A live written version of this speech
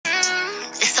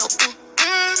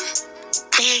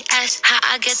big ass, how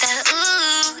I get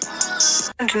that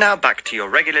ooh. And now back to your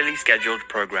regularly scheduled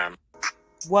program.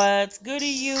 What's good,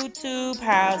 YouTube?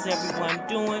 How's everyone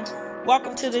doing?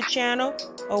 Welcome to the channel,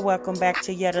 or welcome back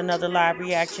to yet another live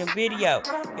reaction video.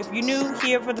 If you're new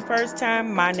here for the first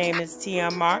time, my name is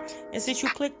TMR, and since you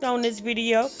clicked on this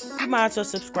video, you might as well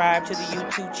subscribe to the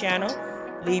YouTube channel,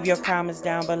 leave your comments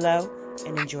down below,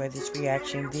 and enjoy this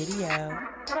reaction video.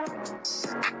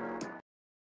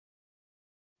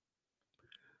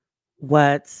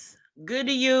 What's good,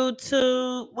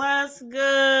 YouTube? What's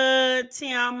good,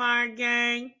 TMR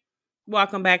gang?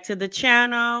 Welcome back to the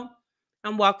channel,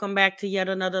 and welcome back to yet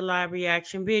another live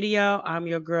reaction video. I'm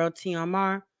your girl,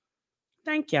 TMR.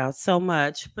 Thank y'all so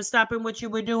much for stopping what you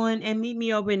were doing and meet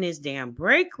me over in this damn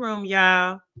break room,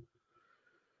 y'all.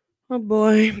 Oh,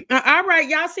 boy. All right,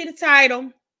 y'all see the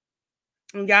title,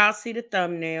 and y'all see the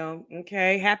thumbnail,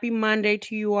 okay? Happy Monday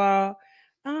to you all.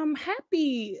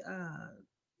 Happy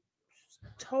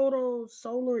total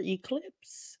solar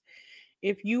eclipse.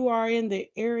 If you are in the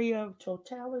area of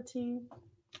totality,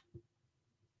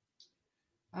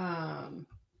 of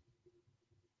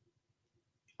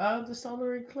the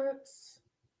solar eclipse,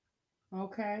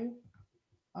 okay,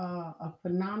 a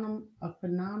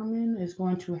phenomenon is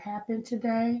going to happen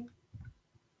today.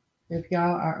 If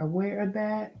y'all are aware of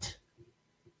that,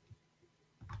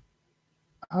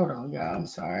 hold on, y'all. I'm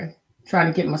sorry, trying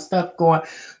to get my stuff going.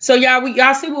 So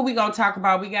y'all see what we gonna talk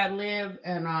about. We got Liv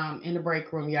and in the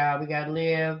break room, y'all. We got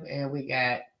Liv and we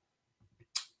got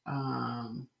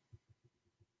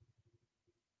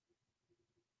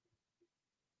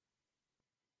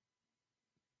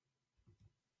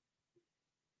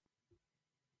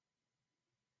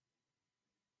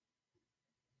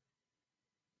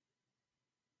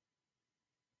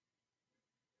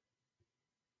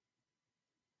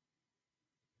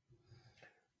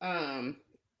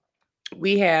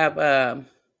we have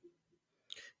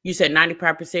you said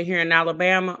 95% here in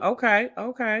Alabama. Okay.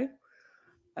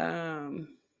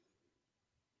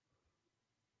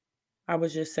 I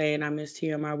was just saying I miss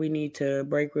TMI. We need to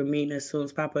break with meeting as soon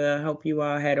as Papa. I hope you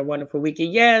all had a wonderful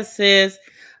weekend. Yes, sis.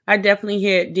 I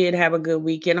definitely did have a good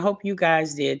weekend. I hope you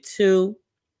guys did too.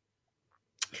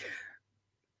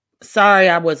 Sorry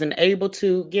I wasn't able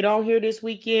to get on here this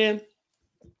weekend,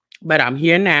 but I'm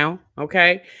here now,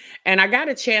 okay? And I got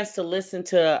a chance to listen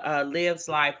to Liv's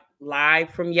live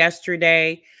from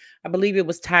yesterday. I believe it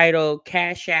was titled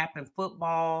Cash App and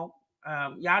Football.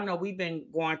 Y'all know we've been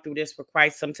going through this for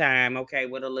quite some time, okay,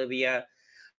 with Olivia.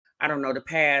 I don't know, the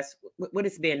past, what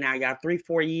it's been now, y'all,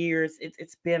 3-4 years.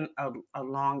 It's been a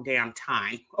long damn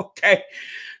time, okay,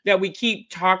 that we keep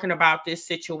talking about this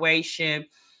situation.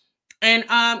 And,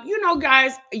 you know,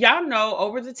 guys, y'all know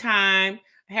over the time,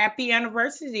 happy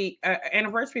anniversary,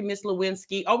 Miss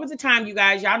Lewinsky. Over the time, you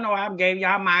guys, y'all know I gave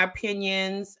y'all my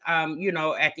opinions. You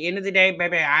know, at the end of the day,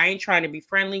 baby, I ain't trying to be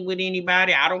friendly with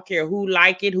anybody. I don't care who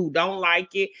like it, who don't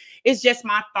like it. It's just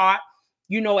my thought.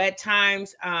 You know, at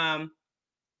times,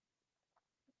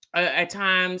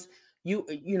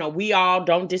 you know, we all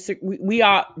don't disagree. We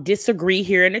all disagree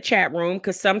here in the chat room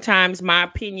because sometimes my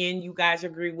opinion you guys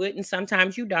agree with and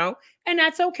sometimes you don't, and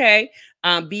that's okay.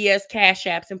 BS Cash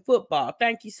Apps and Football.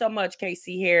 Thank you so much,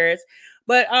 KC Harris.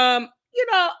 But you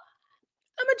know,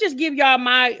 I'm gonna just give y'all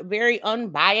my very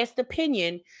unbiased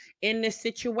opinion in this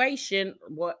situation.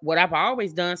 What I've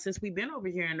always done since we've been over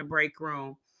here in the break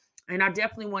room. And I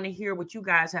definitely want to hear what you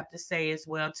guys have to say as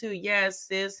well too. Yes,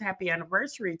 sis, happy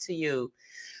anniversary to you.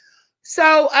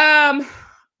 So,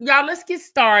 y'all, let's get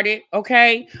started.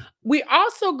 Okay. We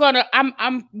also gonna,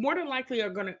 I'm more than likely are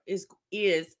gonna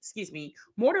excuse me,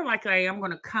 more than likely I am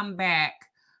gonna come back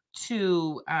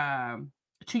to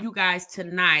you guys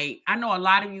tonight. I know a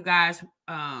lot of you guys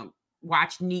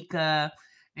watch Nika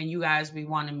and you guys be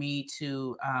wanting me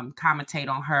to commentate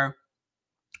on her.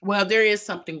 Well, there is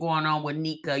something going on with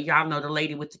Nika. Y'all know the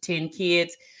lady with the 10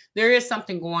 kids. There is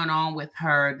something going on with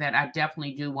her that I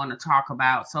definitely do want to talk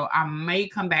about. So I may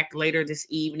come back later this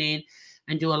evening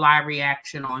and do a live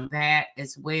reaction on that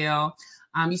as well.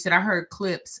 You said I heard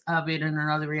clips of it in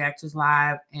another Reactors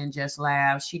Live and just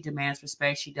laughed. She demands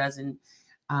respect she doesn't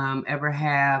ever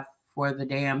have for the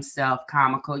damn self.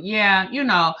 Comical. Yeah, you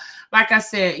know, like I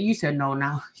said, you said no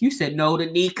now. You said no to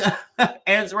Nika.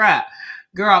 Ezra.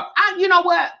 Girl, you know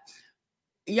what?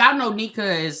 Y'all know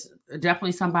Nika is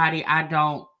definitely somebody I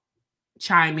don't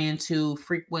chime into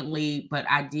frequently, but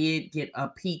I did get a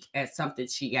peek at something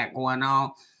she got going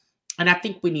on. And I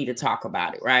think we need to talk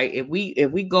about it, right? If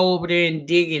we go over there and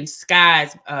dig in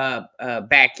Sky's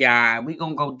backyard, we're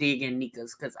going to go dig in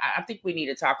Nika's, because I think we need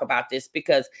to talk about this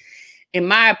because, in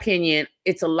my opinion,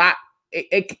 it's a lot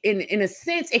in a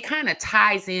sense, it kind of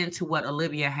ties into what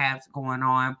Olivia has going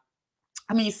on.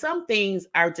 I mean, some things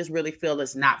I just really feel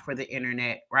is not for the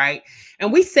internet, right?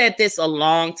 And we said this a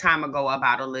long time ago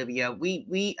about Olivia.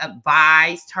 We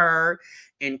advised her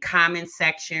in comment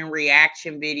section,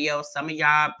 reaction videos. Some of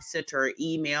y'all sent her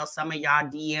email, some of y'all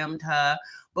DM'd her.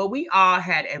 But we all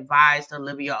had advised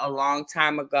Olivia a long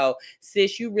time ago,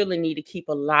 sis, you really need to keep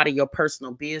a lot of your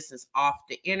personal business off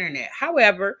the internet.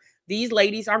 However, these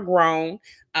ladies are grown.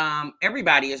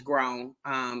 Everybody is grown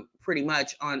pretty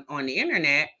much on the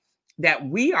internet that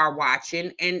we are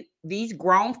watching, and these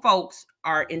grown folks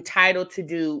are entitled to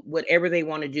do whatever they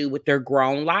want to do with their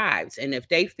grown lives. And if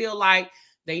they feel like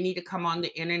they need to come on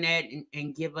the internet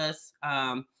and give us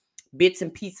bits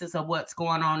and pieces of what's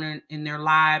going on in their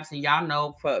lives, and y'all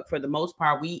know for the most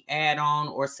part we add on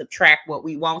or subtract what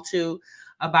we want to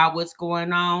about what's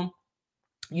going on.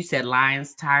 You said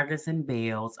lions, tigers, and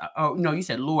bears. Oh no, you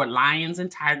said Lord, lions and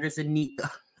tigers and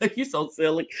Nika. You're so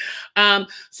silly.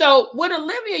 So with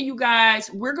Olivia, you guys,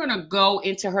 we're gonna go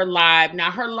into her live.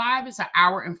 Now, her live is 1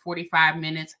 hour and 45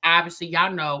 minutes. Obviously,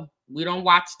 y'all know we don't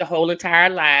watch the whole entire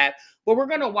live, but we're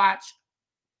gonna watch.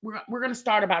 We're gonna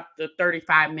start about the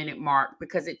 35-minute mark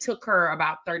because it took her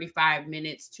about 35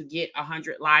 minutes to get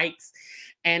 100 likes,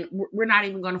 and we're not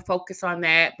even gonna focus on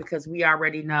that because we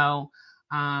already know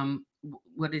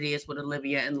what it is with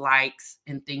Olivia and likes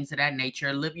and things of that nature.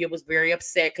 Olivia was very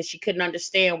upset because she couldn't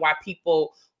understand why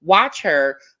people watch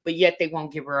her, but yet they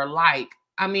won't give her a like.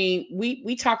 I mean,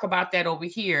 we talk about that over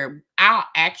here. I'll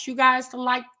ask you guys to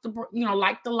like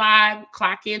the live,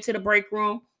 clock into the break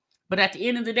room. But at the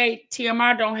end of the day,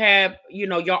 TMR don't have,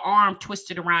 your arm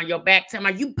twisted around your back.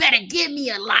 TMR, you better give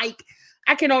me a like.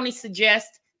 I can only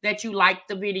suggest that you like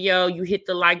the video, you hit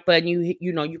the like button,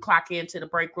 you clock into the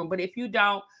break room. But if you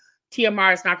don't,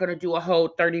 TMR is not going to do a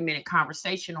whole 30-minute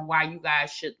conversation on why you guys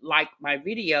should like my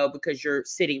video because you're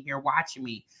sitting here watching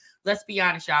me. Let's be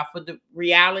honest, y'all. For the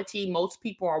reality, most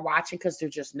people are watching because they're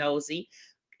just nosy.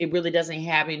 It really doesn't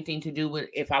have anything to do with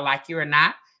if I like you or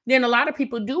not. Then a lot of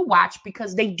people do watch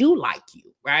because they do like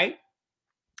you, right?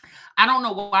 I don't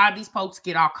know why these folks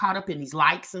get all caught up in these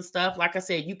likes and stuff. Like I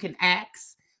said, you can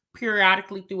ask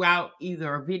periodically throughout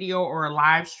either a video or a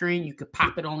live stream. You could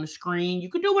pop it on the screen. You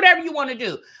could do whatever you want to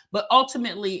do. But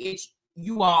ultimately, it's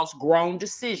you all's grown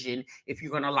decision if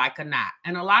you're going to like or not.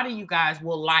 And a lot of you guys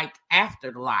will like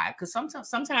after the live because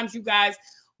sometimes you guys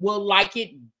will like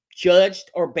it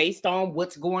judged or based on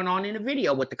what's going on in the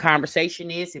video, what the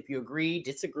conversation is, if you agree,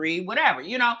 disagree, whatever.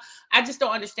 I just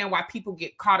don't understand why people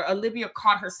get caught. Olivia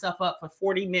caught herself up for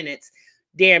 40 minutes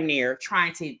damn near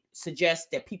trying to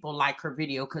suggest that people like her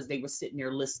video because they were sitting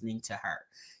there listening to her.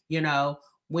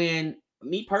 When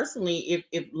me personally,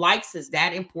 if likes is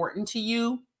that important to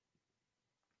you,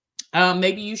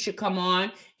 maybe you should come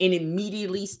on and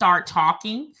immediately start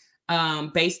talking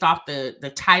based off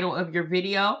the title of your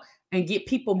video and get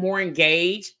people more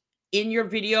engaged in your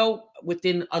video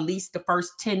within at least the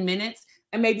first 10 minutes.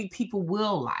 And maybe people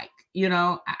will like.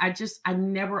 I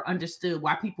never understood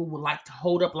why people would like to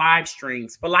hold up live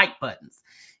streams for like buttons.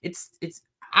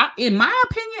 In my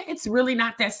opinion, it's really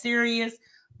not that serious,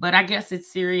 but I guess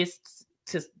it's serious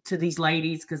to these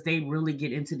ladies because they really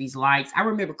get into these likes. I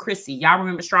remember Chrissy. Y'all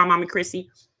remember Strong Mommy Chrissy?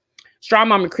 Strong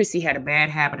Mommy Chrissy had a bad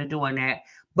habit of doing that.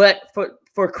 But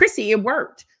for Chrissy, it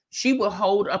worked. She would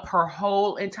hold up her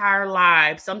whole entire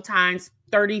live, sometimes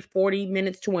 30, 40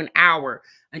 minutes to an hour.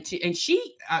 And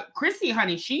Chrissy,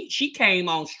 honey, she came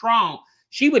on strong.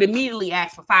 She would immediately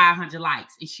ask for 500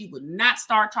 likes, and she would not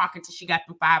start talking till she got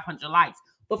them 500 likes.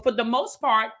 But for the most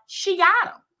part, she got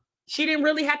them. She didn't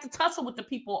really have to tussle with the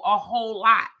people a whole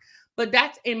lot. But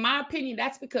that's, in my opinion,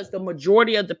 that's because the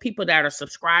majority of the people that are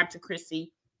subscribed to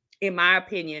Chrissy, in my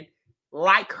opinion,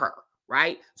 like her,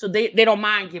 right? So they don't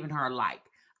mind giving her a like.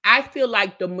 I feel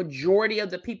like the majority of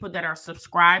the people that are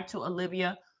subscribed to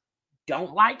Olivia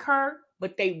don't like her,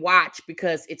 but they watch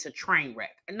because it's a train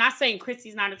wreck. I'm not saying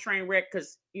Chrissy's not a train wreck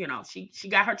because, she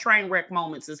got her train wreck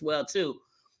moments as well, too.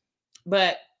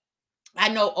 But I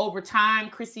know over time,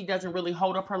 Chrissy doesn't really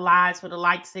hold up her lives for the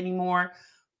likes anymore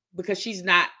because she's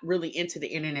not really into the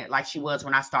internet like she was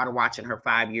when I started watching her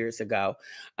 5 years ago.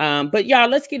 But y'all,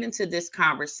 let's get into this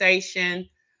conversation.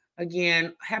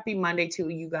 Again, happy Monday to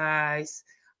you guys.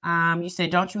 You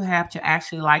said, don't you have to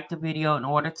actually like the video in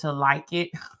order to like it?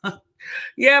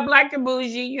 Yeah, Black and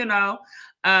Bougie,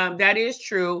 that is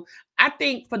true. I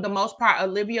think for the most part,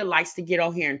 Olivia likes to get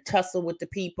on here and tussle with the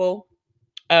people.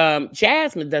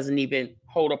 Jasmine doesn't even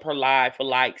hold up her live for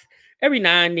likes. Every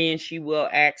now and then she will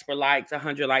ask for likes,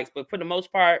 100 likes. But for the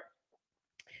most part,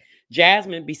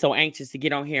 Jasmine be so anxious to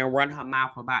get on here and run her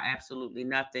mouth about absolutely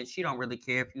nothing. She don't really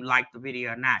care if you like the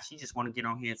video or not. She just want to get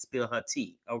on here and spill her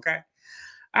tea, okay?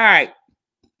 All right.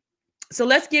 So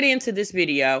let's get into this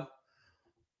video.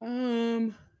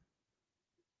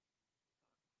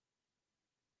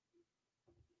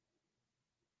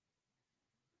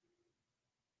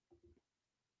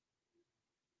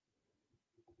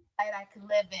 I could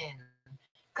live in,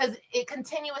 because it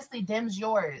continuously dims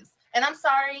yours. And I'm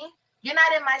sorry, you're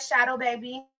not in my shadow,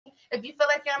 baby. If you feel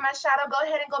like you're in my shadow, go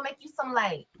ahead and go make you some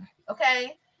light,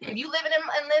 okay? If you living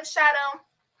in Liv's shadow,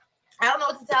 I don't know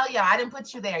what to tell y'all. I didn't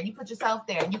put you there. You put yourself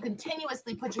there. You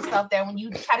continuously put yourself there when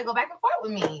you try to go back and forth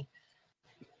with me.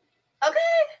 Okay?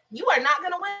 You are not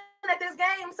going to win at this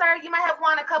game, sir. You might have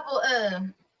won a couple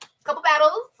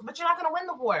battles, but you're not going to win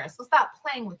the war. So stop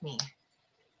playing with me.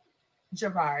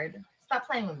 Jerrod, stop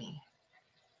playing with me.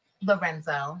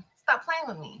 Lorenzo, stop playing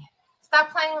with me.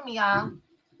 Stop playing with me, y'all.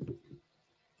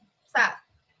 Stop.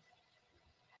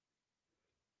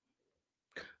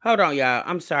 Hold on, y'all.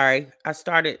 I'm sorry. I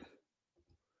started,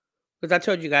 because I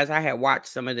told you guys I had watched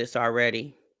some of this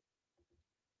already.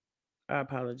 I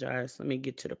apologize. Let me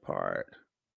get to the part.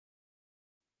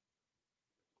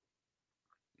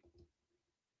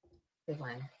 Good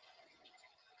one.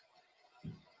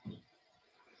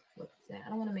 I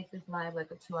don't want to make this live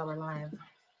like a 2-hour live.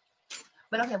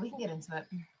 But okay, we can get into it.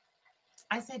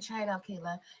 I said try it out,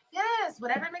 Kayla. Yes,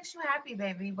 whatever makes you happy,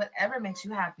 baby. Whatever makes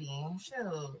you happy.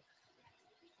 Shoot.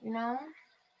 You know?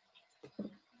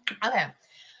 Okay.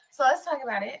 So let's talk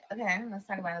about it. Okay, let's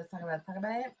talk about it.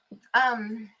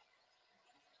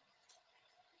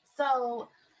 So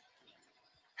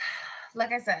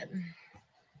like I said,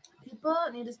 people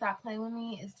need to stop playing with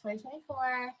me. It's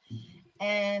 2024.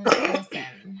 And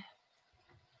listen,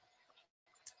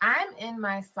 I'm in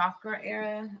my soft girl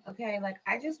era. Okay, like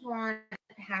I just want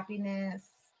happiness,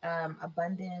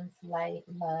 abundance, light,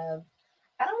 love.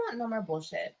 I don't want no more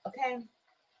bullshit.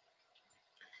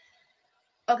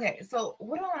 Okay, so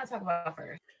what do I want to talk about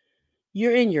first?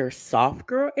 You're in your soft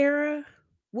girl era?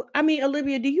 I mean,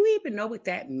 Olivia, do you even know what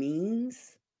that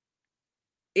means?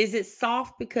 Is it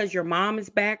soft because your mom is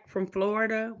back from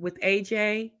Florida with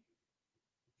AJ?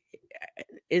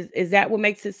 Is that what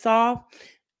makes it soft?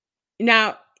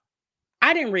 Now,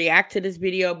 I didn't react to this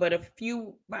video, but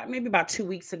maybe about 2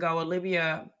 weeks ago,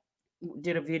 Olivia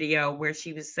did a video where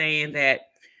she was saying that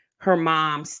her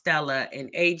mom, Stella,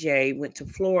 and AJ went to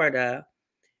Florida,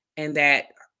 and that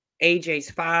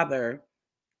AJ's father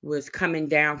was coming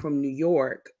down from New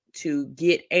York to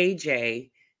get AJ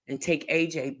and take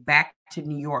AJ back to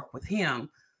New York with him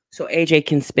so AJ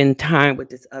can spend time with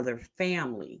this other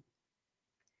family.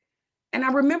 And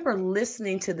I remember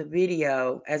listening to the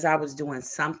video as I was doing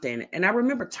something, and I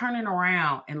remember turning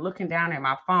around and looking down at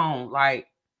my phone like,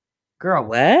 girl,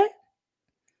 what?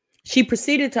 She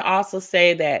proceeded to also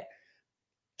say that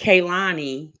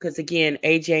Kaylani, because again,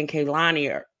 AJ and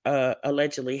Kaylani are,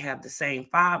 allegedly have the same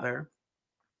father.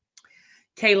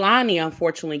 Kaylani,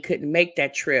 unfortunately, couldn't make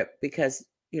that trip because,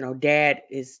 dad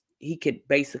he could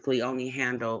basically only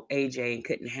handle AJ and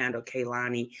couldn't handle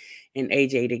Kaylani and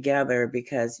AJ together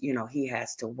because, he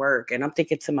has to work. And I'm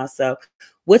thinking to myself,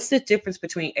 what's the difference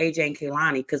between AJ and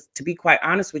Kaylani? Because to be quite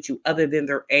honest with you, other than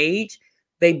their age,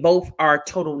 they both are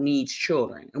total needs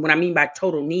children. And what I mean by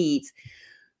total needs,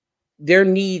 their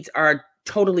needs are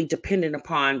totally dependent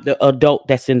upon the adult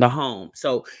that's in the home.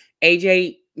 So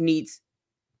AJ needs,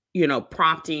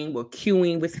 prompting with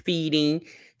cueing, with feeding.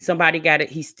 Somebody got to,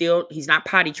 he's not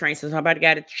potty trained. So somebody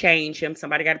got to change him.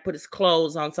 Somebody got to put his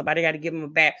clothes on. Somebody got to give him a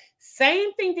bath.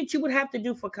 Same thing that you would have to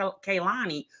do for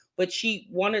Kaylani. But she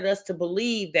wanted us to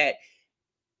believe that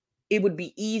it would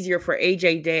be easier for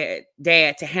AJ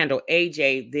dad to handle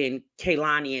AJ than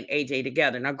Kaylani and AJ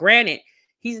together. Now, granted,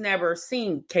 he's never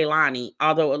seen Kaylani,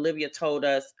 although Olivia told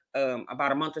us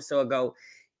about a month or so ago,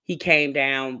 he came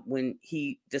down when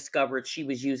he discovered she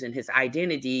was using his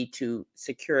identity to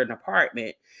secure an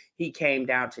apartment. He came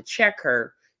down to check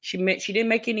her. She didn't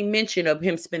make any mention of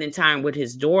him spending time with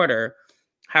his daughter.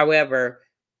 However,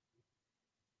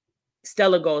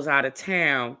 Stella goes out of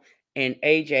town and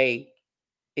AJ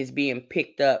is being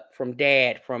picked up from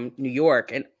dad from New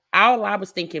York. And all I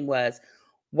was thinking was,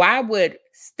 why would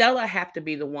Stella have to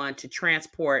be the one to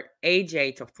transport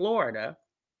AJ to Florida?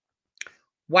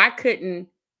 Why couldn't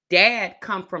dad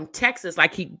come from Texas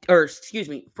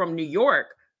from New York,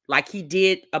 like he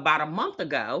did about a month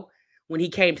ago when he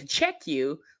came to check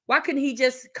you? Why couldn't he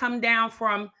just come down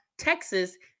from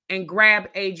Texas and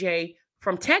grab AJ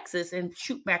from Texas and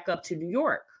shoot back up to New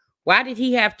York? Why did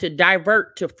he have to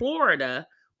divert to Florida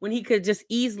when he could just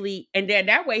easily, and then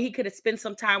that way he could have spent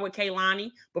some time with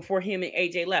Kehlani before him and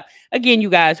AJ left. Again, you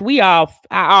guys,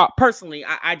 personally,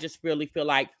 I just really feel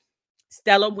like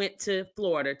Stella went to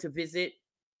Florida to visit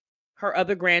her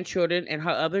other grandchildren and her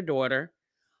other daughter.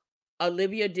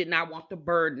 Olivia did not want the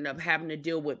burden of having to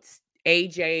deal with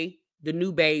AJ, the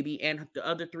new baby, and the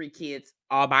other 3 kids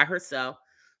all by herself.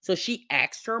 So she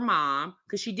asked her mom,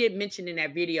 because she did mention in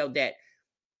that video that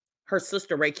her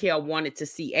sister Raquel wanted to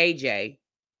see AJ.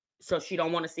 So she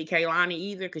don't want to see Kehlani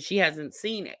either, because she hasn't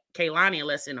seen Kehlani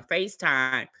unless in a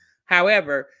FaceTime.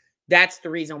 However, that's the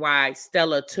reason why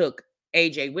Stella took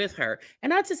AJ with her.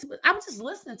 And I'm just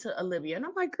listening to Olivia, and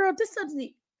I'm like, girl, this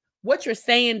doesn't, what you're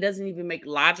saying doesn't even make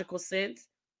logical sense.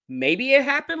 Maybe it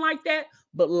happened like that,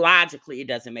 but logically it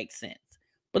doesn't make sense.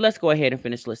 But let's go ahead and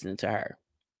finish listening to her.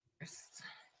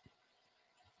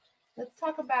 Let's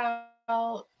talk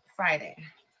about Friday.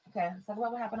 Okay, let's talk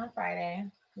about what happened on Friday.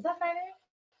 Was that Friday?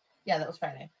 Yeah, that was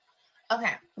Friday.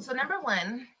 Okay, so number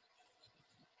 1,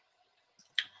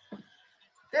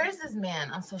 there is this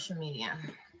man on social media.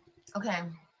 Okay,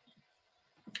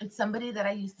 it's somebody that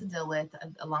I used to deal with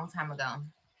a long time ago.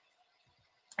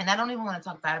 And I don't even want to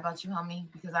talk bad about you, homie,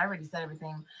 because I already said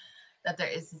everything that there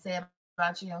is to say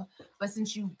about you. But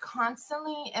since you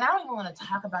constantly, and I don't even want to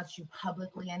talk about you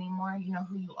publicly anymore, you know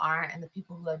who you are, and the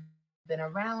people who have been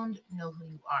around know who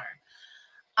you are.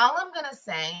 All I'm going to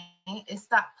say is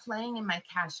stop playing in my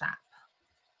Cash App.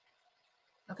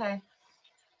 Okay?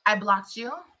 I blocked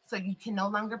you, so you can no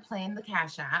longer play in the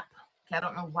Cash App. Okay, I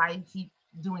don't know why you keep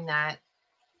doing that.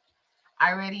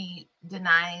 I already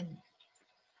denied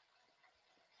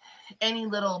any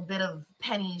little bit of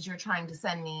pennies you're trying to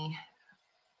send me.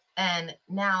 And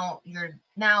now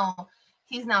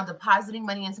he's now depositing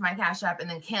money into my Cash App and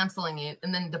then canceling it,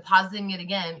 and then depositing it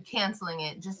again, canceling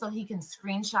it, just so he can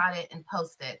screenshot it and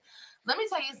post it. Let me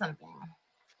tell you something.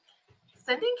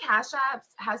 Sending Cash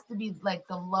Apps has to be like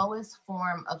the lowest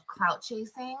form of clout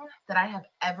chasing that I have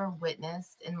ever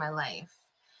witnessed in my life.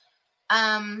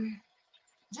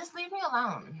 Just leave me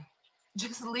alone.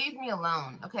 Just leave me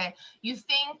alone, okay? You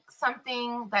think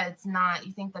something that it's not.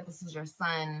 You think that this is your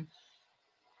son.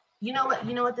 You know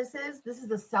what this is? This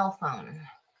is a cell phone,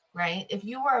 right? If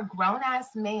you were a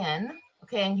grown-ass man,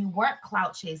 okay, and you weren't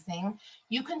clout chasing,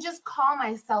 you can just call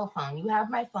my cell phone. You have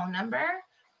my phone number.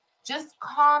 Just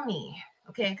call me,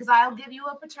 okay? Because I'll give you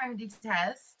a paternity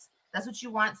test. That's what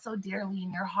you want so dearly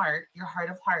in your heart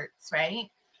of hearts, right?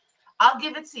 I'll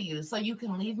give it to you so you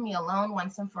can leave me alone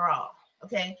once and for all,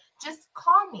 okay? Just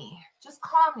call me. Just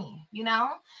call me, you know?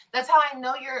 That's how I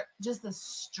know you're just a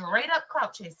straight up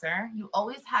clout chaser. You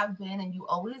always have been and you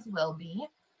always will be.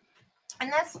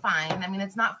 And that's fine. I mean,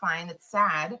 it's not fine. It's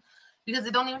sad because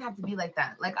it don't even have to be like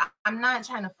that. Like, I'm not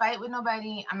trying to fight with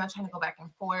nobody. I'm not trying to go back and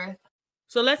forth.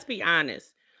 So let's be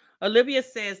honest. Olivia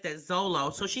says that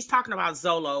Zolo, so she's talking about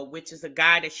Zolo, which is a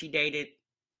guy that she dated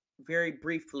very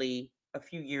briefly a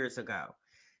few years ago.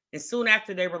 And soon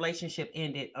after their relationship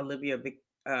ended, Olivia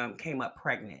came up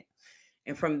pregnant.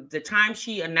 And from the time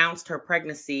she announced her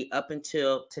pregnancy up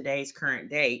until today's current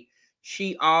date,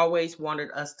 she always wanted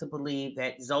us to believe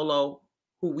that Zolo,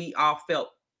 who we all felt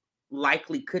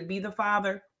likely could be the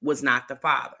father, was not the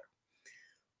father.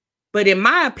 But in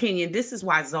my opinion, this is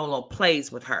why Zolo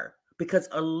plays with her, because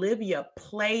Olivia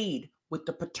played with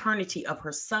the paternity of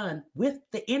her son with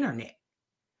the internet.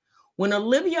 When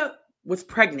Olivia was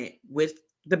pregnant with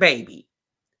the baby,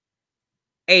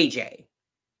 AJ,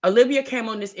 Olivia came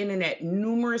on this internet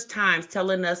numerous times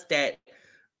telling us that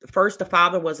first the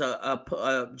father was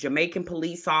a Jamaican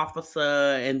police officer,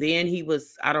 and then he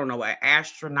was, I don't know, an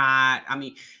astronaut. I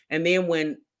mean, and then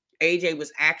when AJ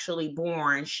was actually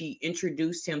born, she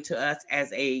introduced him to us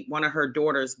as one of her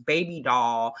daughter's baby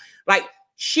doll. Like,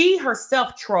 she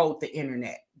herself trolled the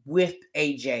internet with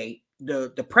AJ,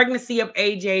 the pregnancy of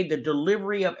AJ, the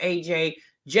delivery of AJ.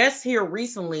 Just here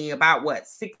recently, about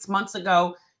 6 months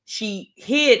ago, she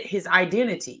hid his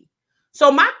identity.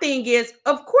 So my thing is,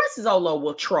 of course Zolo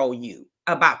will troll you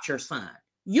about your son.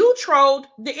 You trolled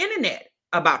the internet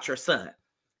about your son.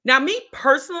 Now, me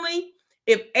personally,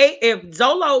 if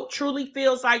Zolo truly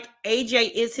feels like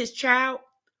AJ is his child,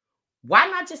 why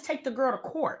not just take the girl to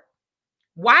court?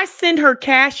 Why send her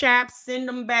Cash Apps, send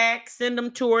them back, send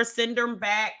them to her, send them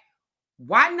back?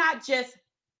 Why not just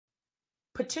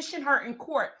petition her in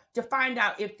court to find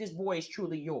out if this boy is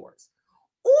truly yours?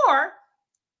 Or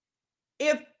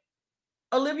if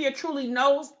Olivia truly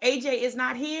knows AJ is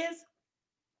not his,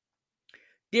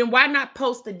 then why not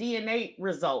post the DNA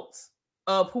results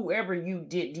of whoever you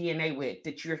did DNA with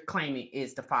that you're claiming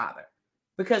is the father?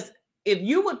 Because if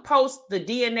you would post the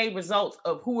DNA results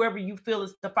of whoever you feel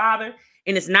is the father,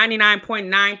 and it's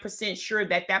 99.9% sure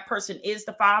that that person is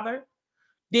the father,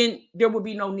 then there would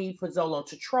be no need for Zolo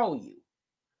to troll you.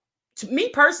 To me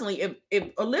personally,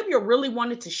 if Olivia really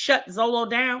wanted to shut Zolo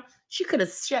down, she could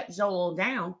have shut Zolo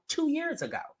down 2 years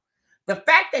ago. The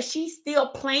fact that she's still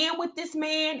playing with this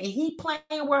man and he playing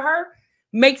with her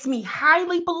makes me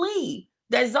highly believe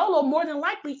that Zolo more than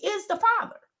likely is the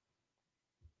father.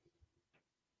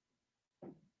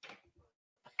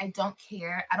 I don't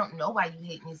care. I don't know why you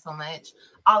hate me so much.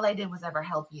 All I did was ever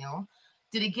help you.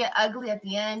 Did it get ugly at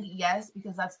the end? Yes,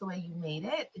 because that's the way you made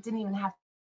it. It didn't even have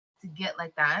to get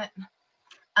like that.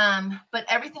 But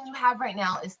everything you have right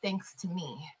now is thanks to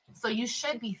me. So you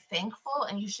should be thankful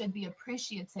and you should be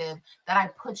appreciative that I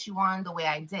put you on the way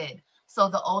I did. So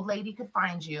the old lady could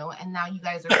find you and now you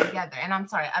guys are together. And I'm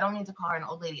sorry, I don't mean to call her an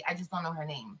old lady. I just don't know her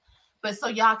name. But so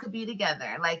y'all could be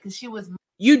together. Like, cause she was.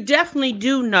 You definitely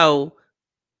do know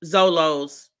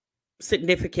Zolo's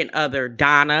significant other,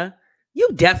 Donna. You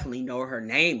definitely know her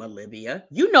name, Olivia.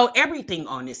 You know everything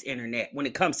on this internet when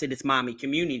it comes to this mommy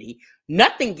community.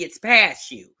 Nothing gets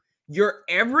past you. You're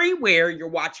everywhere. You're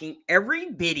watching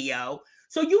every video.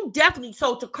 So you definitely,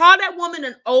 so to call that woman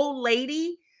an old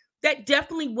lady, that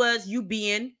definitely was you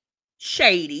being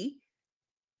shady,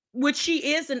 which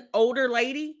she is an older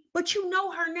lady, but you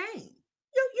know her name.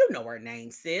 You know her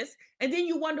name, sis. And then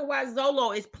you wonder why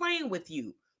Zolo is playing with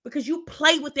you, because you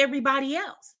play with everybody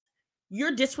else.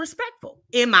 You're disrespectful,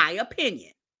 in my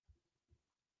opinion.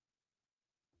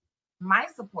 My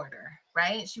supporter,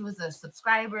 right? She was a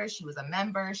subscriber. She was a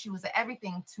member. She was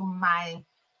everything to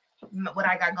what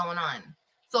I got going on.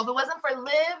 So if it wasn't for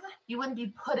Liv, you wouldn't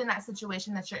be put in that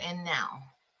situation that you're in now,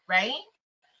 right?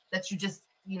 That you just,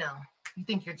 you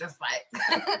think you're just like,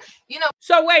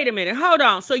 So wait a minute. Hold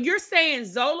on. So you're saying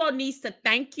Zolo needs to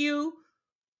thank you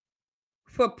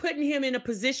for putting him in a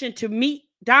position to meet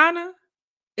Donna?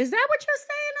 Is that what you're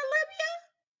saying, Olivia?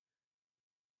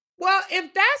 Well,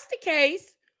 if that's the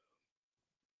case,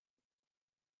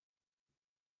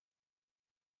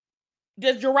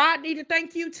 does Jerrod need to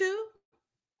thank you too?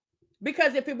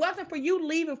 Because if it wasn't for you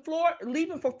leaving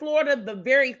for Florida the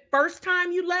very first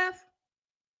time you left,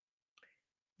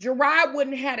 Jerrod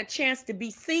wouldn't have had a chance to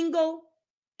be single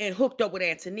and hooked up with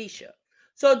Antonisha.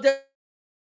 So does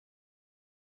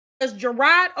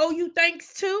Jerrod owe you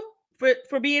thanks too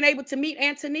for being able to meet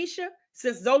Antonisha,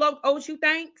 since Zolo owes you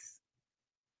thanks?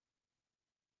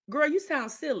 Girl, you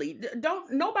sound silly.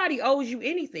 Nobody owes you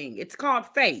anything. It's called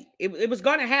fate. It was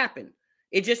going to happen.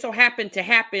 It just so happened to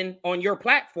happen on your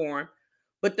platform.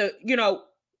 But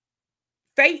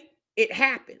fate, it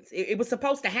happens. It was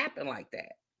supposed to happen like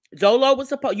that.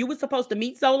 You were supposed to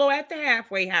meet Zolo at the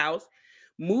halfway house,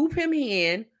 move him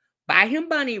in, buy him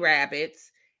bunny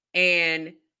rabbits,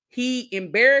 and he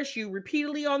embarrassed you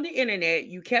repeatedly on the internet.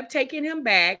 You kept taking him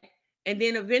back. And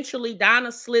then eventually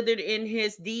Donna slithered in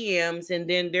his DMs, and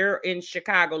then they're in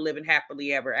Chicago living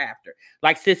happily ever after.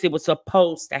 Like, sis, it was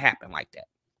supposed to happen like that.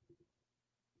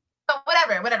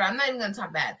 Whatever. I'm not even going to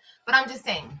talk bad. But I'm just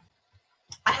saying,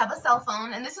 I have a cell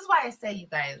phone, and this is why I say, you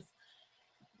guys,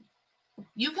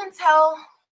 you can tell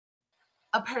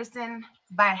a person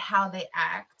by how they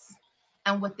act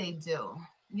and what they do.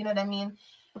 You know what I mean?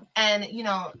 And,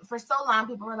 for so long,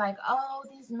 people were like, oh,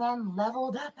 these men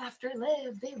leveled up after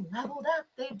Liv. They leveled up.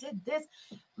 They did this.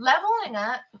 Leveling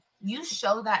up, you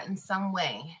show that in some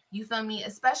way. You feel me?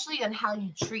 Especially in how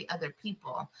you treat other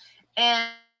people.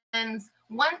 And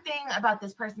one thing about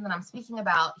this person that I'm speaking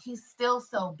about, he's still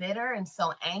so bitter and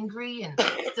so angry and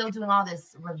still doing all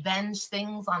this revenge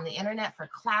things on the internet for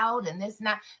clout and this and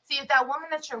that. See, if that woman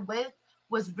that you're with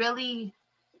was really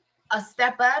a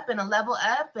step up and a level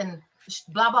up and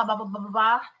blah, blah, blah, blah, blah, blah,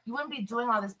 blah, you wouldn't be doing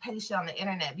all this petty shit on the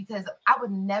internet, because I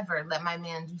would never let my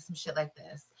man do some shit like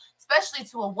this, especially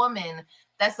to a woman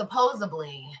that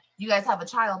supposedly you guys have a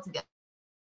child together.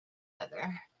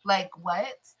 Like,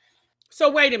 what?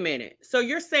 So wait a minute. So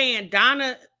you're saying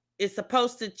Donna is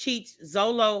supposed to teach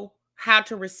Zolo how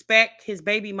to respect his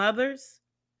baby mothers?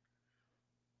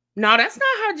 No, that's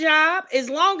not her job. As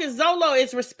long as Zolo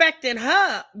is respecting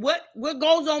her, what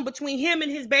goes on between him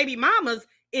and his baby mamas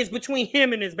is between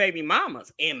him and his baby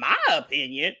mamas. In my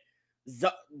opinion,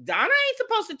 Donna ain't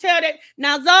supposed to tell that.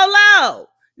 Now, Zolo,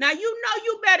 now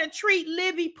you better treat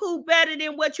Livy Poo better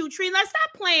than what you treat. Let's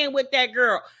stop playing with that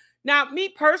girl. Now, me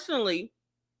personally,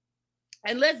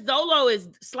 unless Zolo is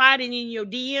sliding in your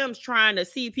DMs trying to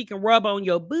see if he can rub on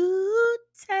your booty,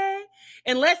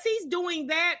 unless he's doing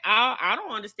that, I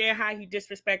don't understand how he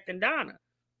disrespecting Donna.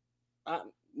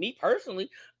 Me personally,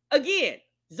 again,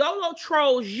 Zolo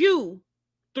trolls you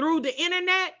through the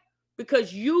internet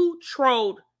because you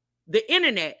trolled the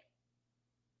internet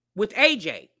with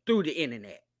AJ through the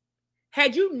internet.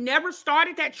 Had you never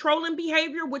started that trolling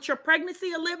behavior with your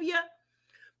pregnancy, Olivia,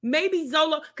 maybe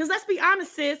Zolo, because let's be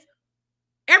honest, sis,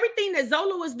 everything that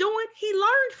Zolo was doing, he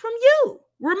learned from you.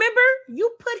 Remember,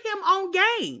 you put him on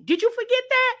game. Did you forget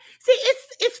that? See,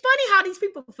 it's funny how these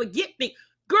people forget things.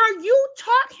 Girl, you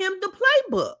taught him the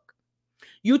playbook.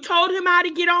 You told him how to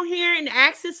get on here and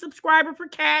ask his subscriber for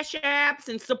cash apps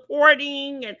and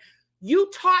supporting, and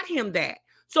you taught him that.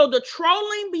 So the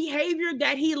trolling behavior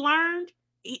that he learned,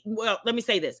 well, let me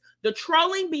say this. The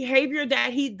trolling behavior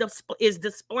that he is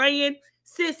displaying,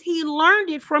 sis, he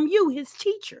learned it from you, his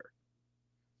teacher.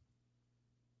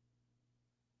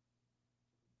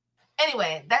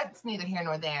 Anyway, that's neither here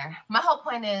nor there. My whole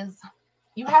point is,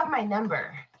 you have my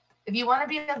number. If you want to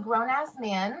be a grown-ass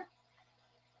man,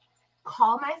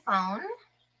 call my phone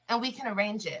and we can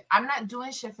arrange it. I'm not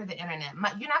doing shit for the internet.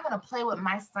 You're not going to play with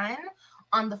my son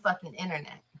on the fucking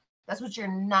internet. That's what you're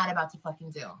not about to fucking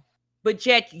do. But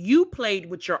yet you played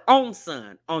with your own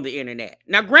son on the internet.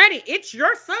 Now, granted, it's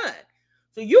your son,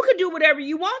 so you can do whatever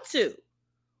you want to.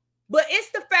 But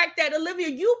it's the fact that, Olivia,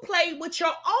 you played with your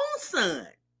own son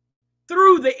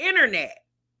through the internet.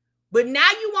 But now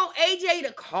you want AJ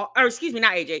to call, or excuse me,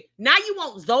 not AJ. Now you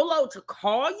want Zolo to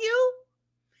call you?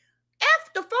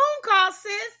 F the phone call,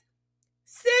 sis.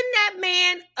 Send that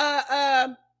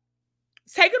man,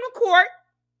 take him to court,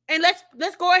 and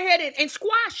let's go ahead and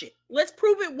squash it. Let's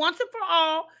prove it once and for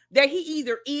all that he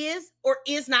either is or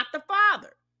is not the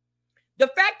father. The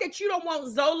fact that you don't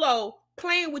want Zolo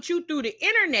playing with you through the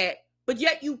internet, but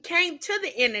yet you came to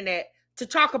the internet to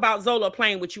talk about Zolo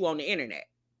playing with you on the internet.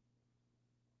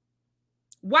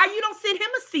 Why you don't send him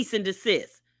a cease and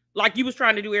desist like you was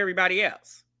trying to do everybody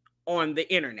else on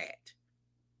the internet?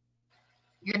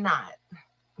 You're not.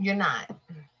 You're not.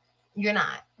 You're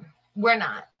not. We're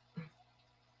not.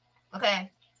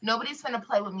 Okay? Nobody's finna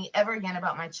play with me ever again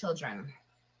about my children.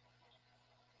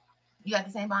 You got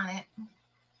the same bonnet?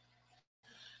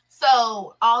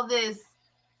 So all this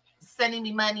sending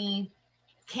me money,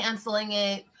 canceling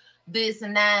it, this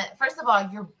and that. First of all,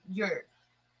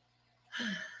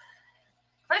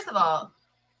 first of all,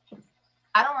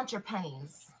 I don't want your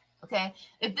pennies. Okay?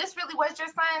 If this really was your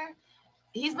son,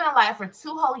 he's been alive for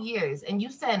 2 whole years and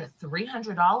you send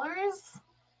 $300,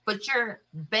 but you're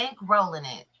bankrolling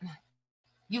it.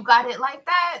 You got it like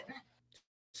that?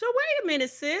 So wait a minute,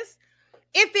 sis.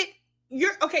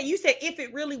 You said if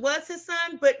it really was his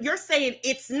son, but you're saying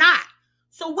it's not.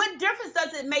 So what difference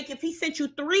does it make if he sent you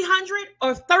 $300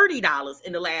 or $30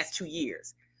 in the last 2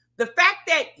 years? The fact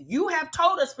that you have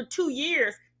told us for 2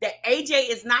 years that AJ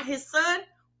is not his son,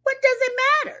 what does it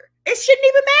matter? It shouldn't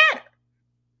even matter.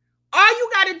 All you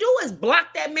got to do is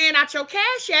block that man out your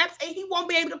cash apps and he won't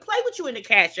be able to play with you in the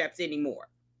cash apps anymore.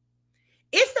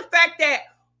 It's the fact that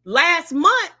last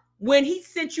month when he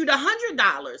sent you the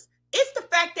 $100, it's the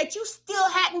fact that you still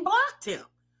hadn't blocked him.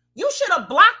 You should have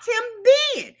blocked him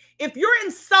then. If you're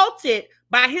insulted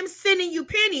by him sending you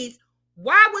pennies,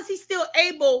 why was he still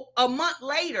able a month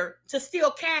later to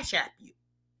still cash app you?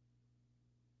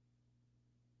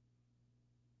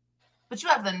 But you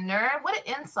have the nerve. What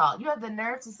an insult. You have the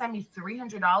nerve to send me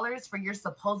 $300 for your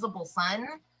supposable son?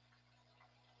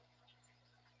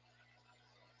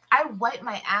 I wipe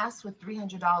my ass with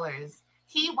 $300.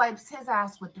 He wipes his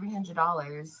ass with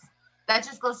 $300. That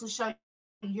just goes to show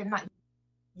you're not.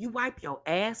 You wipe your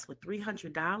ass with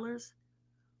 $300?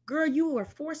 Girl, you were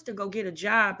forced to go get a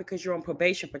job because you're on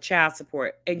probation for child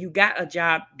support and you got a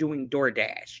job doing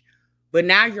DoorDash. But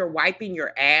now you're wiping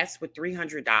your ass with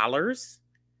 $300?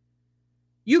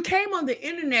 You came on the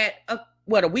internet,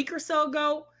 a week or so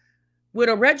ago with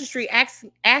a registry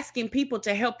asking people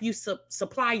to help you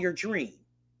supply your dream.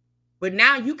 But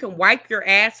now you can wipe your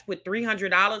ass with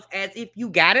 $300 as if you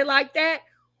got it like that?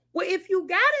 Well, if you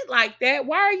got it like that,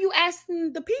 why are you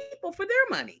asking the people for their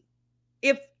money?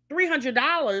 If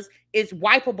 $300 is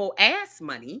wipeable ass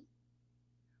money,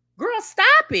 girl,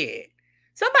 stop it.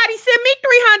 Somebody send me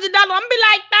 $300. I'm going to be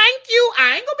like, thank you.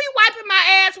 I ain't going to be wiping my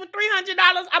ass with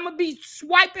 $300. I'm going to be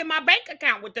swiping my bank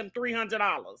account with them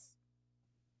 $300.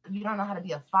 You don't know how to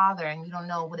be a father and you don't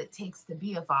know what it takes to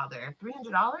be a father.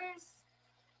 $300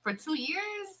 for 2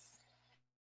 years?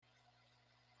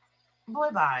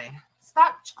 Boy, bye.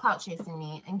 Stop clout chasing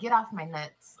me and get off my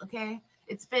nuts, okay?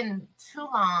 It's been too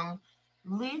long.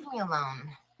 Leave me alone.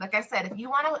 Like I said, if you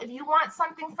want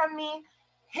something from me,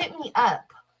 hit me up.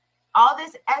 All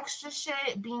this extra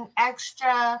shit, being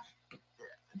extra,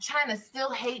 trying to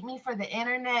still hate me for the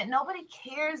internet. Nobody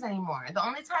cares anymore. The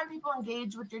only time people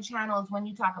engage with your channel is when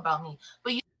you talk about me.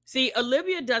 But See,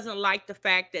 Olivia doesn't like the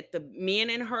fact that the men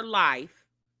in her life,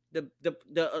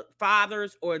 the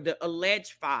fathers or the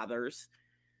alleged fathers,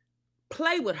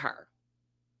 play with her.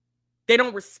 They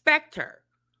don't respect her.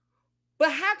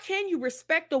 But how can you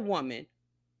respect a woman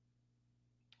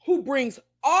who brings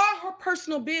all her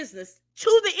personal business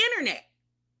to the internet?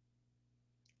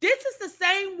 This is the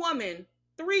same woman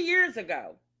 3 years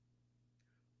ago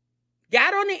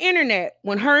got on the internet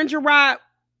when her and Jerrod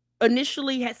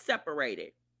initially had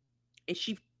separated. And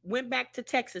she went back to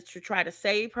Texas to try to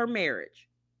save her marriage.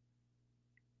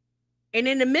 And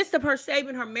in the midst of her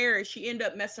saving her marriage, she ended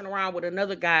up messing around with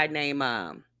another guy named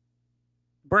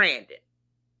Brandon.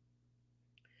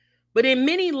 But in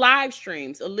many live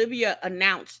streams, Olivia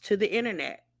announced to the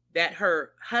internet that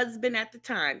her husband at the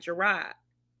time, Jerrod,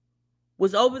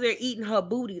 was over there eating her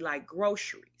booty like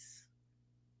groceries.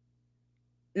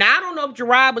 Now, I don't know if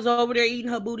Jerrod was over there eating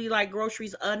her booty like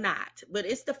groceries or not, but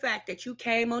it's the fact that you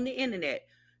came on the internet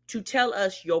to tell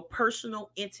us your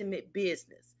personal, intimate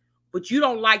business. But you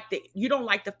don't like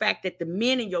the fact that the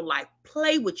men in your life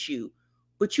play with you,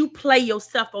 but you play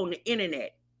yourself on the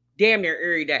internet damn near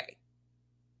every day.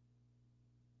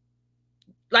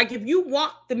 Like, if you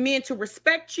want the men to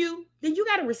respect you, then you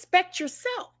got to respect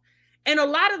yourself. And a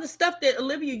lot of the stuff that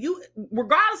Olivia, you,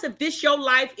 regardless if this your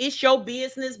life, it's your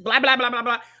business, blah, blah, blah, blah,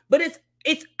 blah. But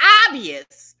it's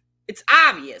obvious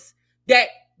that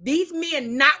these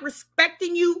men not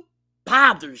respecting you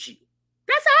bothers you.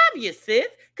 That's obvious, sis.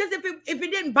 Because if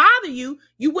it didn't bother you,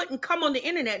 you wouldn't come on the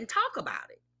internet and talk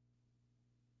about it.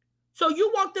 So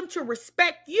you want them to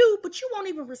respect you, but you won't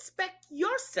even respect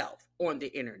yourself on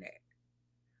the internet.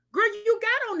 Girl, you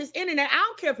got on this internet. I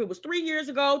don't care if it was 3 years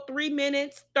ago, 3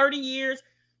 minutes, 30 years.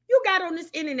 You got on this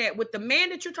internet with the man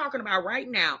that you're talking about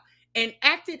right now and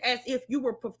acted as if you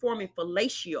were performing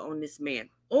fellatio on this man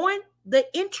on the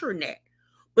internet.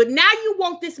 But now you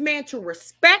want this man to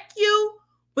respect you,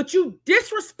 but you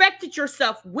disrespected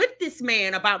yourself with this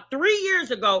man about 3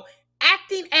 years ago,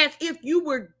 acting as if you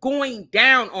were going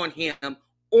down on him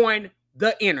on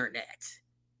the internet.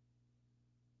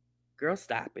 Girl,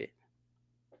 stop it.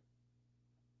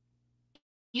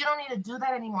 You don't need to do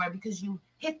that anymore because you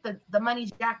hit the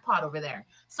money jackpot over there.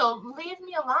 So leave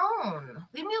me alone.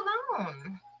 Leave me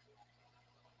alone.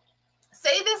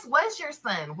 Say this was your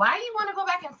son. Why do you want to go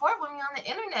back and forth with me on the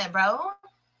internet, bro?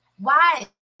 Why?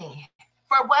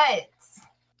 For what?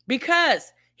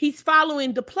 Because he's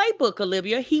following the playbook,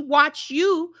 Olivia. He watched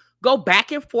you go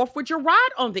back and forth with Jerrod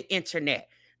on the internet.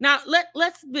 Now,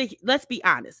 let's be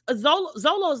honest.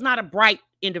 Zolo is not a bright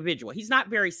individual. He's not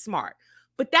very smart.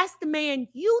 But that's the man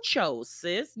you chose,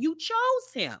 sis. You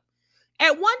chose him.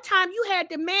 At one time, you had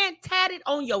the man tatted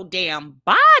on your damn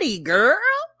body, girl.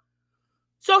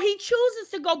 So he chooses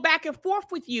to go back and forth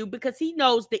with you because he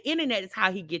knows the internet is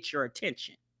how he gets your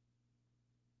attention.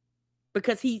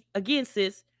 Because he, again,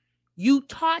 sis, you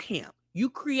taught him. You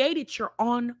created your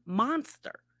own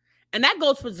monster. And that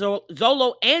goes for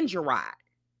Zolo and Jerrod.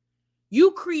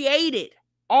 You created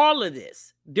all of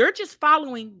this. They're just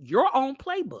following your own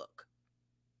playbook.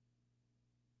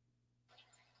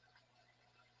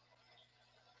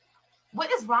 What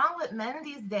is wrong with men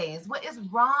these days? What is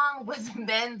wrong with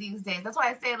men these days? That's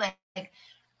why I say, like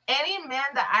any man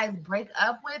that I break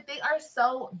up with, they are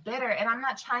so bitter. And I'm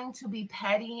not trying to be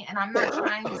petty, and I'm not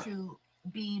trying to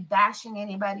be bashing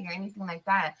anybody or anything like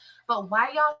that. But why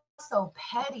y'all so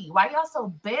petty? Why y'all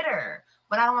so bitter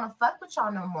when I don't want to fuck with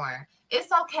y'all no more?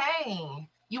 It's okay.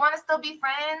 You want to still be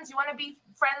friends? You want to be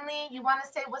friendly? You want to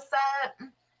say what's up?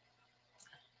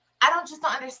 I just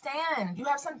don't understand. You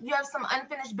have some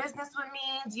unfinished business with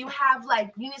me. Do you have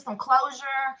you need some closure?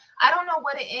 I don't know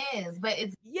what it is, but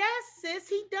it's. Yes, sis,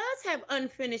 he does have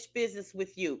unfinished business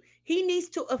with you. He needs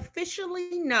to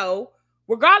officially know,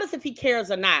 regardless if he cares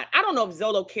or not. I don't know if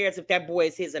Zolo cares if that boy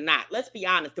is his or not. Let's be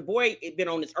honest. The boy has been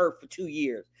on this earth for 2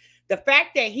 years. The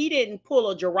fact that he didn't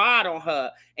pull a Jerrod on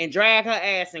her and drag her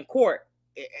ass in court,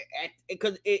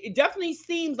 because it definitely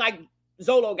seems like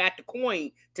Zolo got the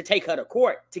coin to take her to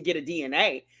court to get a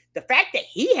DNA. The fact that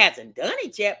he hasn't done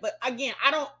it yet, but again, I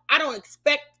don't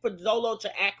expect for Zolo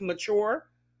to act mature.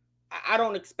 I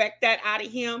don't expect that out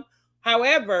of him.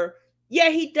 However,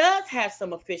 yeah, he does have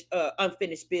some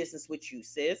unfinished business with you,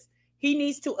 sis. He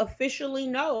needs to officially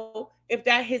know if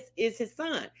that is his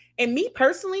son. And me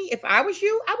personally, if I was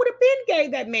you, I would have been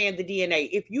gave that man the DNA.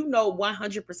 If you know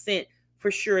 100% for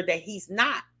sure that he's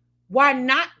not. Why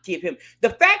not give him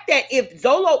the fact that if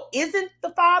Zolo isn't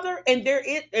the father and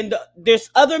this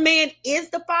other man is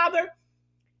the father?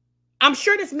 I'm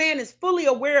sure this man is fully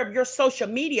aware of your social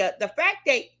media. The fact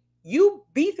that you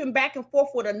beefing back and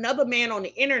forth with another man on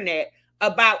the internet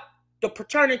about the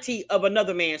paternity of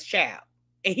another man's child.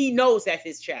 And he knows that's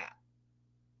his child.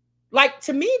 Like,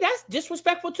 to me, that's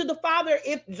disrespectful to the father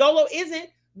if Zolo isn't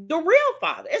the real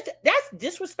father. That's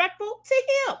disrespectful to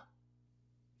him.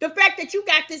 The fact that you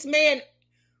got this man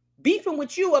beefing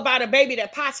with you about a baby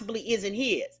that possibly isn't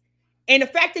his. And the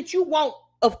fact that you won't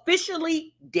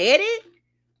officially dead it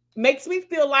makes me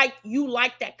feel like you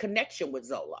like that connection with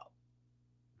Zolo.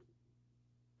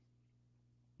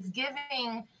 It's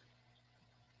giving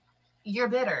you're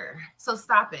bitter. So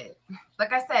stop it.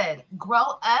 Like I said, grow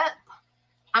up.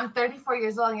 I'm 34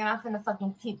 years old. You're not finna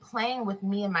fucking keep playing with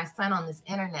me and my son on this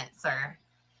internet, sir.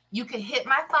 You can hit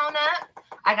my phone up.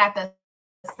 I got the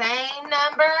same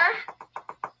number.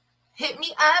 Hit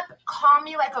me up. Call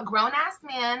me like a grown-ass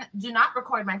man. Do not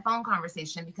record my phone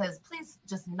conversation because please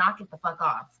just knock it the fuck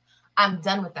off. I'm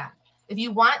done with that. If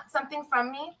you want something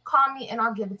from me, call me and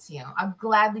I'll give it to you. I'll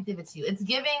gladly give it to you. It's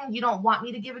giving. You don't want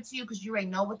me to give it to you because you already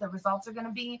know what the results are going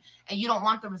to be and you don't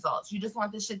want the results. You just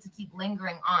want this shit to keep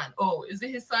lingering on. Oh, is it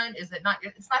his son? Is it not?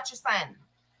 It's not your son.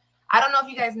 I don't know if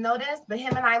you guys noticed, but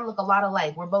him and I look a lot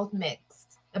alike. We're both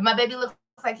mixed. If my baby looks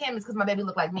like him, it's because my baby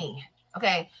looked like me.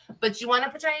 Okay? But you want a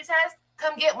paternity test?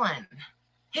 Come get one.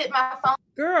 Hit my phone.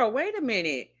 Girl, wait a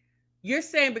minute. You're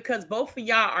saying because both of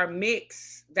y'all are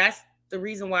mixed, that's the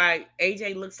reason why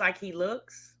AJ looks like he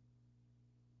looks?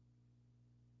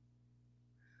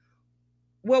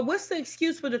 Well, what's the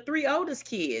excuse for the three oldest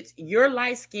kids? You're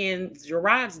light skinned,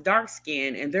 Jerrod's dark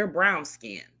skin, and they're brown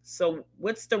skin. So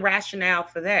what's the rationale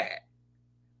for that?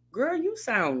 Girl, you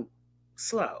sound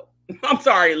slow. I'm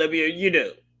sorry, Olivia, you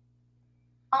do.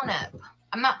 Phone up.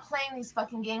 I'm not playing these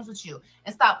fucking games with you.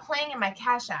 And stop playing in my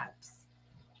cash apps.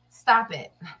 Stop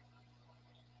it.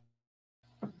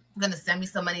 Gonna send me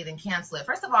some money, then cancel it.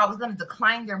 First of all, I was gonna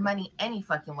decline your money any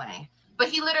fucking way, but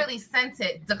he literally sent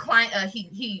it,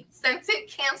 he sent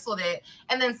it, canceled it,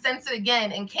 and then sent it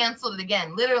again and canceled it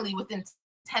again, literally within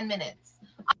 10 minutes.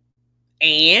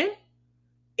 And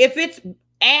if it's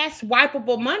ass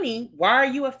wipeable money, why are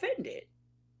you offended?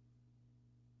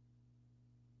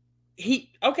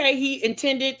 He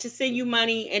intended to send you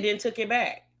money and then took it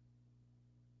back.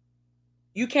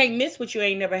 You can't miss what you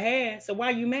ain't never had, so why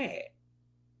are you mad?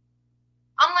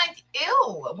 I'm like,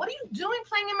 ew, what are you doing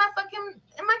playing in my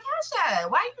cash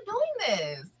app? Why are you doing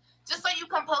this? Just so you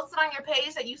can post it on your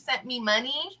page that you sent me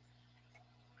money?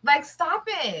 Like, stop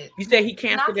it. You said he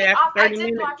canceled it after 30 minutes? I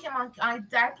did block him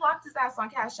I blocked his ass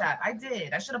on Cash App. I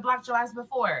did. I should have blocked your ass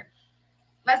before.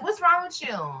 Like, what's wrong with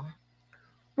you?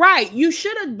 Right. You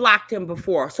should have blocked him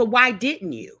before. So why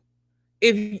didn't you?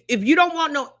 If you don't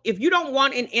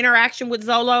want an interaction with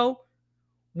Zolo,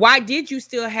 why did you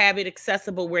still have it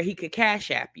accessible where he could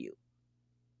Cash App you?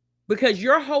 Because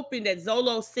you're hoping that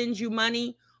Zolo sends you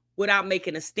money without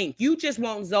making a stink. You just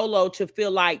want Zolo to feel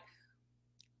like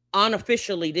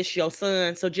unofficially this your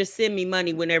son, so just send me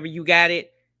money whenever you got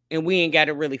it, and we ain't got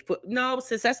to really no,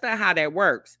 sis, that's not how that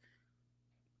works.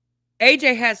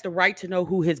 AJ has the right to know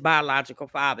who his biological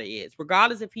father is,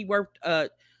 regardless if he worth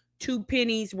 2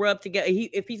 pennies rubbed together.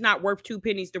 If he's not worth 2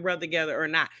 pennies to rub together or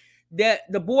not.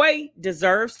 The boy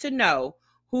deserves to know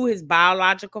who his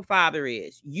biological father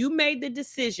is. You made the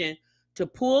decision to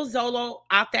pull Zolo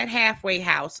out that halfway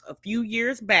house a few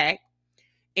years back.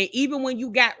 And even when you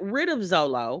got rid of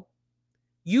Zolo,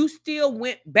 you still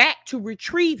went back to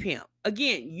retrieve him.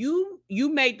 Again, you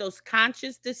made those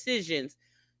conscious decisions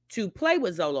to play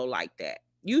with Zolo like that.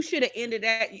 You should have ended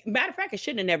that. Matter of fact, it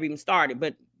shouldn't have never even started.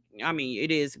 But, I mean,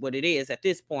 it is what it is at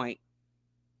this point.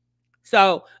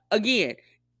 So, again,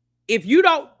 if you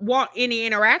don't want any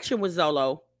interaction with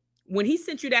Zolo, when he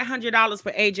sent you that $100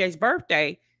 for AJ's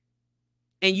birthday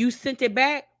and you sent it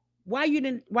back, why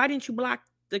didn't you block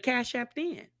the Cash App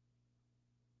then?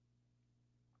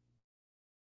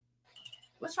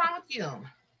 What's wrong with you?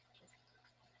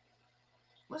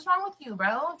 What's wrong with you,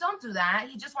 bro? Don't do that.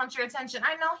 He just wants your attention.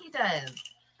 I know he does.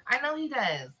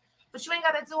 But you ain't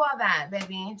got to do all that,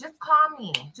 baby. Just call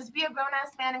me. Just be a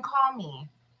grown-ass man and call me.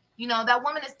 You know, that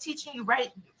woman is teaching you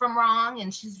right from wrong,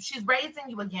 and she's raising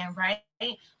you again, right?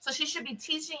 So she should be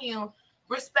teaching you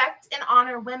respect and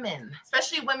honor women,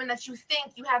 especially women that you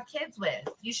think you have kids with.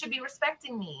 You should be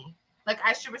respecting me. Like,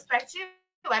 I should respect you.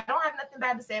 I don't have nothing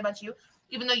bad to say about you,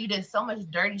 even though you did so much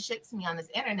dirty shit to me on this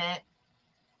internet.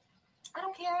 I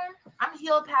don't care. I'm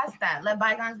healed past that. Let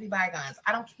bygones be bygones.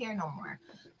 I don't care no more.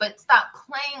 But stop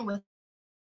playing with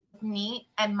me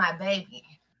and my baby.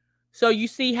 So you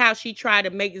see how she tried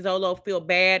to make Zolo feel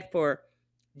bad for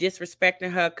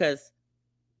disrespecting her because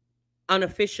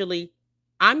unofficially,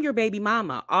 I'm your baby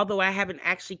mama, although I haven't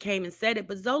actually came and said it.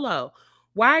 But Zolo,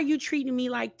 why are you treating me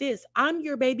like this? I'm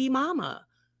your baby mama.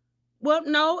 Well,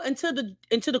 no, until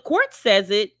the court says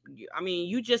it. I mean,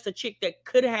 you just a chick that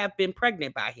could have been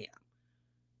pregnant by him.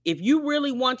 If you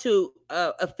really want to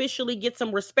officially get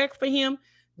some respect for him,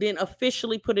 then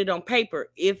officially put it on paper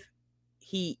if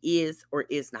he is or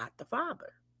is not the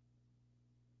father.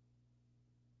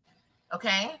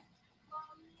 Okay.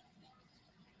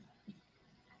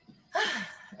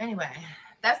 Anyway,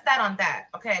 that's that on that.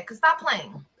 Okay, because stop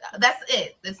playing. That's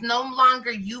it. It's no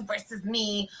longer you versus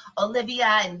me,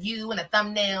 Olivia and you, and a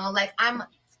thumbnail. Like, I'm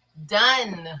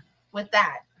done with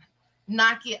that.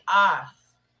 Knock it off.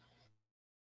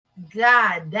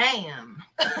 God damn.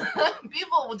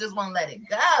 People will just want to let it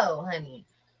go, honey.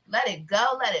 Let it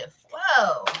go. Let it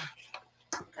flow.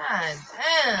 God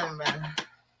damn.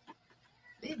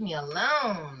 Leave me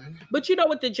alone. But you know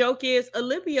what the joke is?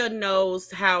 Olivia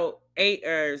knows how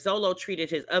Zolo treated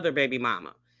his other baby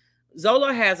mama.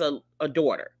 Zolo has a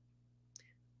daughter.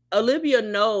 Olivia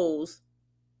knows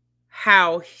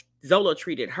how Zolo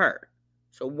treated her.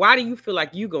 So why do you feel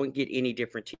like you're going to get any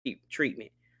different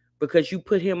treatment? Because you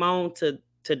put him on to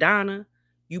Donna?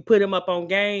 You put him up on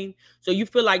game? So you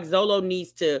feel like Zolo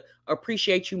needs to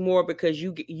appreciate you more because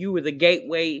you were the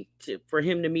gateway for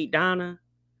him to meet Donna?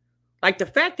 Like, the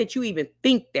fact that you even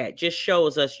think that just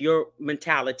shows us your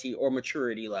mentality or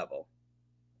maturity level.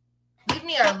 Leave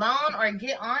me alone or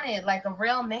get on it like a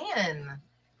real man.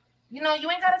 You know,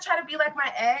 you ain't got to try to be like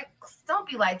my ex. Don't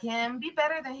be like him. Be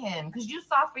better than him because you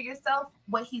saw for yourself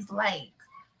what he's like.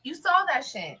 You saw that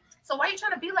shit. So why are you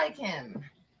trying to be like him?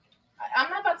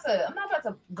 I'm not about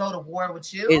to go to war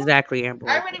with you. Exactly, Amber.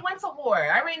 I already went to war.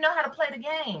 I already know how to play the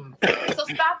game. So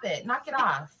stop it. Knock it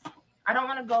off. I don't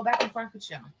want to go back and forth with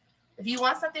you. If you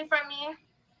want something from me,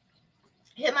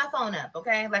 hit my phone up,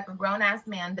 okay? Like a grown-ass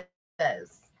man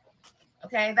does.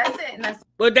 Okay, that's it. And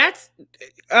that's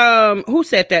who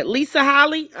said that? Lisa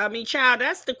Holly? I mean, child,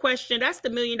 that's the question. That's the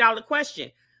 $1 million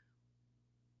question.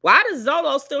 Why does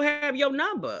Zolo still have your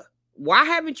number? Why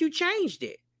haven't you changed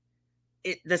it?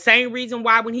 The same reason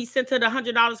why when he sent her the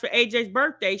 $100 for AJ's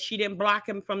birthday, she didn't block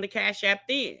him from the Cash App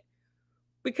then.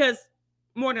 Because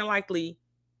more than likely,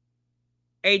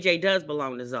 AJ does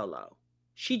belong to Zolo.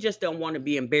 She just don't want to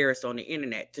be embarrassed on the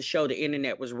internet to show the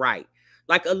internet was right.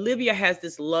 Like, Olivia has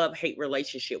this love-hate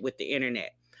relationship with the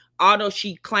internet. Although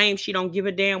she claims she don't give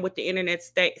a damn what the internet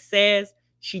says,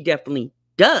 she definitely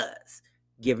does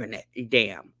give a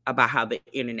damn about how the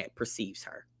internet perceives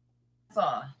her. That's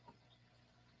all.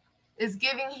 It's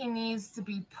giving he needs to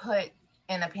be put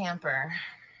in a pamper.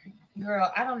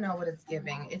 Girl, I don't know what it's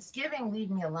giving. It's giving leave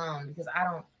me alone because I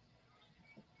don't.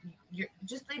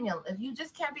 Just leave me alone. If you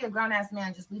just can't be a grown-ass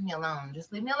man, just leave me alone.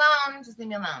 Just leave me alone. Just leave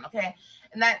me alone, okay?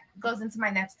 And that goes into my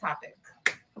next topic.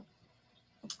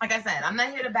 Like I said, I'm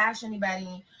not here to bash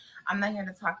anybody. I'm not here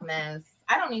to talk mess.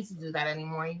 I don't need to do that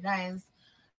anymore, you guys.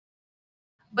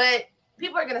 But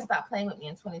people are going to stop playing with me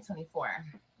in 2024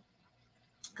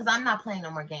 because I'm not playing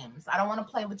no more games. I don't want to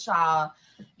play with y'all.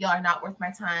 Y'all are not worth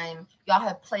my time. Y'all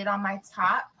have played on my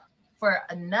top for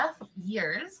enough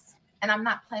years. And I'm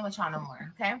not playing with y'all no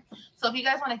more, okay? So if you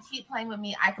guys want to keep playing with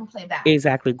me, I can play back.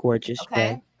 Exactly, gorgeous.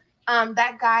 Okay?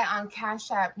 That guy on Cash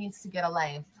App needs to get a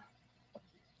life.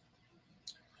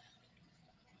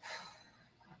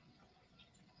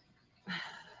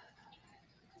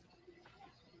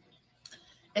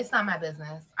 It's not my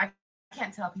business. I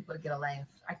can't tell people to get a life.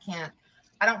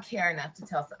 I don't care enough to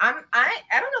tell. I don't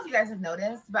know if you guys have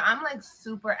noticed, but I'm like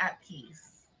super at peace.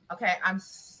 Okay, I'm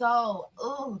so,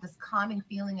 this calming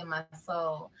feeling in my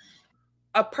soul.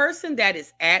 A person that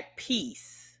is at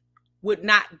peace would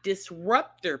not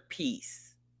disrupt their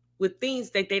peace with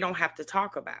things that they don't have to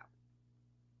talk about.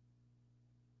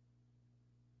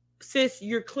 Sis,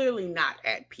 you're clearly not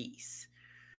at peace.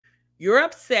 You're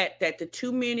upset that the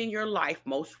two men in your life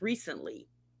most recently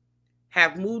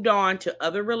have moved on to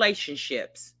other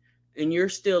relationships and you're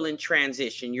still in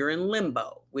transition. You're in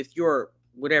limbo with your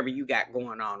whatever you got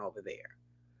going on over there.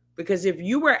 Because if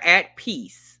you were at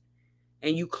peace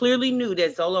and you clearly knew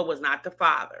that Zolo was not the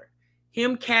father,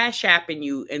 him Cash Apping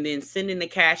you and then sending the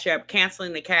Cash App,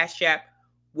 canceling the Cash App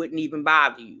wouldn't even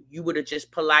bother you. You would have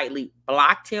just politely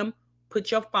blocked him,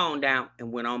 put your phone down, and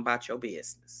went on about your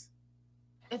business.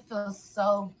 It feels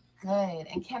so good.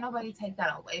 And can't nobody take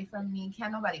that away from me.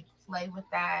 Can't nobody play with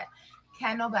that.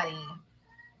 Can't nobody.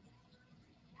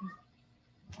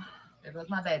 There goes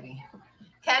my baby.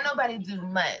 Can't nobody do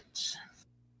much.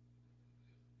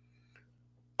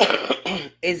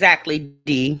 Exactly,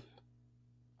 D.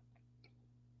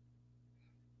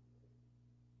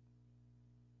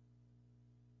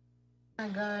 Oh my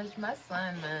gosh, my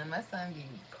son, man. My son be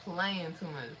playing too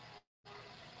much.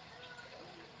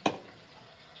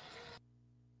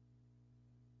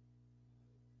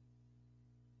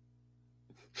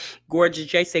 Gorgeous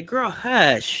J say, girl,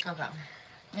 hush. Okay.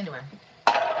 Anyway.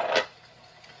 All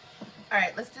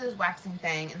right, let's do this waxing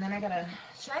thing. And then I gotta,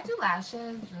 should I do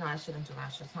lashes? No, I shouldn't do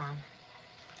lashes, huh?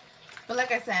 But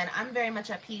like I said, I'm very much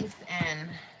at peace, and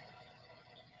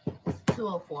it's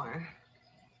 2:04.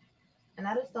 And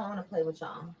I just don't want to play with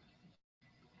y'all.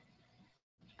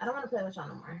 I don't want to play with y'all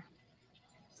no more.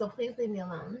 So please leave me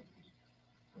alone.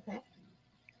 Okay?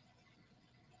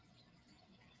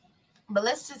 But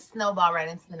let's just snowball right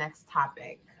into the next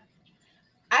topic.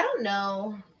 I don't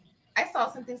know. I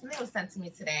saw something was sent to me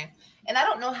today. And I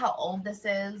don't know how old this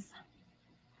is.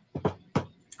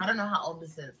 I don't know how old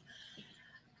this is.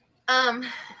 And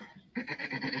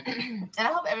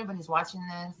I hope everybody's watching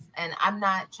this. And I'm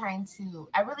not trying to,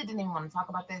 I really didn't even want to talk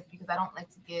about this because I don't like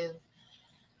to give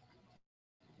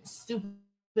stupid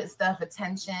stuff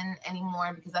attention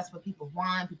anymore, because that's what people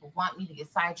want. People want me to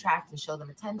get sidetracked and show them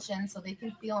attention so they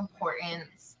can feel important.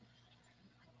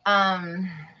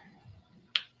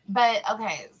 But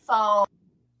okay, so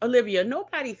Olivia,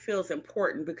 nobody feels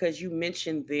important because you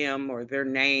mentioned them or their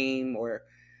name or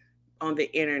on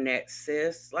the internet,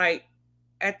 sis. Like,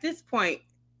 at this point,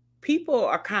 people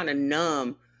are kind of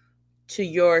numb to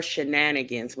your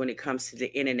shenanigans when it comes to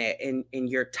the internet and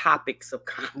your topics of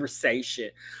conversation.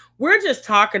 We're just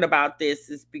talking about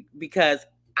this because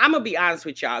I'm going to be honest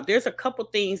with y'all. There's a couple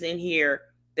things in here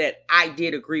that I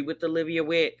did agree with Olivia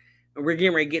with, and we're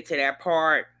getting ready to get to that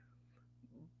part.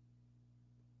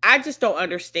 I just don't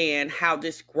understand how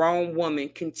this grown woman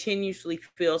continuously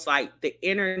feels like the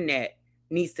internet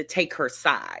needs to take her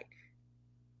side.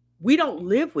 We don't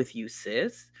live with you,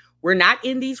 sis. We're not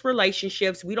in these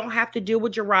relationships. We don't have to deal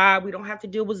with Jerrod. We don't have to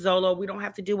deal with Zolo. We don't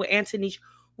have to deal with Antonisha.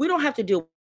 We don't have to deal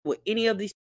with any of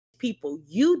these people.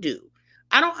 You do.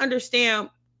 I don't understand.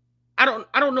 I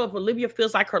don't know if Olivia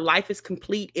feels like her life is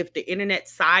complete if the internet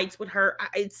sides with her.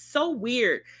 It's so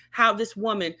weird how this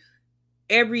woman,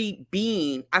 every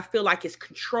being, I feel like, is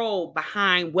controlled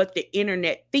behind what the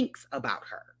internet thinks about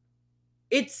her.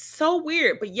 It's so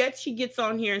weird, but yet she gets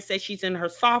on here and says she's in her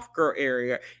soft girl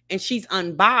area and she's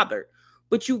unbothered.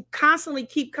 But you constantly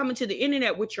keep coming to the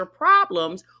internet with your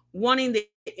problems, wanting the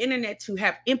internet to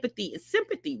have empathy and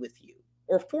sympathy with you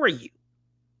or for you.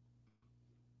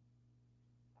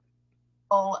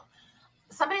 Oh,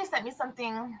 somebody sent me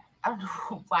something. I don't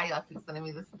know why y'all keep sending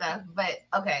me this stuff, but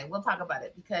okay, we'll talk about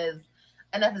it because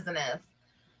enough is enough.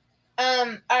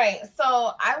 All right,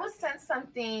 so I was sent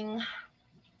something.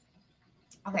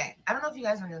 Okay, I don't know if you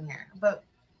guys are new here, but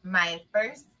my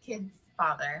first kid's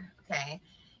father, okay,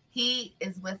 he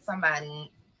is with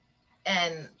somebody,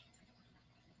 and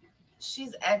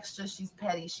she's extra, she's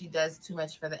petty, she does too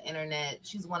much for the internet.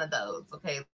 She's one of those,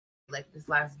 okay, like this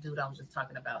last dude I was just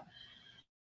talking about.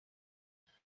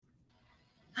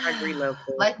 I agree, love.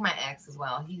 Like my ex as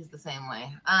well, he's the same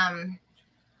way.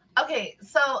 Okay,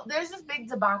 so there's this big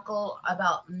debacle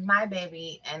about my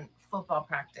baby and football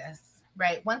practice.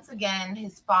 Right. Once again,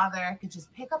 his father could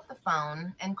just pick up the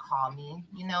phone and call me.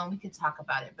 You know, we could talk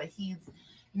about it, but he's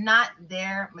not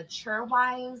there mature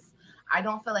wise. I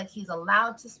don't feel like he's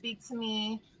allowed to speak to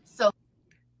me. So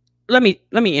let me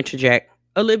interject.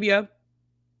 Olivia,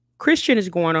 Christian is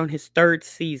going on his 3rd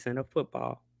season of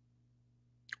football.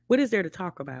 What is there to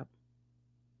talk about?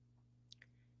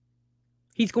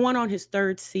 He's going on his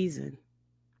 3rd season.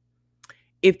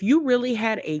 If you really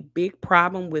had a big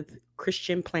problem with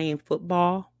Christian playing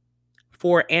football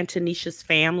for Antonisha's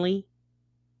family,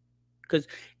 because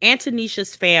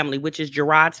Antonisha's family, which is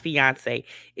Jerrod's fiance,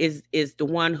 is the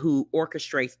one who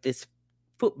orchestrates this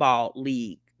football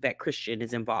league that Christian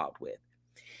is involved with.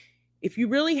 If you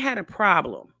really had a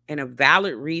problem and a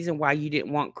valid reason why you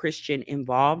didn't want Christian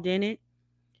involved in it,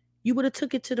 you would have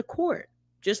took it to the court.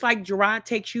 Just like Jerrod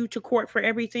takes you to court for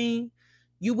everything,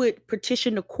 you would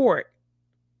petition the court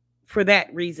for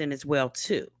that reason as well,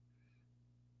 too.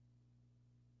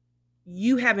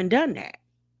 You haven't done that.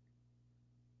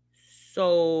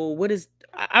 So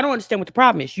I don't understand what the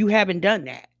problem is. You haven't done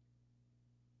that.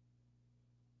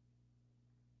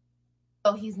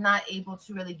 So he's not able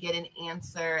to really get an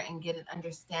answer and get an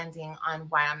understanding on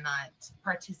why I'm not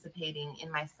participating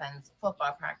in my son's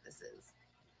football practices.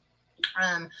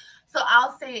 So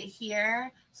I'll say it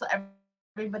here so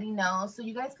everybody knows. So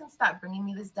you guys can stop bringing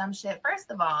me this dumb shit.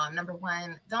 First of all, number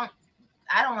one,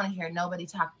 I don't want to hear nobody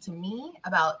talk to me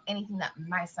about anything that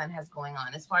my son has going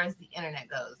on as far as the internet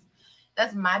goes.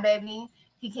 That's my baby.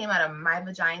 He came out of my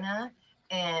vagina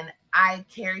and I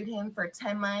carried him for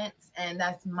 10 months and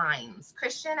that's mine.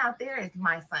 Christian out there is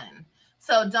my son.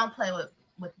 So don't play with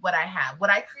what I have. What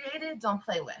I created, don't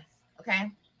play with.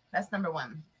 Okay? That's number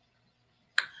one.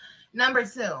 Number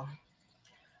two,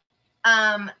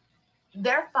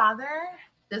 their father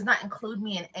does not include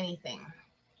me in anything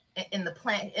in the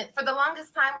plan. For the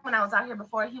longest time when I was out here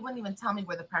before, he wouldn't even tell me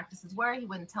where the practices were. He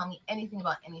wouldn't tell me anything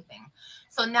about anything.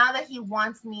 So now that he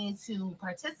wants me to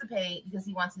participate because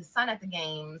he wants his son at the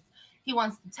games, he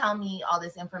wants to tell me all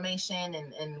this information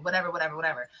and whatever.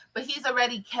 But he's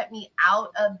already kept me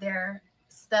out of their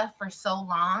stuff for so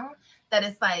long that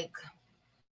it's like,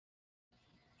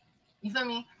 you feel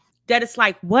me? That it's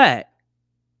like what?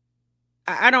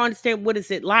 I don't understand. What is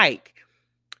it like?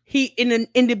 He in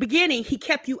the beginning, he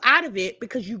kept you out of it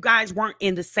because you guys weren't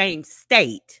in the same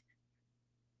state.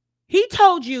 He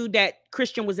told you that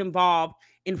Christian was involved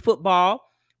in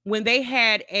football when they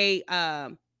had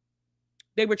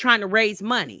they were trying to raise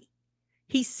money.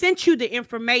 He sent you the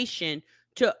information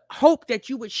to hope that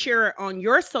you would share it on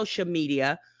your social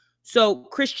media so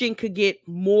Christian could get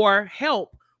more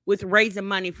help with raising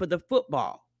money for the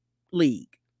football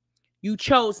league. You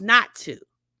chose not to.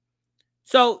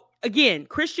 So again,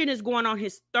 Christian is going on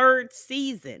his 3rd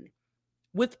season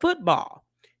with football.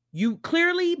 You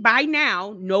clearly by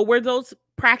now know where those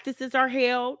practices are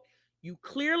held. You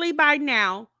clearly by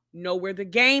now know where the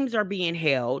games are being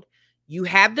held. You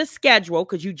have the schedule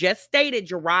because you just stated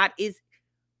Jerrod is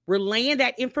relaying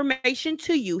that information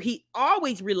to you. He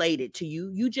always relayed it to you.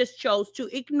 You just chose to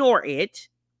ignore it,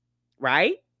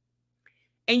 right?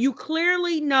 And you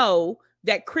clearly know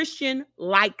that Christian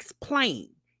likes playing.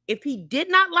 If he did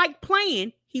not like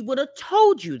playing, he would have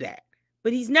told you that.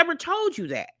 But he's never told you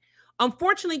that.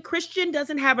 Unfortunately, Christian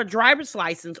doesn't have a driver's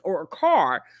license or a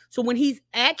car. So when he's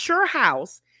at your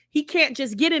house, he can't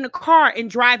just get in a car and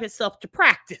drive himself to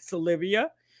practice,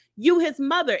 Olivia. You, his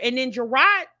mother. And then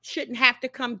Jerrod shouldn't have to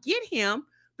come get him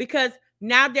because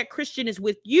now that Christian is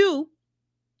with you,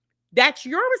 that's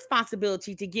your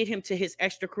responsibility to get him to his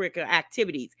extracurricular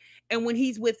activities. And when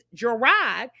he's with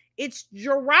Jerrod, it's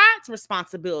Jerrod's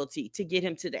responsibility to get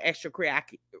him to the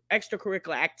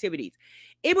extracurricular activities.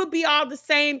 It would be all the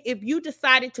same if you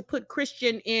decided to put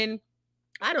Christian in,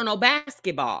 I don't know,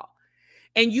 basketball,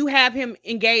 and you have him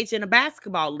engaged in a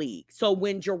basketball league. So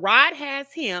when Jerrod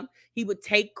has him, he would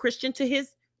take Christian to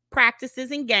his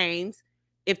practices and games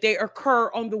if they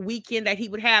occur on the weekend that he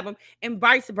would have them, and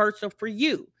vice versa for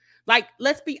you. Like,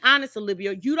 let's be honest,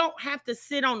 Olivia, you don't have to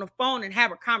sit on the phone and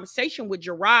have a conversation with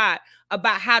Jerrod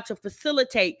about how to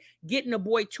facilitate getting a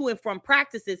boy to and from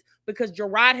practices because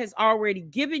Jerrod has already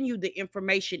given you the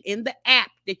information in the app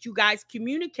that you guys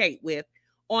communicate with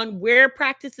on where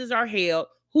practices are held,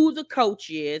 who the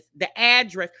coach is, the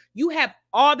address. You have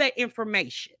all that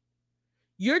information.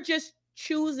 You're just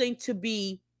choosing to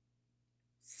be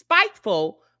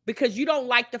spiteful because you don't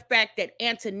like the fact that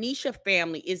Antonisha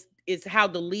family is how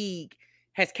the league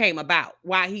has came about,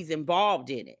 why he's involved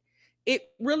in it. It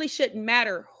really shouldn't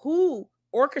matter who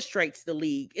orchestrates the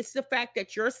league. It's the fact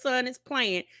that your son is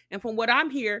playing, and from what I'm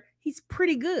hearing, he's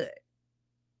pretty good.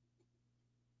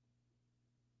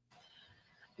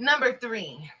 Number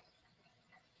 3.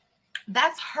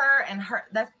 That's her and her.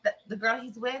 That's the girl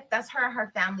he's with. That's her and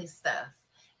her family stuff.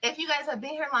 If you guys have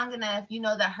been here long enough, you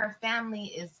know that her family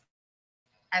is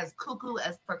as cuckoo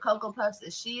as for Cocoa Puffs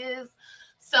as she is.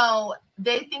 So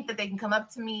they think that they can come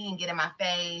up to me and get in my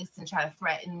face and try to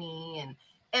threaten me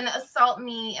and assault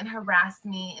me and harass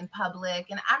me in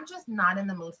public. And I'm just not in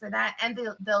the mood for that. And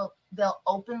they'll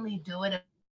openly do it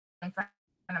in front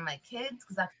of my kids.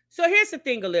 So here's the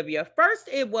thing, Olivia. First,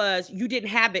 it was you didn't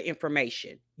have the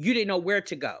information. You didn't know where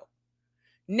to go.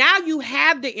 Now you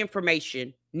have the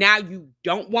information. Now you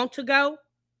don't want to go.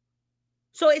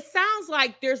 So it sounds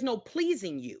like there's no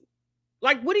pleasing you.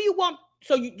 Like, what do you want?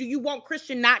 So do you want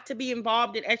Christian not to be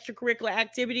involved in extracurricular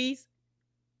activities?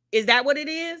 Is that what it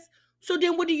is? So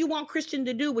then what do you want Christian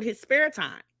to do with his spare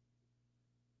time?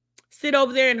 Sit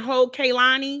over there and hold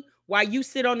Kaylani while you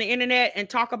sit on the internet and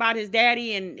talk about his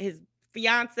daddy and his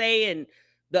fiance and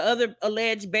the other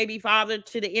alleged baby father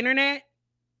to the internet?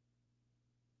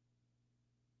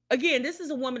 Again, this is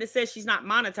a woman that says she's not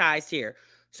monetized here.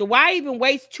 So why even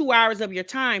waste 2 hours of your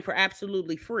time for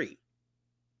absolutely free?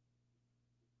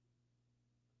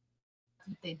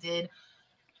 They did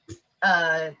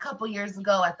a couple years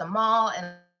ago at the mall, and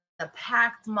a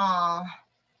packed mall.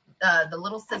 The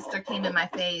little sister came in my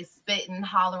face, spitting,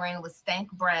 hollering with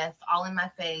stank breath all in my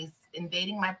face,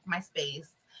 invading my space.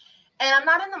 And I'm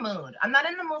not in the mood. I'm not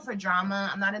in the mood for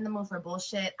drama. I'm not in the mood for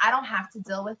bullshit. I don't have to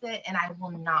deal with it, and I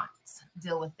will not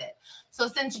deal with it. So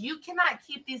since you cannot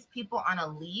keep these people on a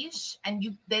leash, and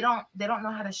they don't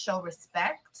know how to show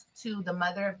respect to the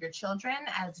mother of your children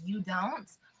as you don't,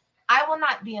 I will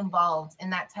not be involved in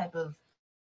that type of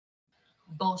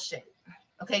bullshit.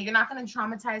 Okay, you're not going to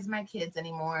traumatize my kids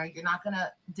anymore. You're not going to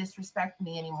disrespect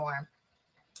me anymore.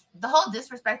 the whole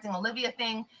disrespecting Olivia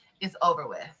thing is over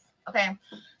with. Okay.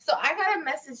 So I got a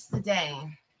message today.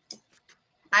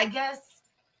 I guess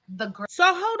the girl. So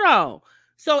hold on.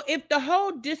 So if the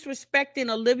whole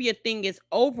disrespecting Olivia thing is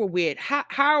over with, how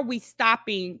are we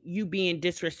stopping you being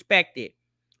disrespected?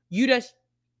 You just,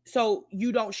 so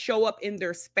you don't show up in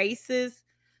their spaces,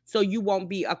 so you won't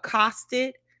be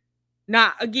accosted.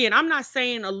 Now, again, I'm not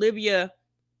saying Olivia.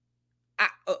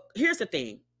 Here's the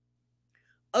thing.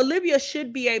 Olivia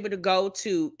should be able to go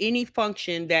to any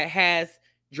function that has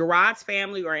Jerrod's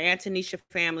family or Antonisha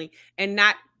family and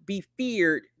not be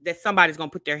feared that somebody's going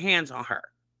to put their hands on her.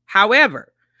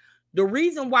 However, the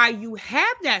reason why you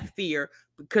have that fear,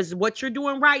 because what you're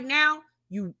doing right now,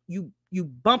 you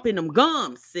bumping them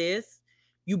gums, sis.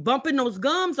 You bumping those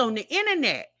gums on the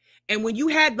internet. And when you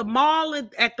had the mall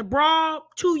at the Brawl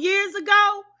 2 years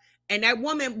ago, and that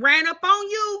woman ran up on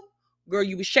you, girl,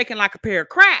 you was shaking like a pair of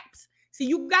craps. See,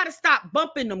 you got to stop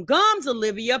bumping them gums,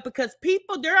 Olivia, because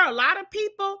there are a lot of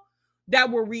people that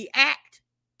will react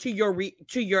to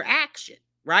your action,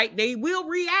 right? They will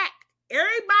react.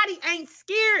 Everybody ain't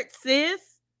scared, sis.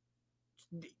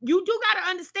 You do got to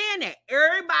understand that.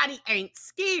 Everybody ain't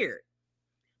scared.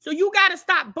 So you got to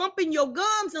stop bumping your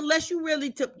gums unless you're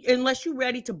ready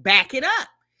to back it up.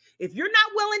 If you're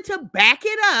not willing to back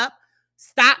it up,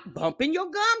 stop bumping your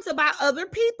gums about other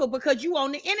people because you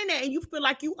on the internet and you feel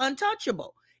like you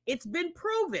untouchable. It's been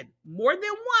proven more than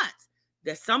once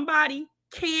that somebody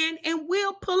can and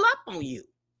will pull up on you.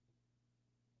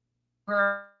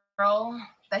 Girl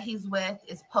that he's with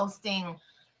is posting.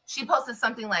 She posted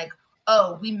something like,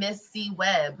 "Oh, we miss C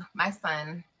Webb, my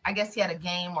son. I guess he had a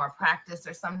game or a practice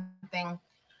or something."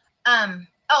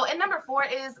 Oh, and number 4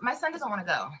 is my son doesn't want to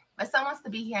go. My son wants to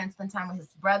be here and spend time with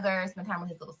his brother, spend time with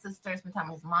his little sister, spend time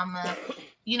with his mama.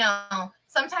 You know,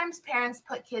 sometimes parents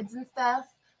put kids in stuff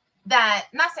that,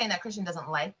 not saying that Christian doesn't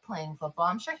like playing football.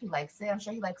 I'm sure he likes it. I'm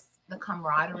sure he likes the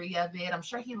camaraderie of it. I'm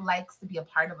sure he likes to be a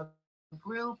part of a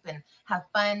group and have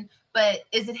fun. But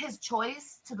is it his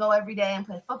choice to go every day and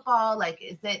play football? Like,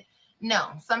 is it?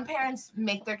 No. Some parents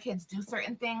make their kids do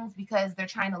certain things because they're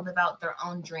trying to live out their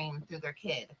own dream through their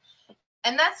kid.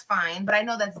 And that's fine, but I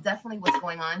know that's definitely what's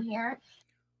going on here.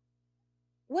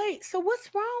 Wait, so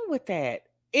what's wrong with that?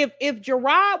 If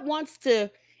Jerrod wants to,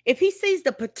 if he sees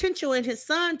the potential in his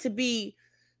son to be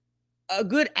a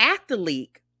good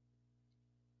athlete,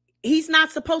 he's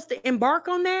not supposed to embark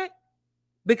on that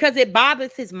because it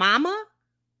bothers his mama?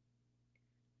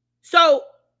 So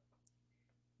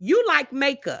you like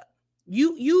makeup.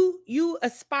 You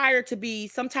aspire to be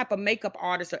some type of makeup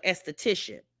artist or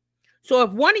esthetician. So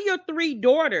if one of your 3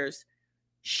 daughters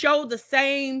show the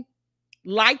same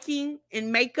liking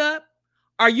in makeup,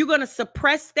 are you going to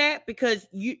suppress that because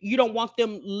you don't want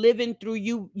them living through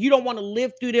you? You don't want to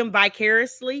live through them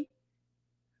vicariously?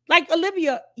 Like,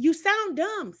 Olivia, you sound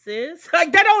dumb, sis.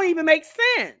 Like, that don't even make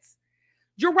sense.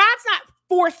 Jerrod's not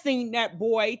forcing that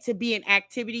boy to be in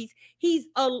activities. He's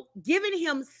giving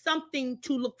him something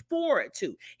to look forward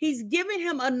to. He's giving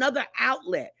him another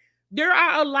outlet. There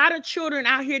are a lot of children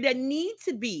out here that need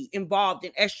to be involved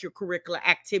in extracurricular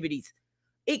activities.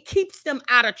 It keeps them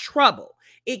out of trouble.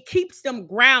 It keeps them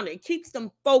grounded. It keeps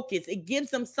them focused. It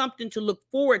gives them something to look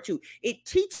forward to. It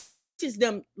teaches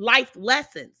them life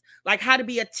lessons, like how to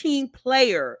be a team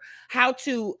player, how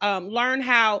to learn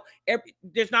how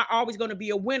there's not always going to be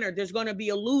a winner. There's going to be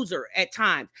a loser at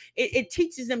times. It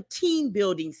teaches them team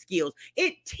building skills.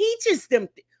 It teaches them.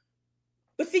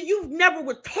 But see, you've never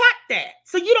were taught that.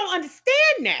 So you don't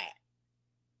understand that.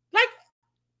 Like,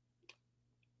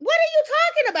 what are you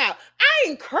talking about? I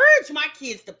encourage my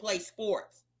kids to play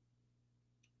sports.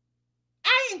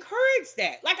 I encourage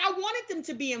that. Like, I wanted them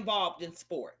to be involved in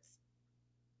sports.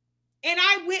 And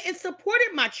I went and supported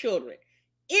my children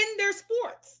in their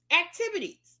sports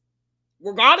activities,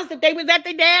 regardless if they was at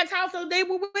their dad's house or they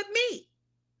were with me.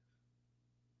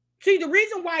 See, the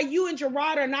reason why you and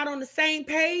Jerrod are not on the same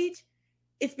page,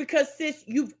 it's because, sis,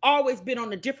 you've always been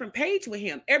on a different page with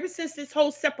him ever since this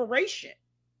whole separation.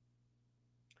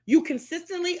 You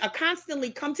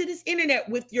constantly come to this internet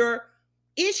with your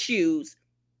issues.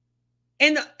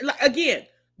 And again,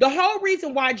 the whole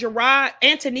reason why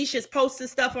Antonisha's posting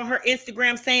stuff on her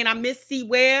Instagram saying, "I miss C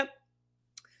Webb,"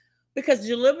 because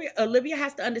Olivia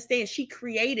has to understand she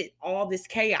created all this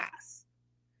chaos.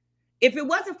 If it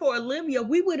wasn't for Olivia,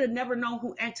 we would have never known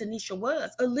who Antonisha was.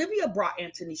 Olivia brought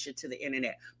Antonisha to the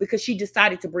internet because she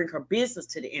decided to bring her business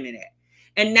to the internet.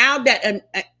 And now that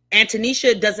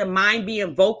Antonisha doesn't mind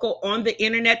being vocal on the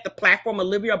internet, the platform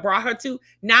Olivia brought her to,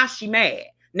 now she mad.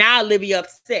 Now Olivia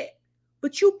upset.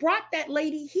 But you brought that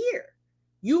lady here.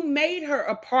 You made her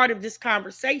a part of this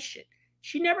conversation.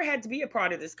 She never had to be a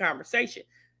part of this conversation,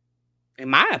 in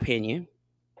my opinion.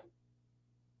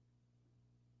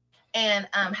 And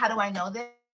how do I know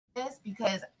this?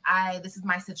 Because this is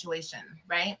my situation,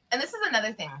 right? And this is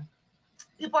another thing.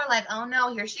 People are like, oh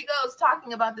no, here she goes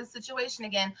talking about this situation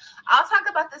again. I'll talk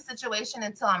about this situation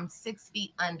until I'm 6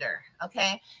 feet under,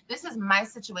 okay? This is my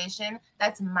situation.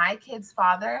 That's my kid's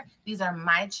father. These are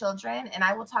my children. And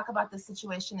I will talk about this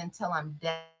situation until I'm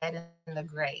dead in the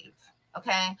grave,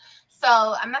 okay?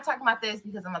 So I'm not talking about this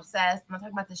because I'm obsessed. I'm not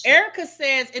talking about this shit. Erica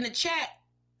says in the chat,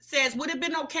 would it have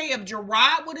been okay if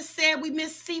Jerrod would have said we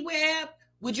missed C-Web?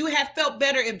 Would you have felt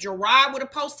better if Jerrod would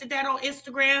have posted that on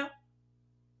Instagram?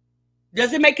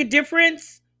 Does it make a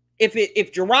difference if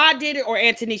Jerrod did it or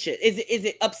Antonisha? Is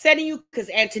it upsetting you because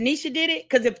Antonisha did it?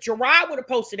 Because if Jerrod would have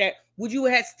posted that, would you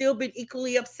have still been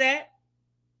equally upset?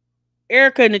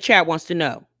 Erica in the chat wants to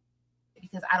know.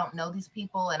 Because I don't know these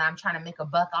people and I'm trying to make a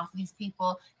buck off of these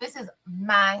people. This is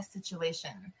my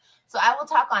situation. So I will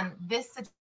talk on this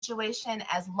situation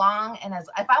as long and as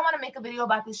if I want to make a video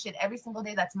about this shit every single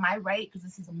day, that's my right, because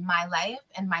this is my life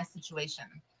and my situation.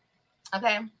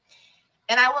 Okay.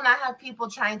 And I will not have people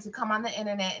trying to come on the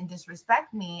internet and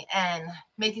disrespect me and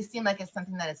make it seem like it's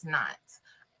something that it's not.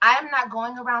 I am not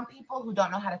going around people who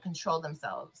don't know how to control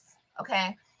themselves.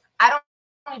 Okay. I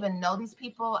don't even know these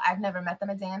people. I've never met them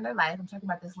a day in their life. I'm talking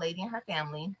about this lady and her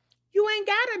family. You ain't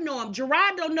gotta know him.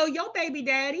 Jerrod don't know your baby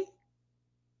daddy.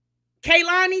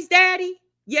 Kaylani's daddy.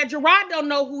 Yeah, Jerrod don't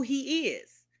know who he is.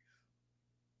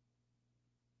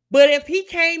 But if he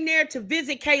came there to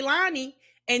visit Kaylani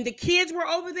and the kids were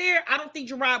over there, I don't think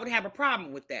Jerrod would have a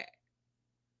problem with that.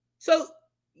 So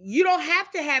you don't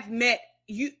have to have met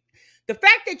you. The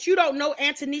fact that you don't know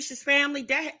Antonisha's family,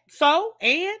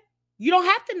 and you don't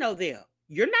have to know them.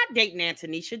 You're not dating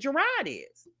Antonisha. Jerrod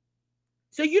is.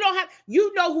 So you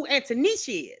know who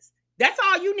Antonisha is. That's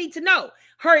all you need to know.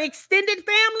 Her extended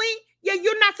family, yeah,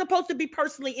 you're not supposed to be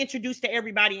personally introduced to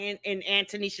everybody in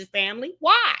Antonisha's family.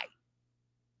 Why?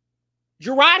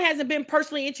 Jerrod hasn't been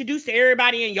personally introduced to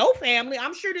everybody in your family.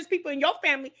 I'm sure there's people in your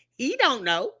family he don't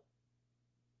know.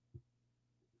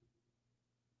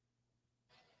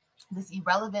 This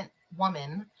irrelevant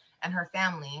woman and her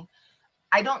family.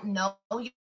 I don't know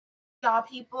y'all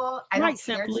people. I don't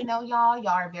care to know y'all. Y'all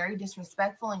are very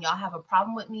disrespectful and y'all have a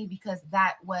problem with me because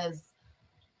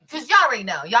because y'all already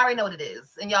know. Y'all already know what it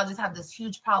is. And y'all just have this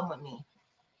huge problem with me.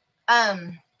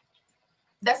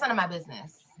 That's none of my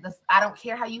business. I don't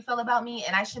care how you feel about me,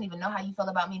 and I shouldn't even know how you feel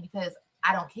about me because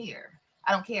I don't care.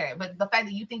 I don't care. But the fact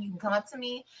that you think you can come up to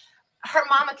me, her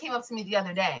mama came up to me the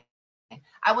other day.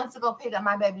 I went to go pick up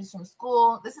my babies from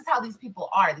school. This is how these people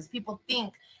are. These people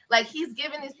think like he's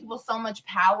giving these people so much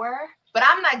power, but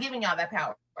I'm not giving y'all that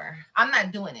power. I'm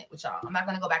not doing it with y'all. I'm not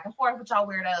going to go back and forth with y'all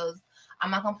weirdos. I'm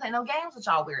not going to play no games with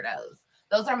y'all weirdos.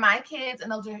 Those are my kids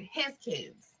and those are his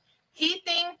kids. He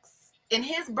thinks in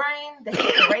his brain that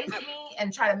he can raise me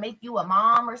and try to make you a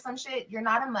mom or some shit. You're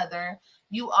not a mother.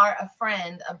 You are a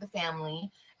friend of the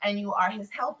family and you are his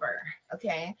helper.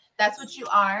 Okay. That's what you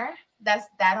are. That's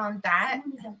that on that.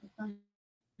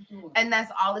 And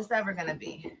that's all it's ever going to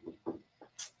be.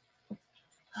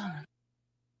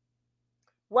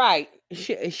 Right.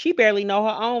 She barely know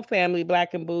her own family,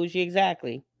 black and bougie.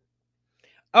 Exactly.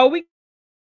 Oh, we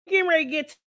getting ready to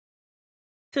get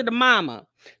to the mama.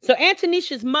 So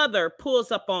Antonisha's mother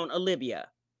pulls up on Olivia.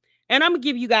 And I'm going to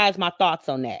give you guys my thoughts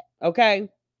on that. Okay.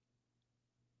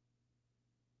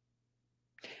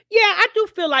 Yeah, I do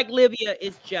feel like Olivia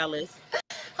is jealous.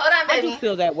 Hold on, baby. I do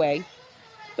feel that way.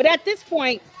 But at this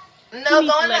point, no,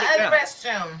 go in the other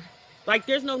restroom. Like,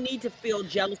 there's no need to feel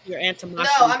jealousy or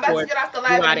animosity. No, I'm about to get off the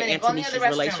live in a minute. Go in the other restroom.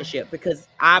 Relationship because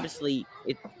obviously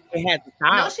it has a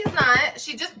child. No, she's not.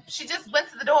 She just went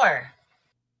to the door.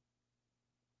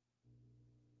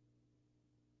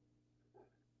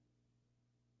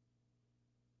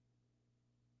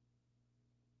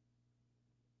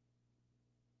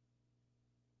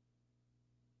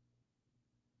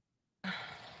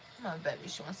 Oh, baby,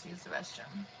 she wants to use the restroom.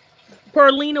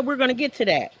 Perlina, we're gonna get to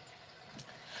that.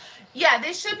 Yeah,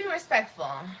 they should be respectful.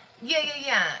 Yeah.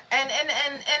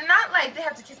 And not like they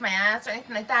have to kiss my ass or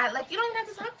anything like that. Like, you don't even have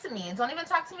to talk to me. Don't even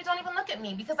talk to me. Don't even look at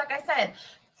me. Because like I said,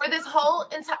 for this whole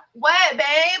entire... What,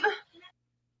 babe?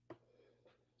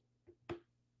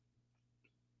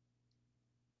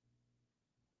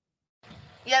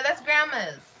 Yeah, that's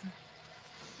grandma's.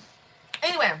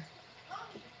 Anyway.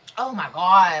 Oh, my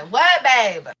God. What,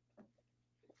 babe?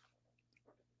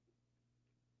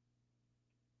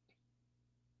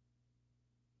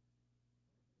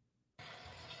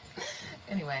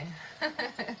 Anyway.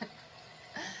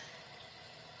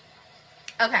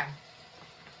 Okay.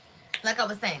 Like I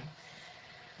was saying,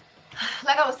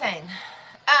 like I was saying,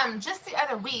 just the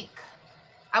other week,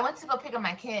 I went to go pick up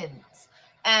my kids,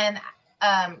 and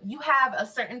you have a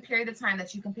certain period of time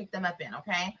that you can pick them up in.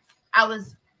 Okay, I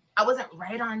wasn't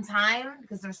right on time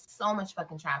because there's so much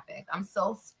fucking traffic. I'm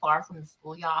so far from the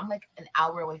school, y'all. I'm like an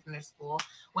hour away from their school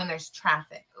when there's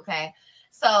traffic. Okay,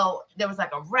 so there was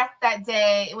like a wreck that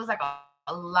day. It was like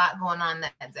a lot going on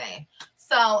that day.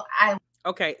 So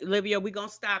Okay, Olivia, we're gonna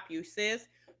stop you, sis.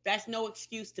 That's no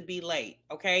excuse to be late.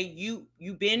 Okay, you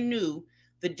been knew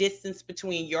the distance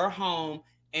between your home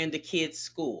and the kids'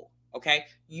 school. Okay,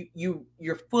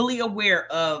 you're fully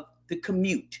aware of the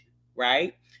commute,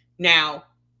 right? Now,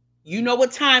 you know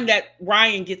what time that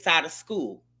Ryan gets out of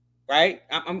school, right?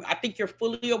 I think you're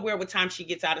fully aware what time she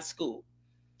gets out of school.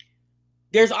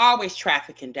 There's always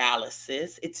traffic in Dallas,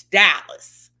 sis. It's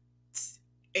Dallas.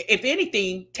 If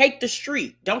anything, take the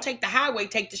street. Don't take the highway,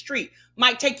 take the street.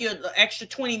 Might take you an extra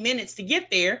 20 minutes to get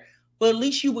there, but at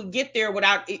least you would get there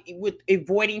with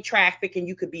avoiding traffic, and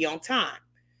you could be on time.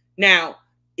 Now,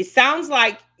 it sounds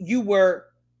like you were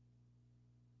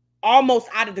almost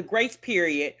out of the grace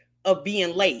period of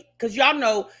being late, because y'all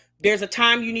know there's a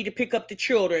time you need to pick up the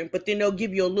children, but then they'll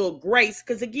give you a little grace,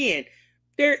 because again,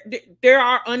 there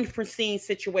are unforeseen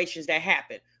situations that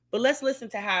happen. But let's listen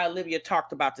to how Olivia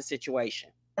talked about the situation.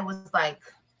 It was like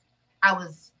I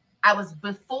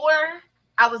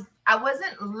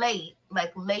wasn't late,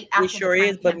 like late after it sure the time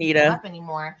is, Bonita. up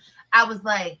anymore. I was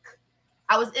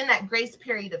in that grace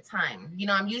period of time. You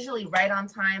know, I'm usually right on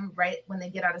time, right when they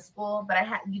get out of school, but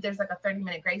there's like a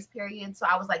 30-minute grace period. So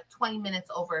I was like 20 minutes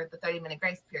over the 30-minute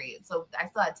grace period. So I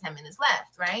still had 10 minutes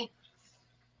left, right?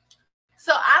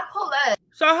 So I pull up.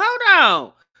 So hold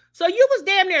on. So you was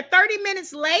damn near 30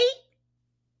 minutes late?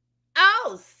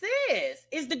 Oh, sis.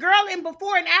 Is the girl in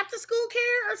before and after school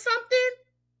care or something?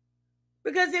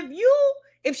 Because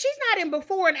if she's not in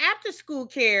before and after school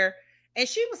care, and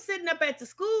she was sitting up at the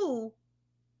school,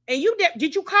 and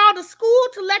did you call the school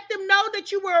to let them know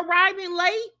that you were arriving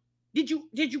late? Did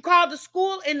you call the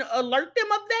school and alert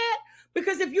them of that?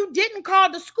 Because if you didn't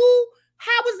call the school,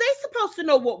 how was they supposed to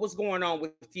know what was going on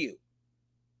with you?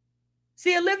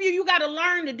 See, Olivia, you got to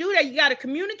learn to do that. You got to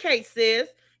communicate, sis.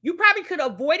 You probably could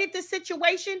have avoided the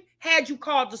situation had you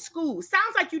called the school.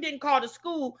 Sounds like you didn't call the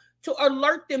school to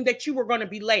alert them that you were going to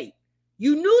be late.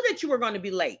 You knew that you were going to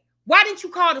be late. Why didn't you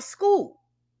call the school?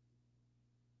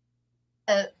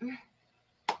 And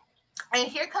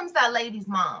here comes that lady's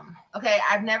mom. Okay,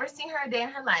 I've never seen her a day in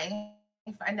her life.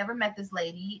 I never met this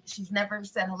lady. She's never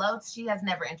said hello. She has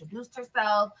never introduced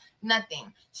herself.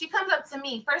 Nothing. She comes up to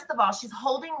me. First of all, she's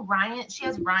holding Ryan. She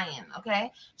has Ryan,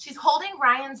 okay? She's holding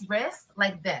Ryan's wrist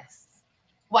like this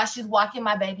while she's walking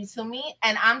my baby to me.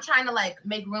 And I'm trying to like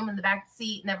make room in the back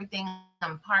seat and everything.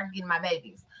 I'm parking my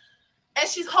babies. And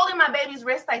she's holding my baby's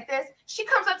wrist like this. She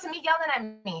comes up to me yelling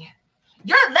at me.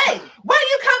 You're late. Where do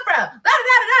you come from? Da,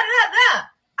 da, da, da, da, da.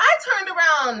 I turned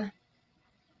around.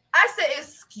 I said,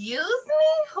 excuse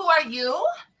me? Who are you?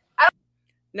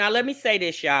 Now, let me say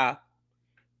this, y'all.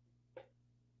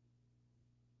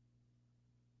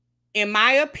 In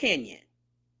my opinion,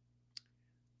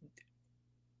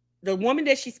 the woman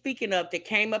that she's speaking of that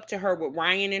came up to her with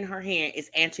Ryan in her hand is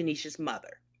Antonisha's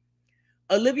mother.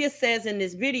 Olivia says in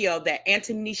this video that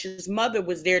Antonisha's mother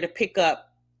was there to pick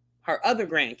up her other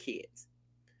grandkids.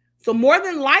 So more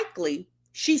than likely,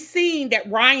 she's seen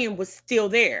that Ryan was still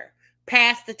there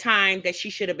past the time that she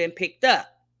should have been picked up.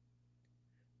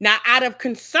 Now, out of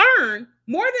concern,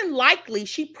 more than likely,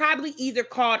 she probably either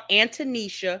called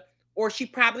Antonisha or she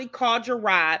probably called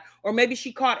Jerrod, or maybe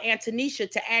she called Antonisha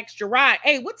to ask Jerrod,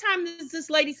 hey, what time is this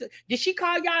lady? Did she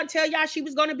call y'all and tell y'all she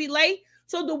was going to be late?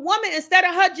 So the woman, instead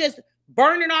of her just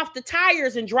burning off the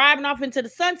tires and driving off into the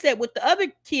sunset with the other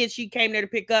kids she came there to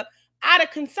pick up, out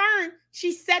of concern,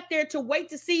 she sat there to wait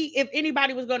to see if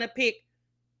anybody was going to pick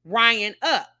Ryan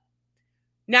up.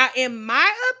 Now, in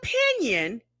my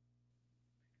opinion,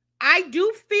 I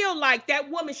do feel like that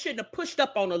woman shouldn't have pushed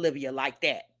up on Olivia like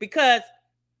that, because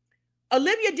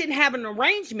Olivia didn't have an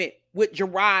arrangement with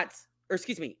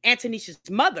Antonisha's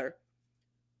mother.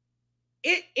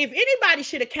 If anybody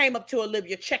should have came up to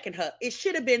Olivia checking her, it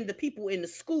should have been the people in the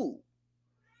school.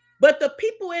 But the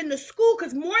people in the school,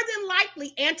 because more than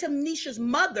likely Antonisha's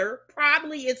mother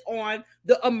probably is on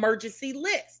the emergency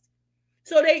list.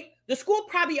 So the school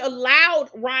probably allowed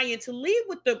Ryan to leave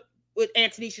with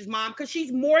Antonisha's mom, because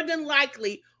she's more than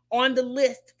likely on the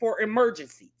list for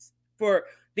emergencies, for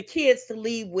the kids to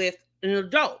leave with an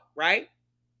adult, right?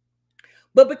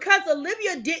 But because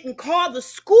Olivia didn't call the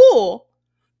school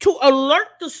to alert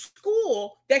the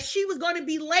school that she was going to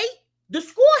be late, the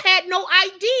school had no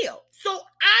idea. So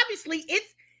obviously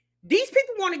These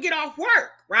people want to get off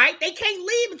work, right? They can't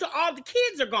leave until all the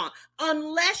kids are gone,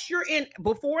 unless you're in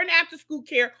before and after school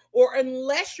care, or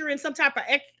unless you're in some type of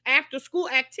after school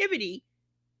activity.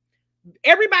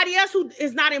 Everybody else who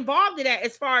is not involved in that,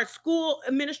 as far as school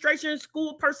administration,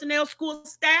 school personnel, school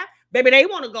staff, baby, they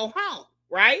want to go home,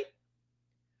 right?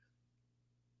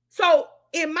 So,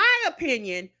 in my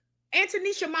opinion,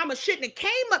 Antonisha mama shouldn't have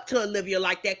came up to Olivia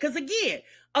like that. Because again,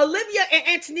 Olivia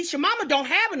and Antonisha mama don't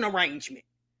have an arrangement.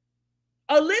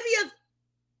 Olivia's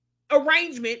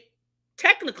arrangement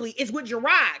technically is with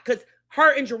Jerrod, because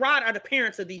her and Jerrod are the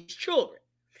parents of these children.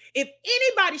 If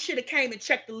anybody should have came and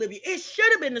checked Olivia, it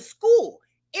should have been the school,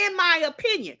 in my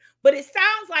opinion. But it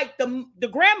sounds like the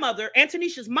grandmother,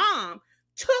 Antonisha's mom,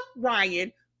 took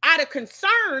Ryan out of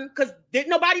concern because didn't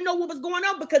nobody know what was going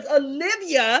on, because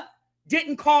Olivia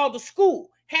didn't call the school.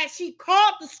 Had she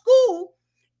called the school,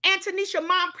 Antonisha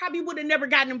mom probably would have never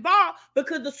gotten involved,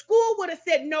 because the school would have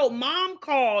said, no, mom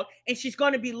called and she's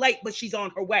going to be late, but she's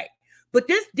on her way. But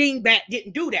this dingbat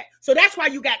didn't do that. So that's why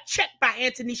you got checked by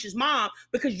Antonisha's mom,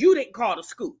 because you didn't call the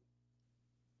school.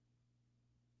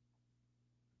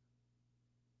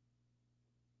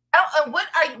 Oh, and what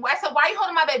are you? I said, why are you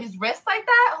holding my baby's wrist like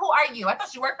that? Who are you? I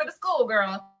thought you worked for the school, girl.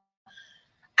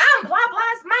 I'm blah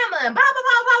blah's mama and blah blah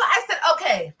blah blah. I said,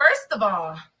 okay, first of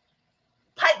all,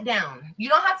 pipe down. You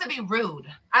don't have to be rude.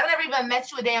 I've never even met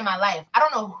you a day in my life. I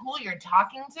don't know who you're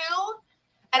talking to.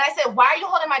 And I said, why are you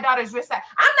holding my daughter's wrist like?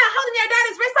 I'm not holding your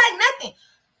daughter's wrist like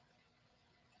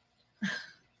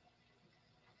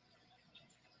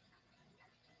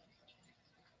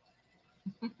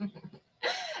nothing.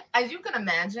 As you can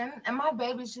imagine, and my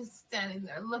baby's just standing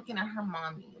there looking at her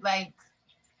mommy. Like,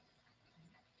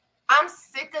 I'm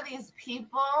sick of these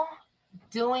people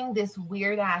doing this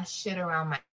weird ass shit around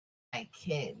my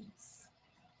kids.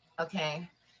 Okay?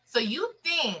 So you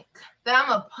think that I'm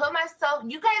going to put myself,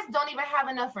 you guys don't even have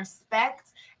enough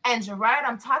respect. And Jerrod,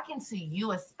 I'm talking to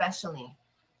you especially.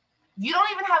 You don't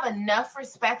even have enough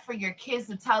respect for your kids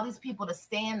to tell these people to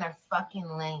stay in their fucking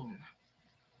lane.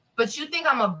 But you think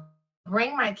I'm going to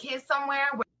bring my kids somewhere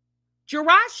where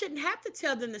Jerrod shouldn't have to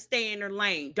tell them to stay in their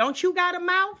lane. Don't you got a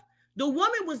mouth? The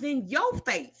woman was in your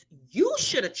face. You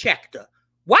should have checked her.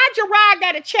 Why Jerrod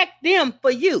got to check them for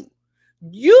you?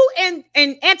 You and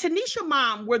Antonisha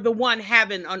mom were the one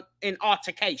having an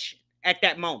altercation at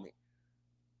that moment.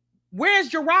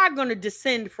 Where's Jerrod going to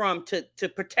descend from to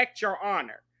protect your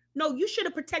honor? No, you should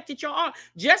have protected your honor.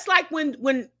 Just like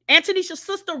when Antonisha's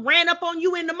sister ran up on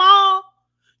you in the mall,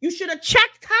 you should have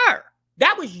checked her.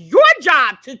 That was your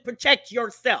job to protect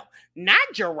yourself, not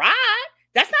Jerrod.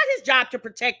 That's not his job to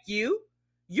protect you.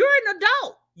 You're an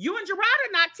adult. You and Jerrod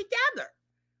are not together.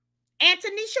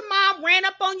 Antonisha mom ran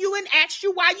up on you and asked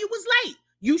you why you was late.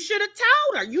 You should have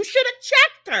told her. You should have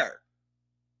checked her.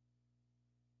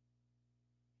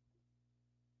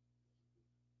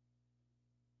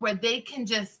 where they can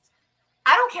just,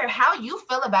 I don't care how you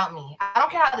feel about me. I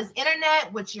don't care how this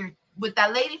internet, what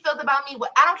that lady feels about me.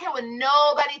 I don't care what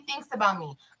nobody thinks about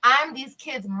me. I'm these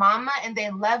kids' mama, and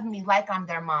they love me like I'm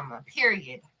their mama,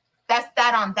 period. That's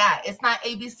that on that. It's not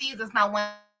ABCs. It's not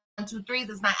 1, 2, 3s.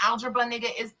 It's not algebra, nigga.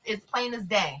 It's plain as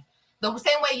day. The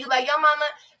same way you like your mama,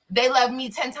 they love me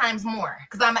 10 times more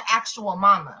because I'm an actual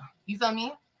mama. You feel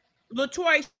me?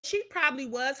 LaToya, she probably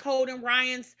was holding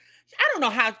Ryan's. I don't know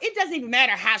how. It doesn't even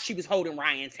matter how she was holding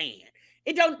Ryan's hand.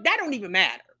 That don't even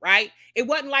matter, right? It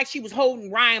wasn't like she was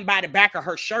holding Ryan by the back of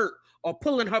her shirt or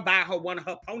pulling her by one of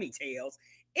her ponytails.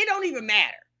 It don't even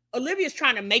matter. Olivia's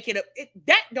trying to make it up.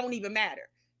 That don't even matter.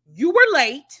 You were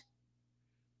late.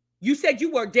 You said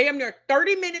you were damn near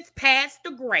 30 minutes past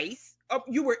the grace.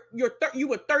 You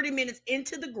were 30 minutes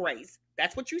into the grace.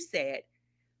 That's what you said.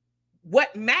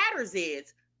 What matters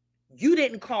is you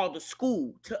didn't call the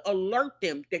school to alert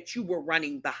them that you were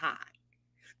running behind.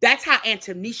 That's how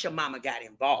Antonisha mama got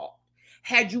involved.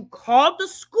 Had you called the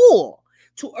school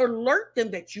to alert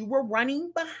them that you were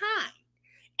running behind,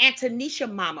 Antonisha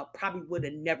mama probably would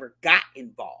have never got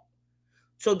involved.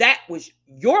 So that was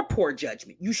your poor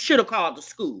judgment. You should have called the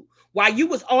school while you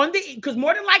was on because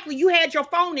more than likely you had your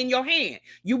phone in your hand.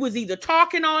 You was either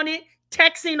talking on it,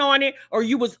 texting on it, or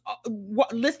you was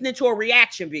listening to a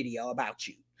reaction video about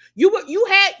you. You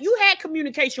had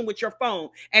communication with your phone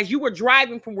as you were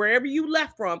driving from wherever you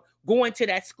left from going to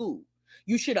that school.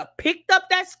 You should have picked up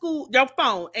your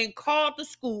phone and called the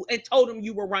school and told them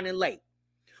you were running late.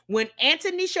 When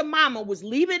Antonisha mama was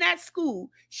leaving that school,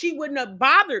 she wouldn't have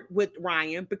bothered with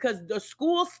Ryan because the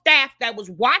school staff that was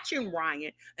watching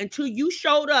Ryan until you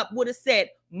showed up would have said,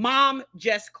 "Mom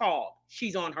just called.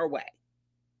 She's on her way."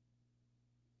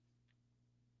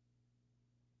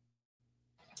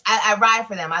 I ride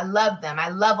for them. I love them. I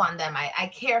love on them.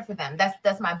 I care for them.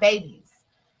 That's my babies.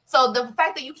 So the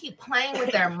fact that you keep playing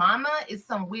with their mama is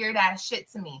some weird ass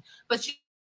shit to me. But you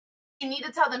need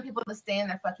to tell them people to stay in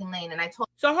their fucking lane. And I told.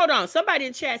 So hold on. Somebody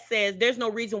in chat says there's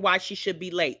no reason why she should be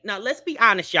late. Now let's be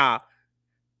honest, y'all.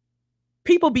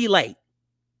 People be late.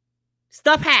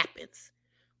 Stuff happens.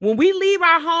 When we leave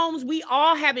our homes, we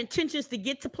all have intentions to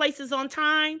get to places on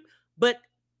time, but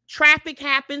traffic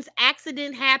happens,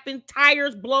 accident happens,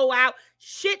 tires blow out,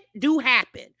 shit do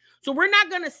happen. So we're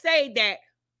not going to say that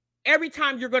every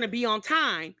time you're going to be on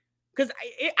time, because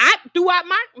I throughout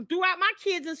my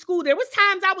kids in school, there was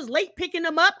times I was late picking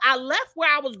them up. I left where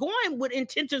I was going with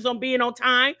intentions on being on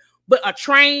time, but a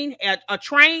train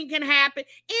can happen.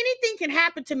 Anything can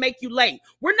happen to make you late.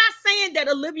 We're not saying that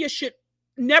Olivia should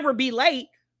never be late.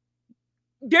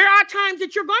 There are times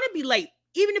that you're going to be late,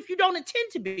 even if you don't intend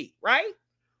to be, right?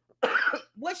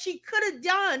 What she could have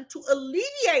done to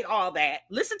alleviate all that,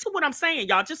 listen to what I'm saying,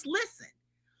 y'all. Just listen.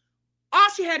 All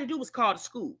she had to do was call the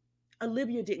school.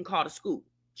 Olivia didn't call the school.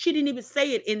 She didn't even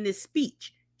say it in this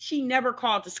speech. She never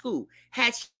called the school.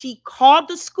 Had she called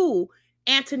the school,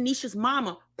 Antonisha's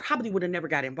mama probably would have never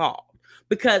got involved.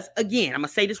 Because, again, I'm going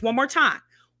to say this one more time.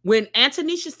 When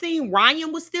Antonisha seen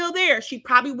Ryan was still there, she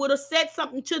probably would have said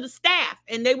something to the staff,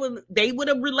 and they would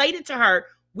have related to her,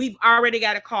 we've already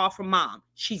got a call from mom.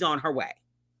 She's on her way.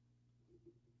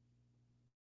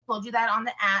 Told you that on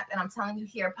the app, and I'm telling you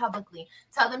here publicly.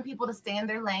 Tell them people to stay in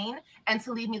their lane and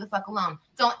to leave me the fuck alone.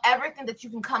 Don't ever think that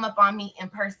you can come up on me in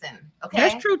person, okay?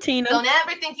 That's true, Tina. Don't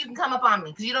ever think you can come up on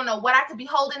me, because you don't know what I could be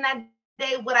holding that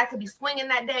day, what I could be swinging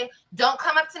that day. Don't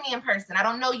come up to me in person. I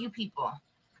don't know you people.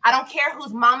 I don't care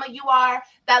whose mama you are.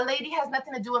 That lady has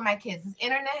nothing to do with my kids. This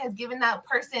internet has given that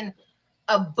person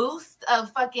a boost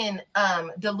of fucking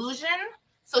delusion.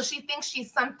 So she thinks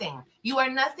she's something. You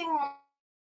are nothing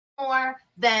more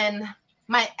than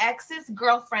my ex's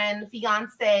girlfriend,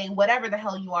 fiance, whatever the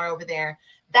hell you are over there.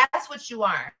 That's what you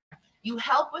are. You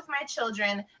help with my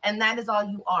children, and that is all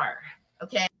you are.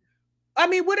 Okay? I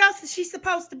mean, what else is she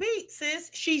supposed to be, sis?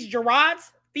 She's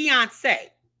Jerrod's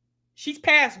fiance. She's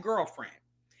past girlfriend.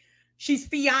 She's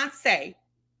fiance,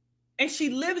 and she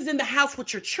lives in the house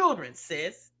with your children,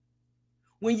 sis.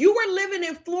 When you were living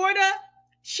in Florida,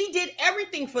 she did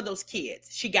everything for those kids.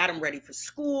 She got them ready for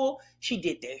school. She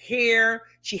did their hair.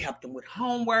 She helped them with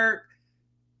homework.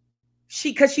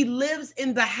 Because she lives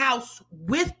in the house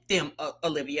with them,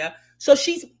 Olivia. So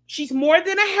she's more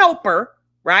than a helper,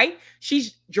 right?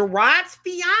 She's Jerrod's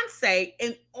fiance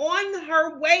and on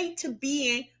her way to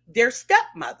being their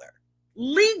stepmother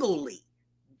legally.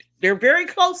 They're very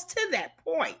close to that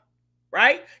point,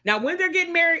 right? Now, when they're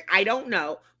getting married, I don't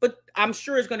know, but I'm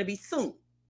sure it's going to be soon.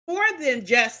 More than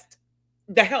just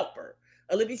the helper.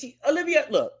 Olivia,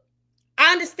 look,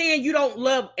 I understand you don't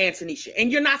love Antonisha,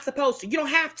 and you're not supposed to. You don't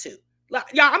have to. Like,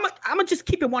 y'all, I'm gonna just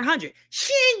keep it 100.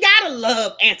 She ain't gotta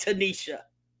love Antonisha.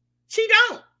 She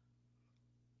don't.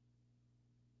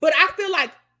 But I feel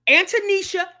like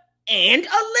Antonisha and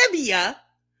Olivia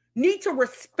need to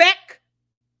respect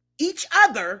each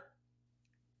other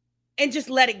and just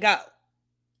let it go.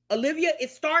 Olivia,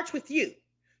 it starts with you.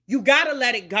 You got to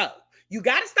let it go. You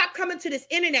got to stop coming to this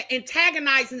internet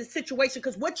antagonizing the situation,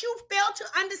 because what you fail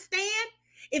to understand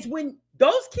is when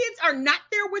those kids are not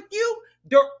there with you,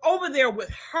 they're over there with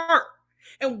her.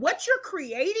 And what you're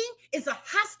creating is a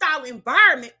hostile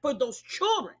environment for those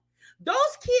children. Those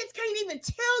kids can't even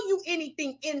tell you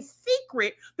anything in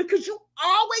secret because you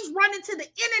always run into the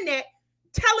internet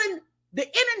telling the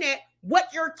internet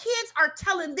what your kids are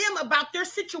telling them about their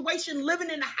situation living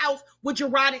in the house with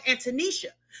Jerrod and Antonisha.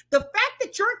 The fact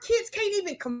that your kids can't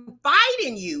even confide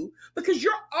in you because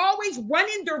you're always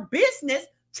running their business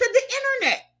to the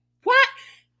internet. What?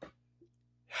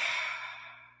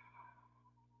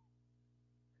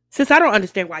 Sis, I don't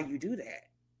understand why you do that.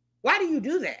 Why do you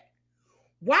do that?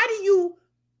 Why do you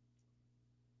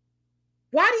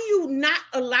not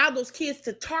allow those kids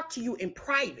to talk to you in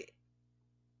private?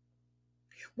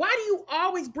 Why do you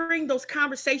always bring those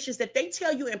conversations that they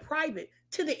tell you in private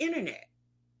to the internet?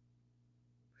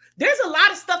 There's a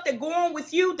lot of stuff that go on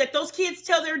with you that those kids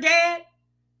tell their dad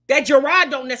that Jerrod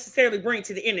don't necessarily bring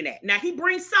to the internet. Now, he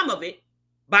brings some of it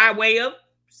by way of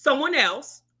someone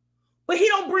else, but he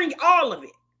don't bring all of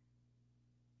it.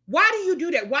 Why do you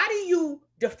do that? Why do you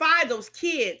defy those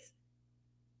kids'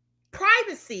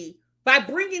 privacy by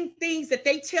bringing things that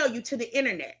they tell you to the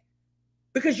internet?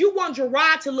 Because you want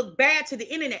Jerrod to look bad to the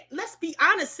internet. Let's be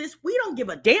honest, sis. We don't give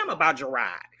a damn about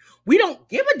Jerrod. We don't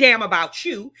give a damn about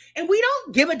you. And we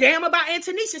don't give a damn about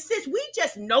Antonisha. Sis, we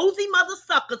just nosy mother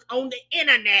suckers on the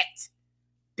internet.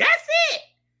 That's it.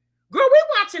 Girl, we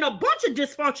watching a bunch of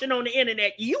dysfunction on the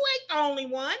internet. You ain't the only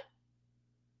one.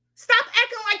 Stop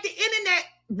acting like the internet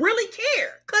really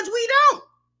care, because we don't.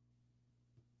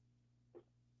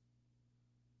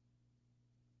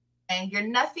 And you're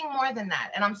nothing more than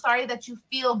that. And I'm sorry that you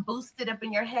feel boosted up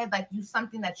in your head like you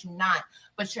something that you're not,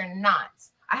 but you're not.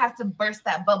 I have to burst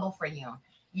that bubble for you.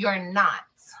 You're not.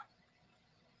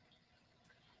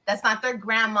 That's not their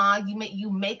grandma. You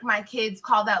make my kids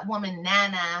call that woman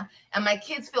Nana, and my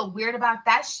kids feel weird about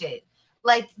that shit.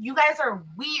 Like, you guys are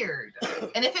weird.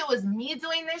 And if it was me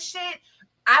doing this shit,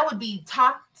 I would be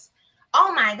talked.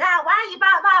 Oh my God, why are you blah,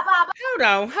 blah, blah,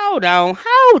 blah.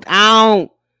 Hold on.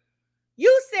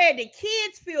 You said the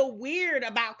kids feel weird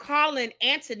about calling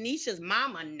Antonisha's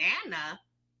mama Nana.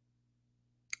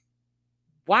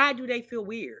 Why do they feel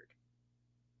weird?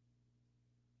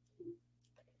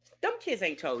 Them kids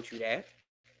ain't told you that.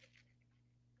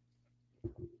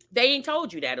 They ain't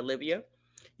told you that, Olivia.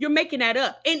 You're making that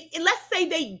up. And let's say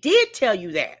they did tell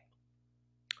you that.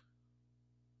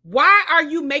 Why are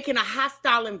you making a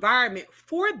hostile environment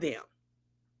for them?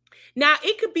 Now,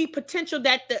 it could be potential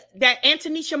that that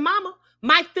Antonisha mama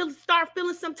might start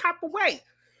feeling some type of way.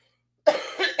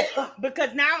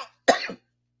 Because now,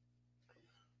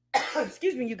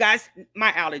 excuse me, you guys,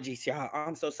 my allergies, y'all.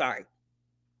 I'm so sorry.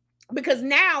 Because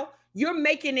now you're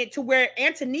making it to where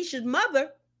Antonisha's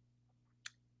mother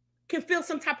can feel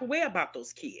some type of way about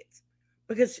those kids.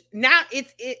 Because now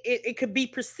it could be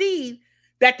perceived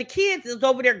that the kids is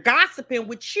over there gossiping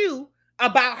with you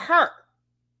about her.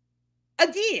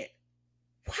 Again,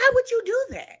 why would you do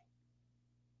that?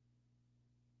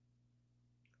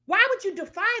 Why would you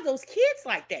defy those kids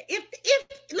like that? If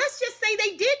let's just say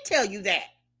they did tell you that,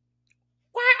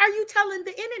 why are you telling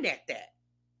the internet that?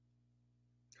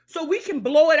 So we can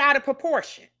blow it out of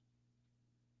proportion.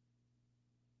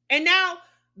 And now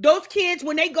those kids,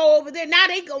 when they go over there, now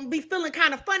they gonna be feeling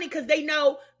kind of funny because they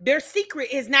know their secret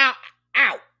is now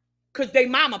out because their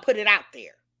mama put it out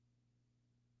there.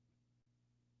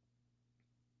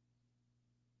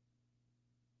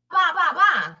 Blah, blah,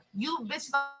 blah. You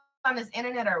bitches on this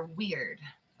internet are weird.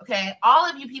 Okay? All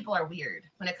of you people are weird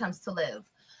when it comes to Liv.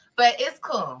 But it's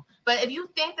cool. But if you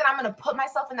think that I'm going to put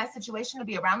myself in that situation to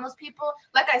be around those people,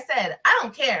 like I said, I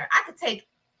don't care. I could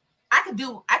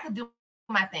do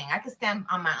my thing. I could stand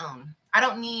on my own. I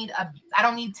don't need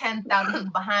 10,000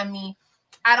 people behind me.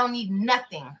 I don't need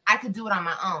nothing. I could do it on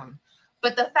my own.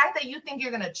 But the fact that you think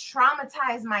you're going to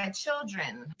traumatize my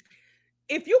children.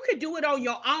 If you could do it on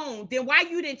your own, then why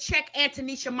you didn't check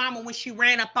Antonisha mama when she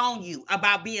ran up on you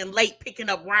about being late picking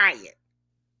up Ryan?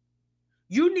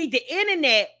 You need the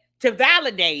internet to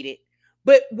validate it.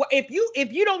 But if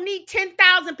you don't need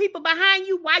 10,000 people behind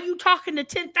you, why you talking to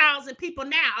 10,000 people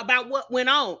now about what went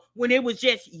on when it was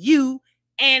just you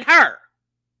and her?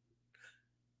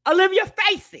 Olivia,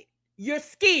 face it. You're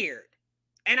scared.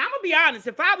 And I'm going to be honest,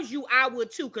 if I was you, I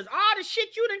would too. Because all the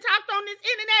shit you done talked on this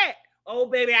internet, oh,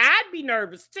 baby, I'd be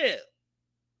nervous too.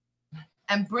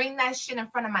 And bring that shit in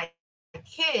front of my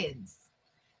kids.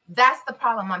 That's the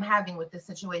problem I'm having with this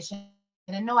situation.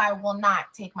 And no, I will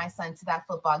not take my son to that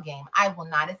football game. I will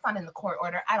not. It's not in the court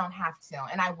order. I don't have to,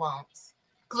 and I won't.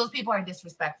 Because those people are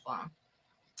disrespectful.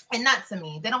 And not to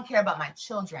me. They don't care about my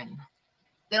children.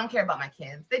 They don't care about my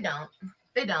kids. They don't.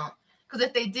 They don't. Because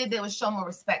if they did, they would show more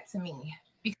respect to me.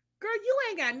 Girl, you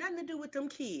ain't got nothing to do with them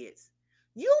kids.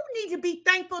 You need to be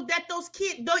thankful that those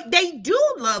kids, they do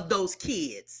love those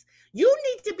kids. You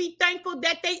need to be thankful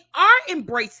that they are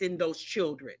embracing those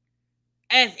children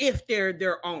as if they're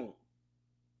their own.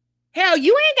 Hell,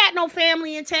 you ain't got no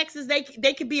family in Texas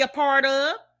they could be a part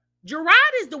of. Jerrod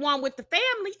is the one with the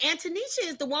family. Antonisha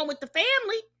is the one with the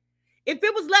family. If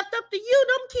it was left up to you,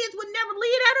 them kids would never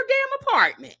leave out her damn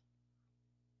apartment.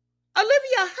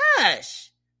 Olivia,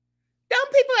 hush. Them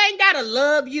people ain't gotta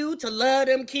love you to love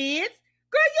them kids.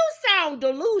 Girl, you sound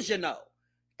delusional.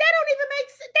 That don't even make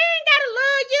sense. They ain't gotta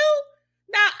love you.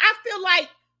 Now, I feel like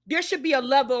there should be a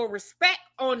level of respect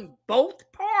on both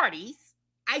parties.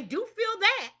 I do feel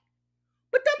that.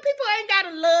 But them people ain't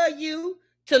gotta love you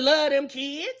to love them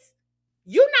kids.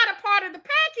 You're not a part of the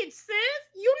package, sis.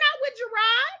 You're not with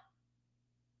Jerrod.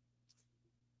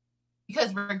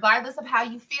 Because regardless of how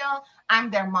you feel,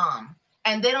 I'm their mom.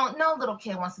 And they don't know little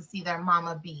kid wants to see their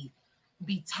mama be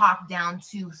talked down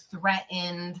to,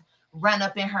 threatened, run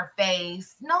up in her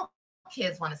face. No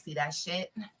kids want to see that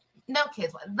shit. No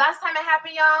kids. Last time it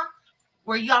happened, y'all,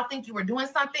 where y'all think you were doing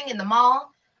something in the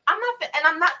mall, I'm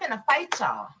not finna fight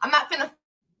y'all. I'm not finna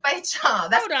fight y'all.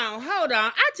 Hold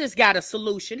on. I just got a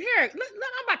solution. Here, look,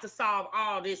 I'm about to solve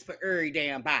all this for every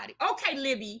damn body. Okay,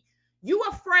 Libby, you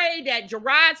afraid that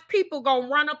Jerrod's people gonna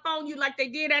run up on you like they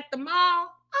did at the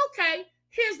mall? Okay,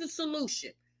 Here's the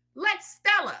solution. Let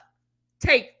Stella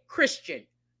take Christian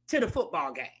to the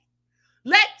football game.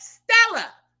 Let Stella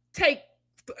take,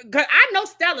 because I know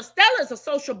Stella. Stella is a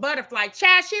social butterfly.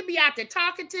 Child, she'll be out there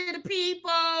talking to the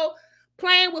people,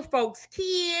 playing with folks'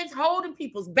 kids, holding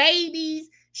people's babies.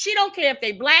 She don't care if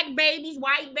they black babies,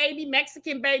 white baby,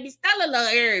 Mexican babies. Stella love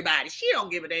everybody. She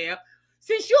don't give a damn.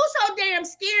 Since you so damn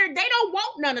scared, they don't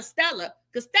want none of Stella,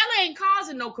 because Stella ain't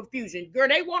causing no confusion. Girl,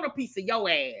 they want a piece of your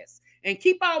ass. And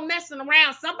keep on messing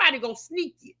around. Somebody gonna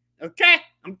sneak you, okay?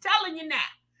 I'm telling you now.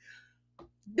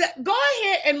 Go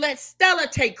ahead and let Stella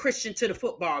take Christian to the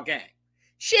football game.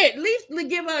 Shit, at least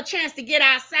give her a chance to get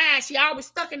outside. She always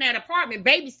stuck in that apartment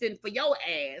babysitting for your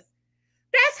ass.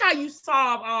 That's how you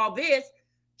solve all this.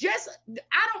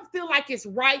 I don't feel like it's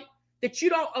right that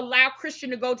you don't allow Christian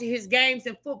to go to his games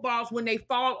and footballs when they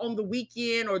fall on the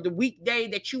weekend or the weekday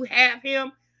that you have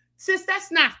him. Sis,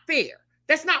 that's not fair.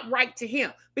 That's not right to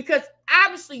him, because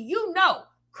obviously you know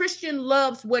Christian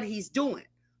loves what he's doing.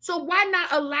 So why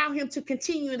not allow him to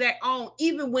continue that on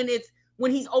even when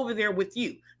he's over there with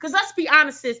you? Because let's be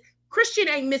honest, sis, Christian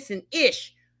ain't missing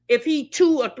ish if he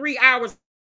 2 or 3 hours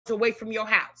away from your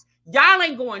house. Y'all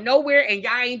ain't going nowhere and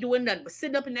y'all ain't doing nothing but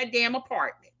sitting up in that damn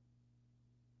apartment.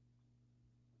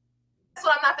 That's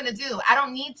what I'm not going to do. I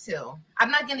don't need to. I'm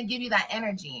not going to give you that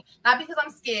energy. Not because I'm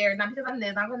scared, not because I'm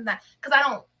this, not because that. Because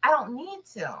I don't need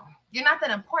to. You're not that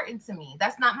important to me.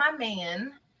 That's not my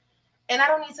man. And I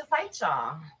don't need to fight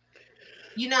y'all.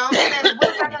 You know? And then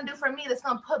what's that going to do for me? That's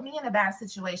going to put me in a bad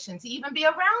situation to even be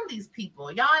around these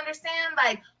people. Y'all understand?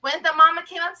 Like, when the mama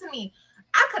came up to me,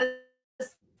 I could have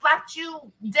slapped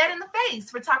you dead in the face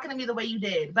for talking to me the way you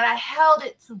did. But I held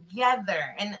it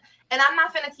together. And I'm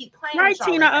not going to keep playing right, with y'all.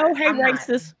 Tina. Like oh, hey,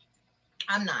 racist.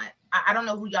 I'm not. I don't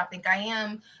know who y'all think I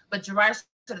am, but Jerrod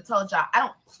should have told y'all I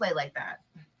don't play like that.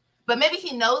 But maybe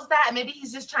he knows that. Maybe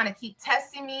he's just trying to keep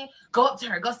testing me. Go up to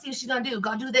her. Go see what she's going to do.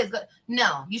 Go do this. Go.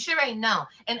 No, you sure ain't know.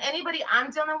 And anybody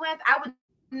I'm dealing with, I would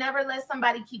never let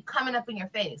somebody keep coming up in your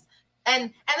face.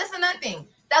 And this is another thing.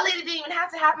 That lady didn't even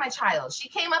have to have my child. She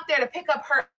came up there to pick up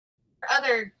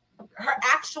her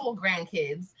actual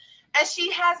grandkids. And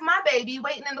she has my baby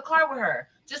waiting in the car with her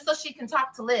just so she can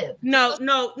talk to Liv. No,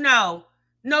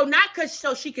 not because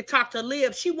so she could talk to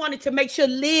Liv. She wanted to make sure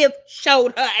Liv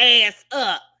showed her ass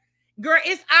up. Girl,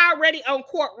 it's already on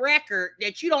court record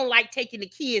that you don't like taking the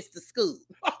kids to school.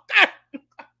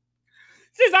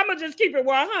 Since I'm going to just keep it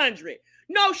 100.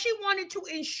 No, she wanted to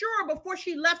ensure before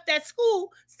she left that school,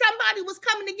 somebody was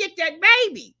coming to get that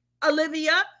baby.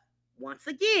 Olivia, once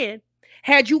again,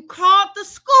 had you called the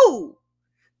school,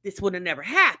 this would have never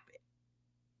happened.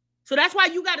 So that's why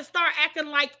you got to start acting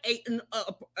like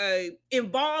a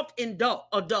involved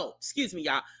adult. Excuse me,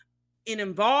 y'all. An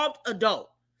involved adult.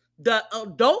 The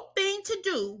adult thing to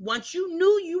do, once you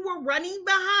knew you were running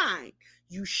behind,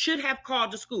 you should have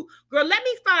called the school. Girl, let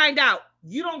me find out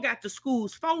you don't got the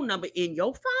school's phone number in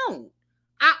your phone.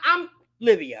 I'm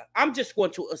Livia. I'm just going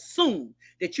to assume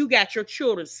that you got your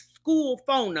children's school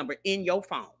phone number in your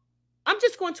phone. I'm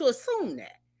just going to assume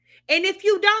that. And if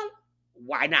you don't,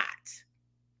 why not?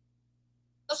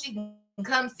 So she can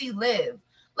come see Liv.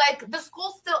 Like, the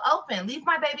school's still open. Leave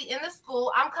my baby in the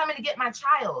school. I'm coming to get my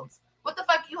child. What the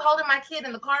fuck you holding my kid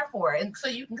in the car for? And so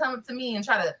you can come up to me and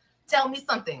try to tell me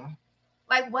something.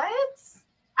 Like, what?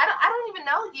 I don't even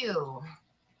know you.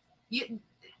 You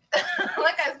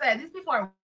like I said, these people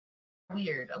are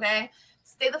weird, okay?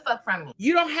 Stay the fuck from me.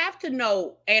 You don't have to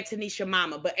know Antonisha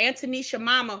Mama, but Antonisha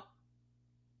Mama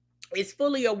is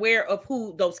fully aware of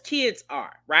who those kids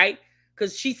are, right?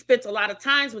 Because she spent a lot of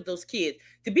times with those kids.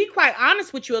 To be quite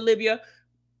honest with you, Olivia,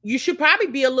 you should probably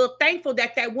be a little thankful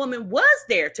that that woman was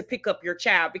there to pick up your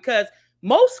child, because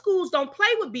most schools don't play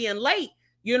with being late.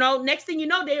 You know, next thing you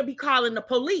know, they'll be calling the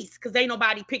police because ain't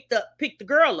nobody picked the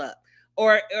girl up.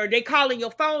 Or they calling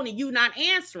your phone and you not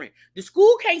answering. The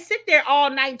school can't sit there all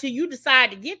night until you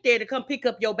decide to get there to come pick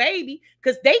up your baby,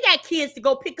 because they got kids to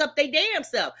go pick up their damn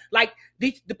self. Like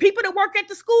the people that work at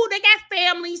the school, they got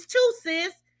families too,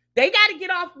 sis. They got to get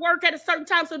off work at a certain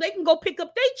time so they can go pick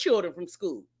up their children from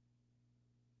school.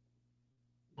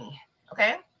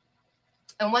 Okay?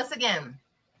 And once again,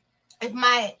 if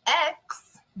my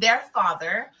ex, their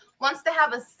father, wants to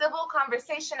have a civil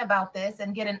conversation about this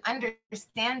and get an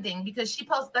understanding, because she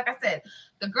posted, like I said,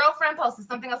 the girlfriend posted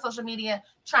something on social media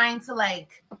trying to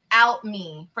like out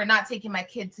me for not taking my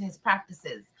kid to his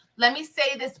practices. Let me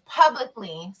say this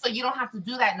publicly so you don't have to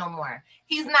do that no more.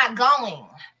 He's not going.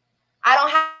 I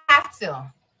don't have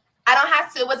to. I don't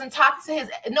have to. It wasn't talked to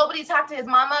nobody talked to his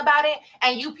mama about it.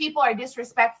 And you people are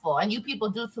disrespectful and you people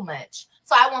do too much.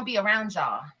 So I won't be around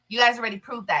y'all. You guys already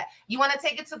proved that. You want to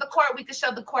take it to the court? We could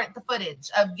show the court the footage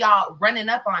of y'all running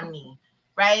up on me,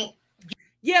 right?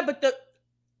 Yeah, but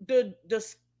the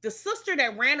sister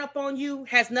that ran up on you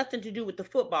has nothing to do with the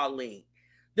football league.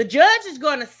 The judge is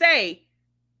going to say,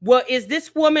 well, is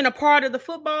this woman a part of the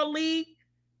football league?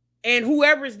 And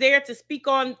whoever is there to speak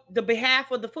on the behalf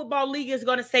of the football league is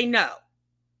going to say no.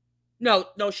 No,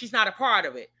 she's not a part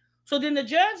of it. So then the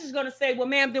judge is going to say, well,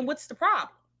 ma'am, then what's the problem?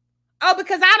 Oh,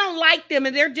 because I don't like them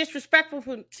and they're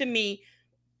disrespectful to me.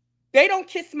 They don't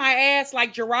kiss my ass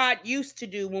like Jerrod used to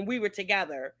do when we were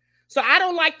together. So I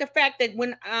don't like the fact that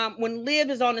when Liv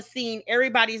is on the scene,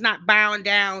 everybody's not bowing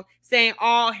down saying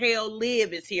all hail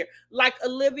Liv is here. Like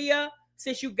Olivia,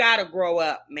 since you got to grow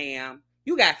up, ma'am.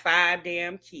 You got 5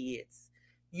 damn kids.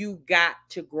 You got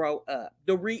to grow up.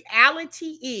 The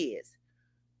reality is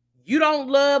you don't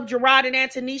love Jerrod and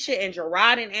Antonisha, and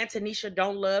Jerrod and Antonisha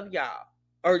don't love y'all.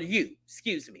 Or you,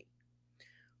 excuse me.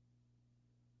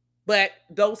 But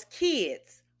those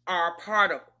kids are a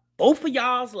part of both of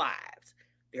y'all's lives.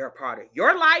 They're a part of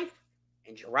your life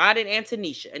and Jerrod and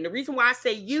Antonisha. And the reason why I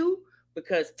say you,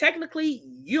 because technically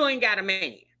you ain't got a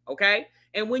man, okay?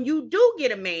 And when you do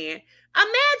get a man,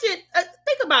 imagine,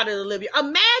 think about it, Olivia.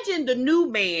 Imagine the new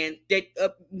man that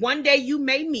one day you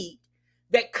may meet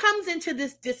that comes into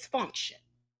this dysfunction.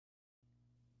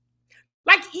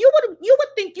 Like you would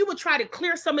think you would try to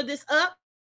clear some of this up.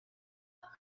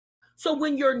 So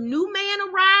when your new man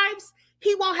arrives,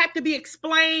 he won't have to be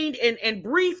explained and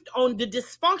briefed on the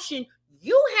dysfunction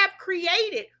you have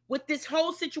created with this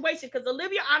whole situation. Because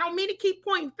Olivia, I don't mean to keep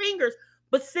pointing fingers,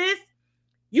 but sis,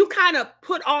 you kind of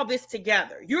put all this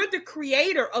together. You're the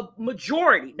creator of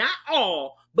majority, not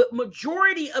all, but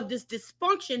majority of this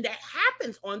dysfunction that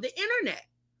happens on the internet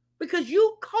because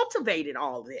you cultivated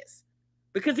all this.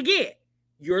 Because again,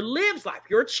 your Liv's life,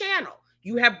 your channel,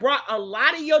 you have brought a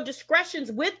lot of your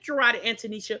discretions with Jerrod and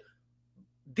Antonisha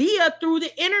through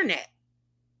the internet.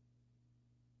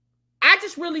 I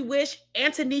just really wish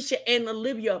Antonisha and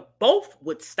Olivia both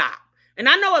would stop. And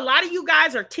I know a lot of you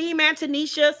guys are team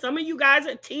Antonisha. Some of you guys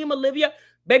are team Olivia.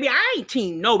 Baby, I ain't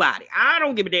team nobody. I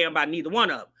don't give a damn about neither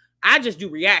one of them. I just do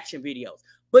reaction videos.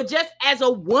 But just as a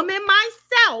woman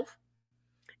myself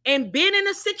and being in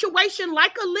a situation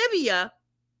like Olivia,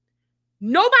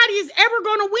 nobody is ever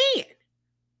going to win.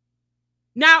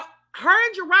 Now, her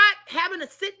and Jerrod having a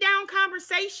sit-down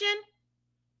conversation,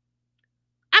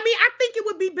 I mean, I think it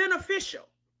would be beneficial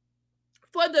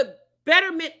for the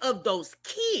betterment of those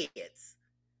kids.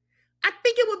 I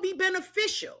think it would be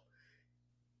beneficial.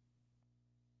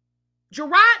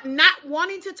 Jerrod not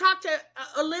wanting to talk to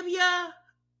Olivia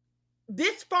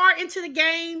this far into the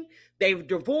game. They've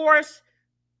divorced.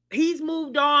 He's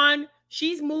moved on.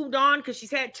 She's moved on because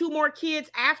she's had 2 more kids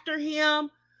after him.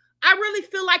 I really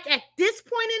feel like at this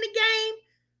point in the game,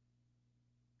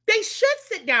 they should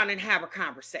sit down and have a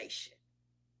conversation.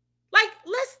 Like,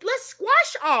 let's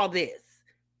squash all this.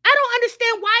 I don't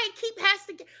understand why it has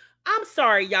to get. I'm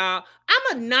sorry, y'all.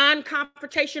 I'm a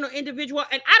non-confrontational individual,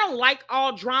 and I don't like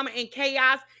all drama and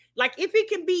chaos. Like, if it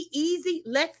can be easy,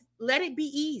 let it be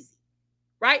easy,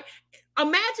 right?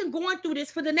 Imagine going through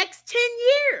this for the next 10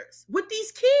 years with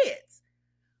these kids.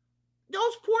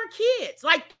 Those poor kids,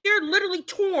 like they're literally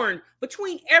torn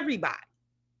between everybody.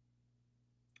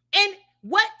 And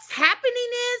what's happening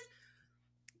is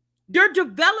they're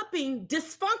developing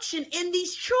dysfunction in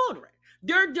these children.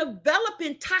 They're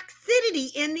developing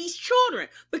toxicity in these children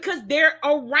because they're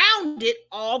around it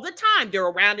all the time. They're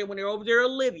around it when they're over there,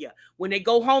 Olivia. When they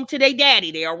go home to their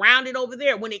daddy, they're around it over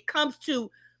there. When it comes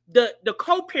to the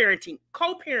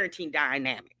co-parenting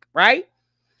dynamic, right?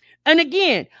 And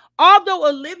again, although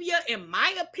Olivia, in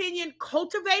my opinion,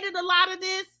 cultivated a lot of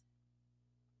this,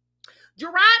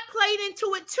 Jerrod played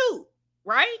into it too,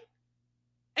 right?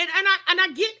 And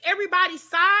I get everybody's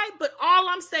side, but all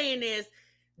I'm saying is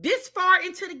this far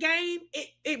into the game,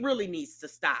 it really needs to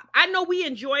stop. I know we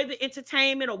enjoy the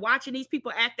entertainment of watching these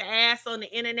people act the ass on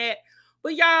the internet,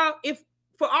 but y'all, if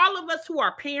for all of us who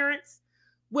are parents,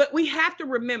 what we have to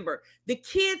remember, the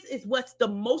kids is what's the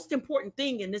most important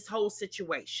thing in this whole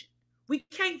situation. We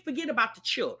can't forget about the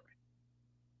children.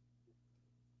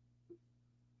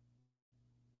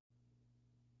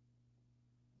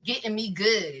 Getting me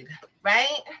good,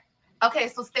 right? Okay,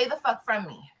 so stay the fuck from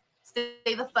me. Stay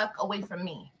the fuck away from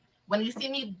me. When you see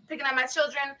me picking up my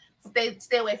children,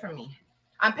 stay away from me.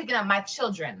 I'm picking up my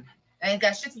children. It ain't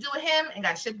got shit to do with him. It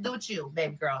got shit to do with you,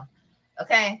 baby girl.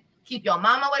 Okay? Keep your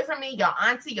mama away from me, your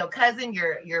auntie, your cousin,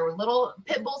 your little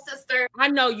pit bull sister. I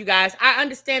know, you guys. I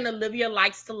understand Olivia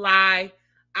likes to lie.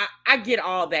 I get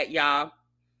all that, y'all.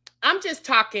 I'm just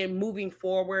talking moving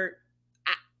forward.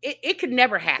 It could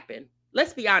never happen.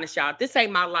 Let's be honest, y'all. This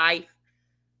ain't my life.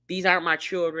 These aren't my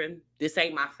children. This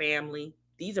ain't my family.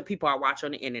 These are people I watch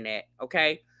on the internet,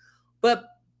 okay? But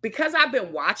because I've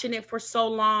been watching it for so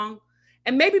long,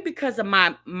 and maybe because of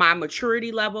my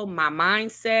maturity level, my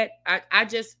mindset, I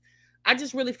just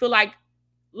really feel like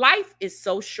life is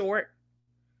so short.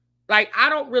 Like, I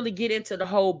don't really get into the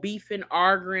whole beefing,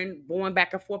 arguing, going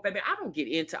back and forth, baby. I don't get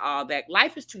into all that.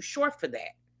 Life is too short for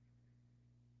that.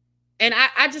 And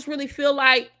I just really feel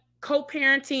like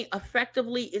co-parenting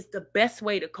effectively is the best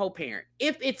way to co-parent,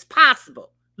 if it's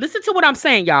possible. Listen to what I'm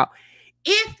saying, y'all.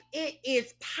 If it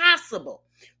is possible,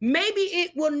 maybe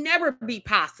it will never be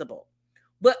possible.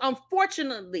 But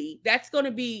unfortunately, that's going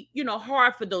to be,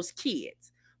 hard for those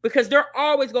kids because they're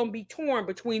always going to be torn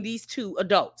between these two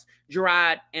adults,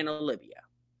 Jerrod and Olivia.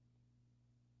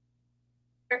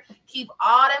 Keep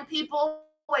all them people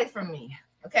away from me,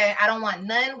 okay? I don't want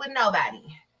none with nobody.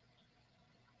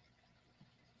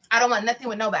 I don't want nothing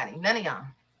with nobody. None of y'all.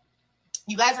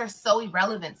 You guys are so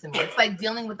irrelevant to me. It's like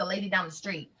dealing with the lady down the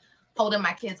street holding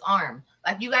my kid's arm.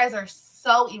 Like, you guys are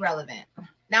so irrelevant.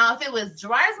 Now, if it was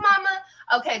Jerrod's mama,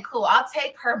 okay, cool. I'll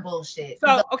take her bullshit.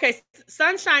 So, okay,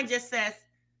 Sunshine just says,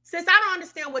 "Sis, I don't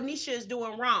understand what Nisha is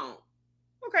doing wrong."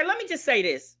 Okay, let me just say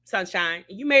this, Sunshine.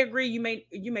 You may agree, you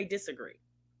may disagree.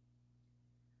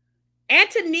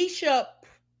 Antonisha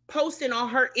posting on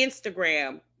her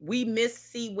Instagram, "We miss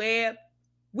C Webb."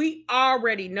 We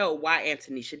already know why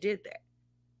Antonisha did that.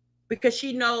 Because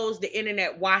she knows the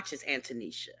internet watches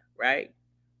Antonisha, right?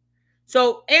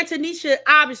 So Antonisha,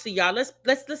 obviously, y'all,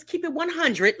 let's keep it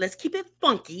 100. Let's keep it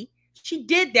funky. She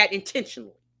did that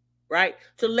intentionally, right?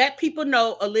 To let people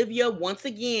know Olivia, once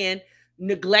again,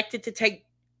 neglected to take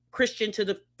Christian to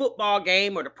the football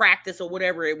game or the practice or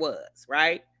whatever it was,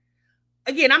 right?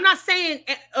 Again, I'm not saying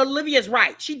Olivia's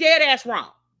right. She dead ass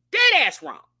wrong. Dead ass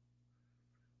wrong.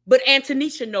 But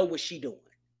Antonisha know what she doing.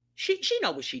 She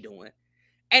know what she doing.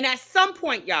 And at some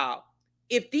point, y'all,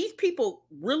 if these people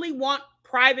really want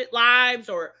private lives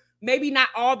or maybe not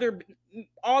all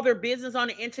their business on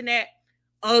the internet,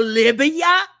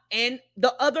 Olivia and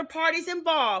the other parties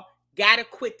involved gotta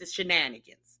quit the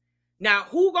shenanigans. Now,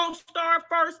 who gonna start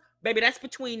first? Baby, that's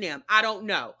between them. I don't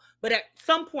know. But at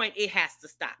some point, it has to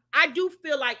stop. I do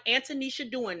feel like Antonisha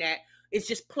doing that is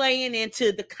just playing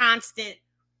into the constant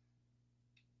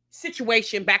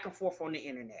situation back and forth on the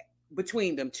internet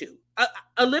between them two.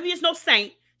 Olivia's no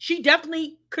saint. She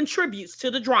definitely contributes to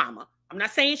the drama. I'm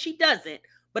not saying she doesn't,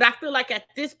 but I feel like at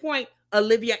this point,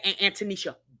 Olivia and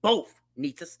Antonisha both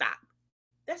need to stop.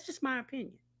 That's just my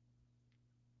opinion.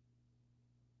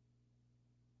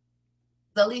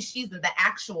 At least she's the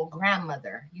actual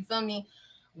grandmother. You feel me?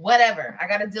 Whatever. I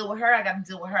got to deal with her. I got to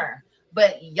deal with her.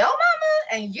 But your mama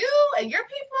and you and your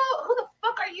people, who the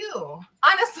fuck are you?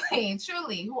 Honestly,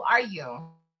 truly, who are you?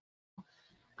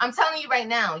 I'm telling you right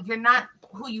now, you're not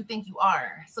who you think you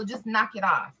are. So just knock it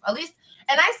off. At least,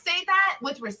 and I say that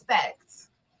with respect.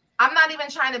 I'm not even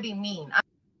trying to be mean.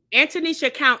 Antonisha's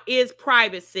account is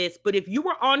private, sis. But if you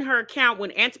were on her account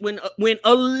when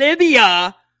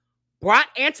Olivia brought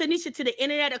Antonisha to the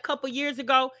internet a couple years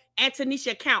ago,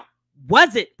 Antonisha's account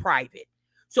wasn't private.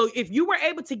 So if you were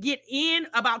able to get in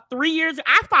about 3 years,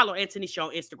 I follow Antonisha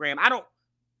on Instagram. I don't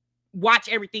watch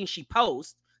everything she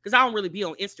posts because I don't really be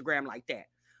on Instagram like that.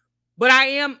 But I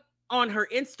am on her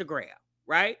Instagram,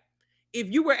 right? If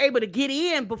you were able to get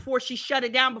in before she shut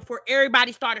it down, before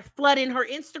everybody started flooding her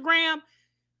Instagram,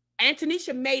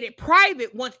 Antonisha made it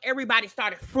private once everybody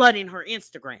started flooding her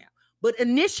Instagram. But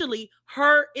initially,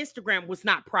 her Instagram was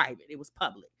not private. It was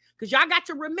public. Because y'all got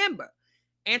to remember,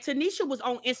 Antonisha was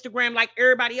on Instagram like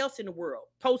everybody else in the world,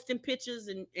 posting pictures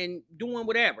and doing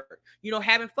whatever,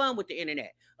 having fun with the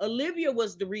internet. Olivia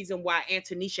was the reason why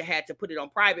Antonisha had to put it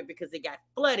on private because it got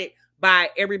flooded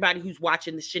by everybody who's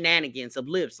watching the shenanigans of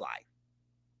Liv's life.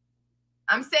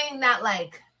 I'm saying that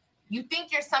like, you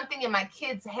think you're something in my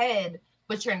kid's head,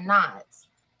 but you're not.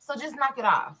 So just knock it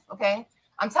off, okay?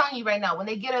 I'm telling you right now, when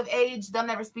they get of age, they'll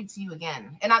never speak to you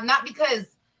again. And I'm not because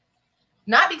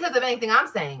of anything I'm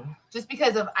saying, just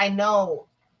because of I know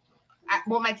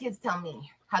what my kids tell me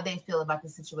how they feel about the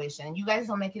situation. And you guys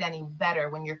don't make it any better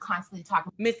when you're constantly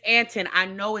talking. Miss Anton, I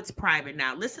know it's private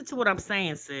now. Listen to what I'm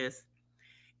saying, sis.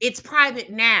 It's private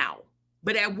now.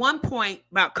 But at one point,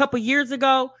 about a couple years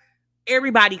ago,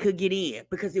 everybody could get in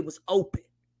because it was open,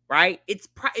 right? It's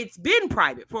been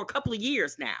private for a couple of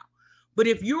years now. But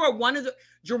if you are one of the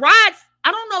Jerrod's,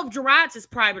 I don't know if Jerrod's is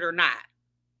private or not.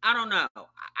 I don't know.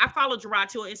 I follow Jerrod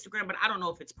too on Instagram, but I don't know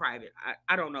if it's private.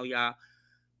 I don't know, y'all.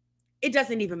 It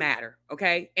doesn't even matter,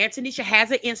 okay? Antonisha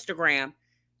has an Instagram.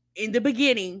 In the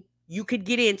beginning, you could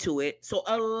get into it. So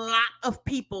a lot of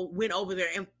people went over there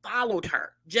and followed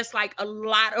her, just like a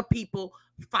lot of people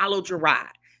followed Jerrod.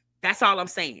 That's all I'm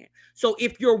saying. So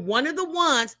if you're one of the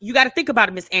ones, you got to think about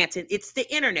it, Miss Anton. It's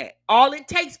the internet. All it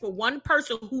takes for one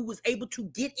person who was able to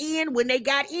get in when they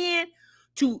got in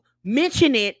to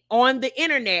mention it on the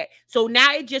internet. So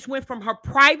now it just went from her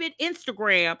private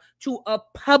Instagram to a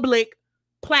public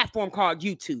platform called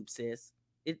YouTube, sis.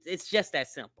 It's just that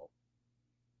simple.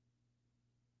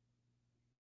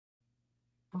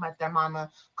 About their mama,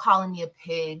 calling me a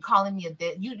pig, calling me a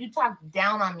bitch. You talk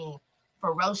down on me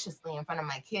ferociously in front of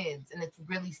my kids, and it's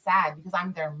really sad because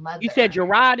I'm their mother. You said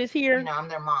Jerrod is here? You know, I'm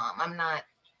their mom. I'm not,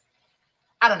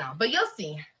 I don't know, but you'll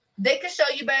see. They can show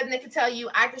you better than they can tell you.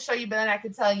 I can show you better than I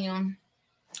can tell you.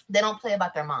 They don't play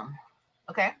about their mom.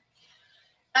 Okay.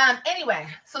 Anyway,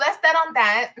 so that's that on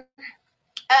that.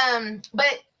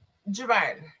 But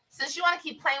Jerrod, since you want to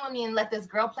keep playing with me and let this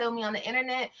girl play with me on the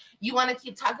internet, you want to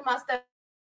keep talking about stuff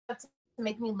to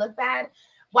make me look bad.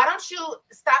 Why don't you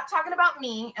stop talking about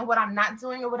me and what I'm not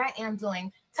doing or what I am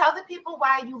doing? Tell the people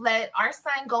why you let our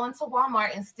son go into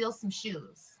Walmart and steal some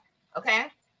shoes. Okay?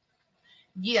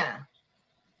 Yeah.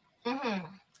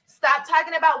 Stop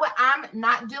talking about what I'm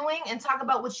not doing and talk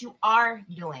about what you are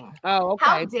doing. Oh, okay.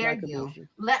 How dare you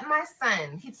let my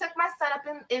son, he took my son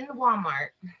up in Walmart.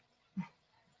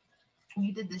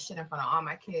 You did this shit in front of all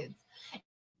my kids.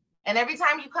 And every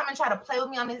time you come and try to play with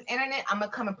me on this internet, I'm going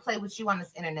to come and play with you on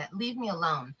this internet. Leave me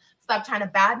alone. Stop trying to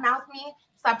badmouth me.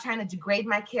 Stop trying to degrade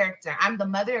my character. I'm the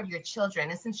mother of your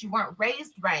children. And since you weren't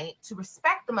raised right to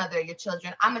respect the mother of your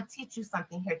children, I'm going to teach you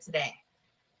something here today.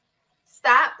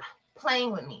 Stop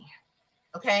playing with me.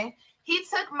 Okay? He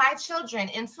took my children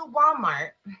into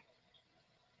Walmart.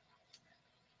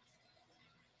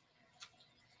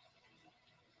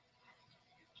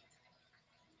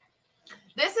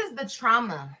 This is the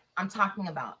trauma I'm talking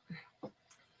about.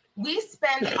 We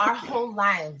spend our whole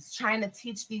lives trying to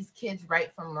teach these kids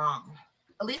right from wrong.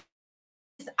 At least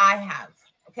I have,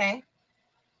 okay?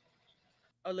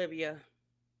 Olivia,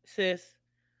 sis,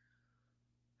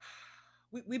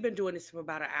 we've been doing this for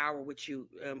about an hour with you.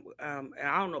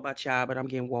 I don't know about y'all, but I'm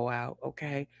getting wore out,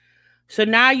 okay? So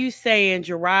now you saying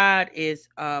Jerrod is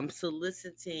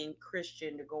soliciting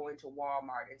Christian to go into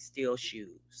Walmart and steal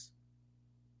shoes.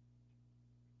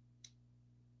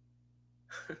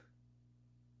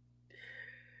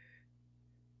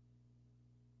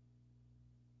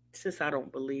 Sis, I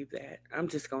don't believe that.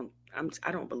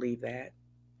 I don't believe that.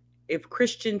 If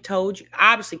Christian told you,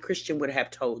 obviously Christian would have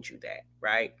told you that,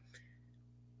 right?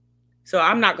 So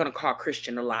I'm not going to call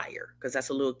Christian a liar because that's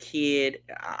a little kid.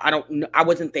 I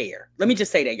wasn't there. Let me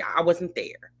just say that, y'all. I wasn't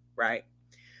there, right?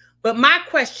 But my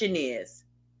question is,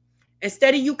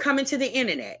 instead of you coming to the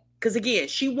internet, because again,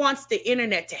 she wants the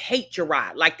internet to hate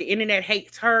Jerrod, like the internet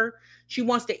hates her. She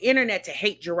wants the internet to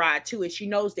hate Jerrod too, and she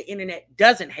knows the internet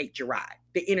doesn't hate Jerrod.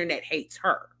 The internet hates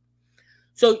her.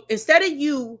 So instead of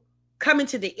you coming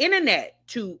to the internet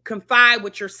to confide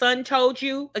what your son told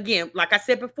you, again, like I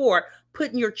said before,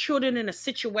 putting your children in a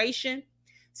situation,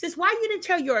 sis, why you didn't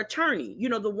tell your attorney, you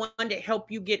know, the one that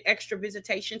helped you get extra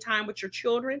visitation time with your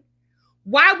children?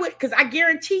 Why would, because I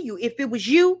guarantee you, if it was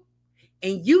you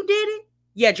and you did it,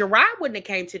 yeah, Jerrod wouldn't have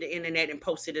came to the internet and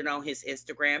posted it on his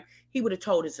Instagram. He would have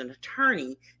told his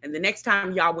attorney, and the next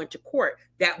time y'all went to court,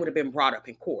 that would have been brought up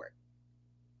in court.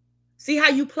 See how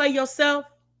you play yourself?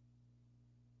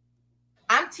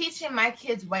 I'm teaching my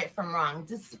kids right from wrong,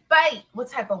 despite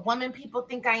what type of woman people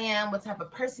think I am, what type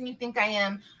of person you think I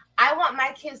am. I want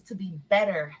my kids to be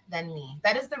better than me.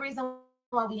 That is the reason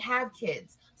why we have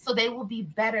kids, so they will be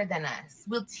better than us.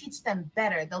 We'll teach them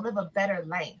better. They'll live a better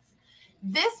life.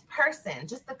 This person,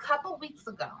 just a couple weeks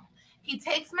ago, he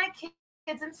takes my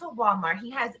kids into Walmart.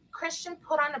 He has Christian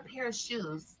put on a pair of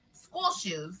shoes, school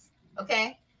shoes,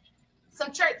 okay?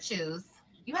 Some church shoes.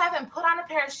 You have him put on a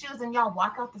pair of shoes and y'all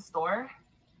walk out the store?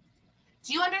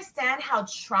 Do you understand how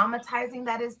traumatizing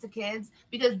that is to kids?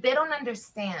 Because they don't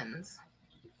understand.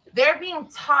 They're being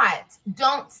taught,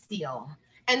 don't steal.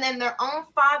 And then their own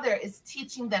father is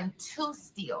teaching them to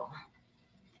steal.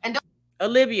 And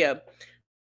Olivia,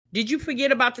 did you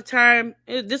forget about the time?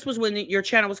 This was when your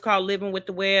channel was called Living with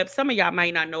the Web. Some of y'all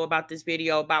might not know about this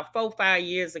video. About 4 or 5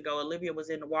 years ago, Olivia was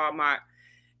in the Walmart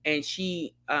and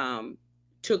she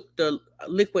took the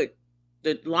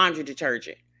laundry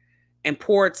detergent and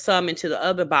poured some into the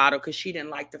other bottle because she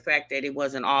didn't like the fact that it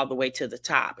wasn't all the way to the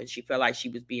top and she felt like she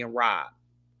was being robbed.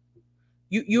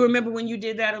 You remember when you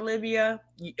did that, Olivia?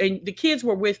 And the kids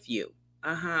were with you.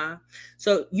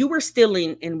 So you were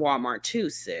stealing in Walmart too,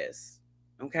 sis.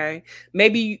 Okay.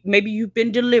 Maybe you've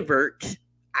been delivered.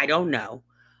 I don't know.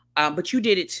 But you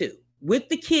did it too. With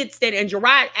the kids that, and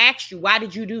Jerrod asked you, why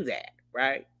did you do that?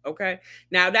 Right. Okay.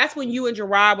 Now that's when you and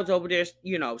Jerrod was over there,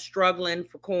 you know, struggling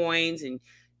for coins, and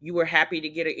you were happy to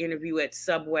get an interview at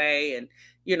Subway. And,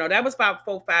 you know, that was about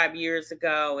 4-5 years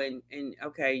ago. And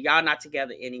okay, y'all not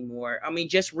together anymore. I mean,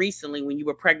 just recently when you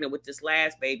were pregnant with this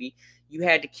last baby, you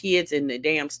had the kids in the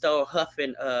damn store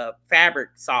huffing fabric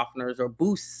softeners or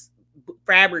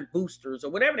fabric boosters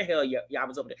or whatever the hell y'all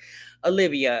was over there.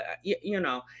 Olivia, you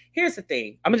know, here's the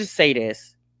thing. I'm gonna just say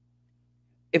this.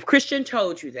 If Christian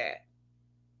told you that,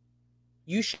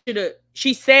 you should have.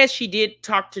 She says she did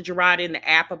talk to Jerrod in the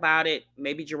app about it.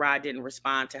 Maybe Jerrod didn't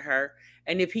respond to her.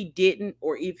 And if he didn't,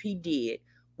 or if he did,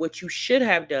 what you should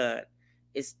have done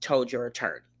is told your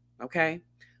attorney. Okay?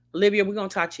 Olivia, we're gonna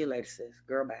talk to you later, sis.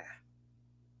 Girl, bye.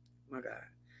 Oh my God.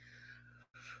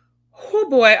 Oh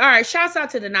boy. All right. Shouts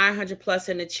out to the 900 plus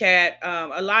in the chat.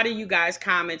 A lot of you guys'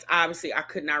 comments, obviously, I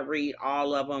could not read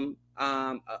all of them.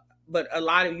 But a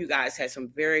lot of you guys had some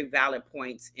very valid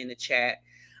points in the chat.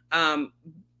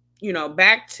 You know,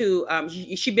 back to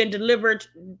she been delivered,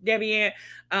 Debbie Ann.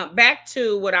 Back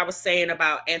to what I was saying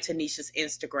about Antonisha's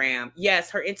Instagram.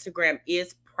 Yes, her Instagram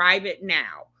is private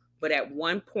now, but at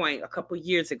one point, a couple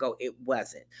years ago, it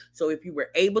wasn't. So if you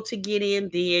were able to get in,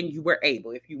 then you were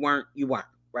able. If you weren't, you weren't,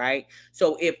 right?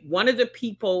 So if one of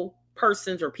the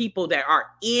persons or people that are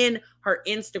in her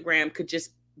Instagram could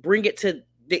just bring it to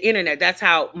the internet, that's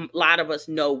how a lot of us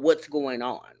know what's going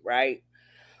on, right?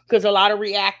 Because a lot of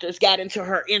reactors got into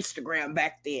her Instagram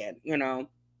back then, you know.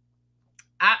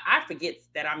 I forget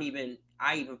that I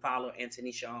even follow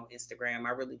Antonisha on Instagram.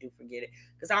 I really do forget it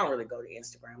because I don't really go to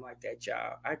Instagram like that,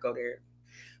 y'all. I go there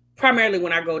primarily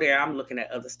when I go there, I'm looking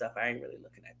at other stuff. I ain't really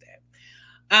looking at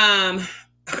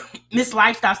that. Miss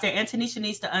Lifestyle said Antonisha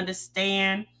needs to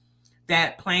understand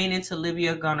that playing into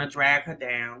Olivia gonna drag her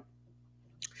down.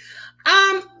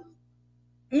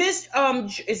 Miss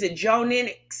is it Joe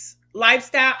Ninix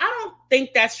Lifestyle? I don't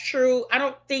think that's true. I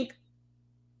don't think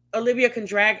Olivia can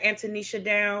drag Antonisha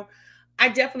down. I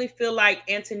definitely feel like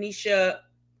Antonisha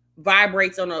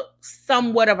vibrates on a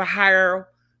somewhat of a higher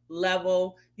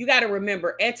level. You got to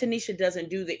remember, Antonisha doesn't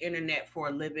do the internet for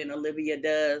a living. Olivia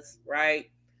does, right?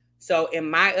 So in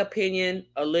my opinion,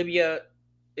 Olivia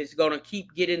is going to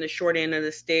keep getting the short end of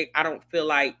the stick. I don't feel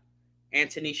like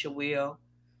Antonisha will.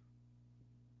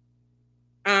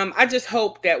 I just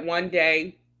hope that one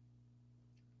day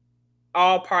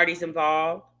all parties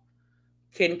involved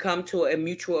can come to a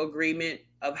mutual agreement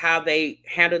of how they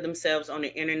handle themselves on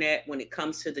the internet when it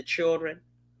comes to the children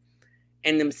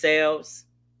and themselves.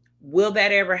 Will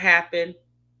that ever happen?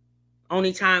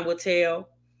 Only time will tell.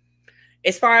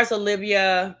 As far as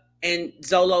Olivia and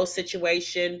Zolo's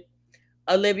situation,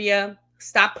 Olivia,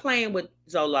 stop playing with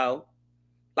Zolo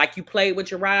like you played with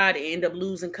Jerrod and end up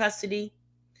losing custody.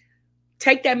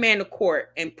 Take that man to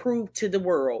court and prove to the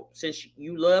world, since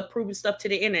you love proving stuff to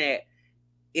the internet,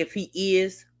 if he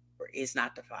is or is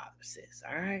not the father, sis.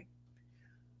 All right?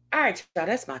 All right, y'all.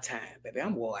 That's my time, baby.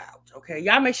 I'm wore out. Okay?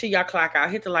 Y'all make sure y'all clock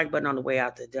out. Hit the like button on the way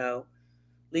out the door.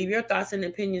 Leave your thoughts and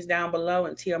opinions down below.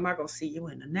 And TMR gonna see you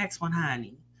in the next one,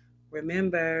 honey.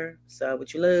 Remember, so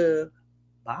what you love.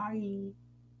 Bye.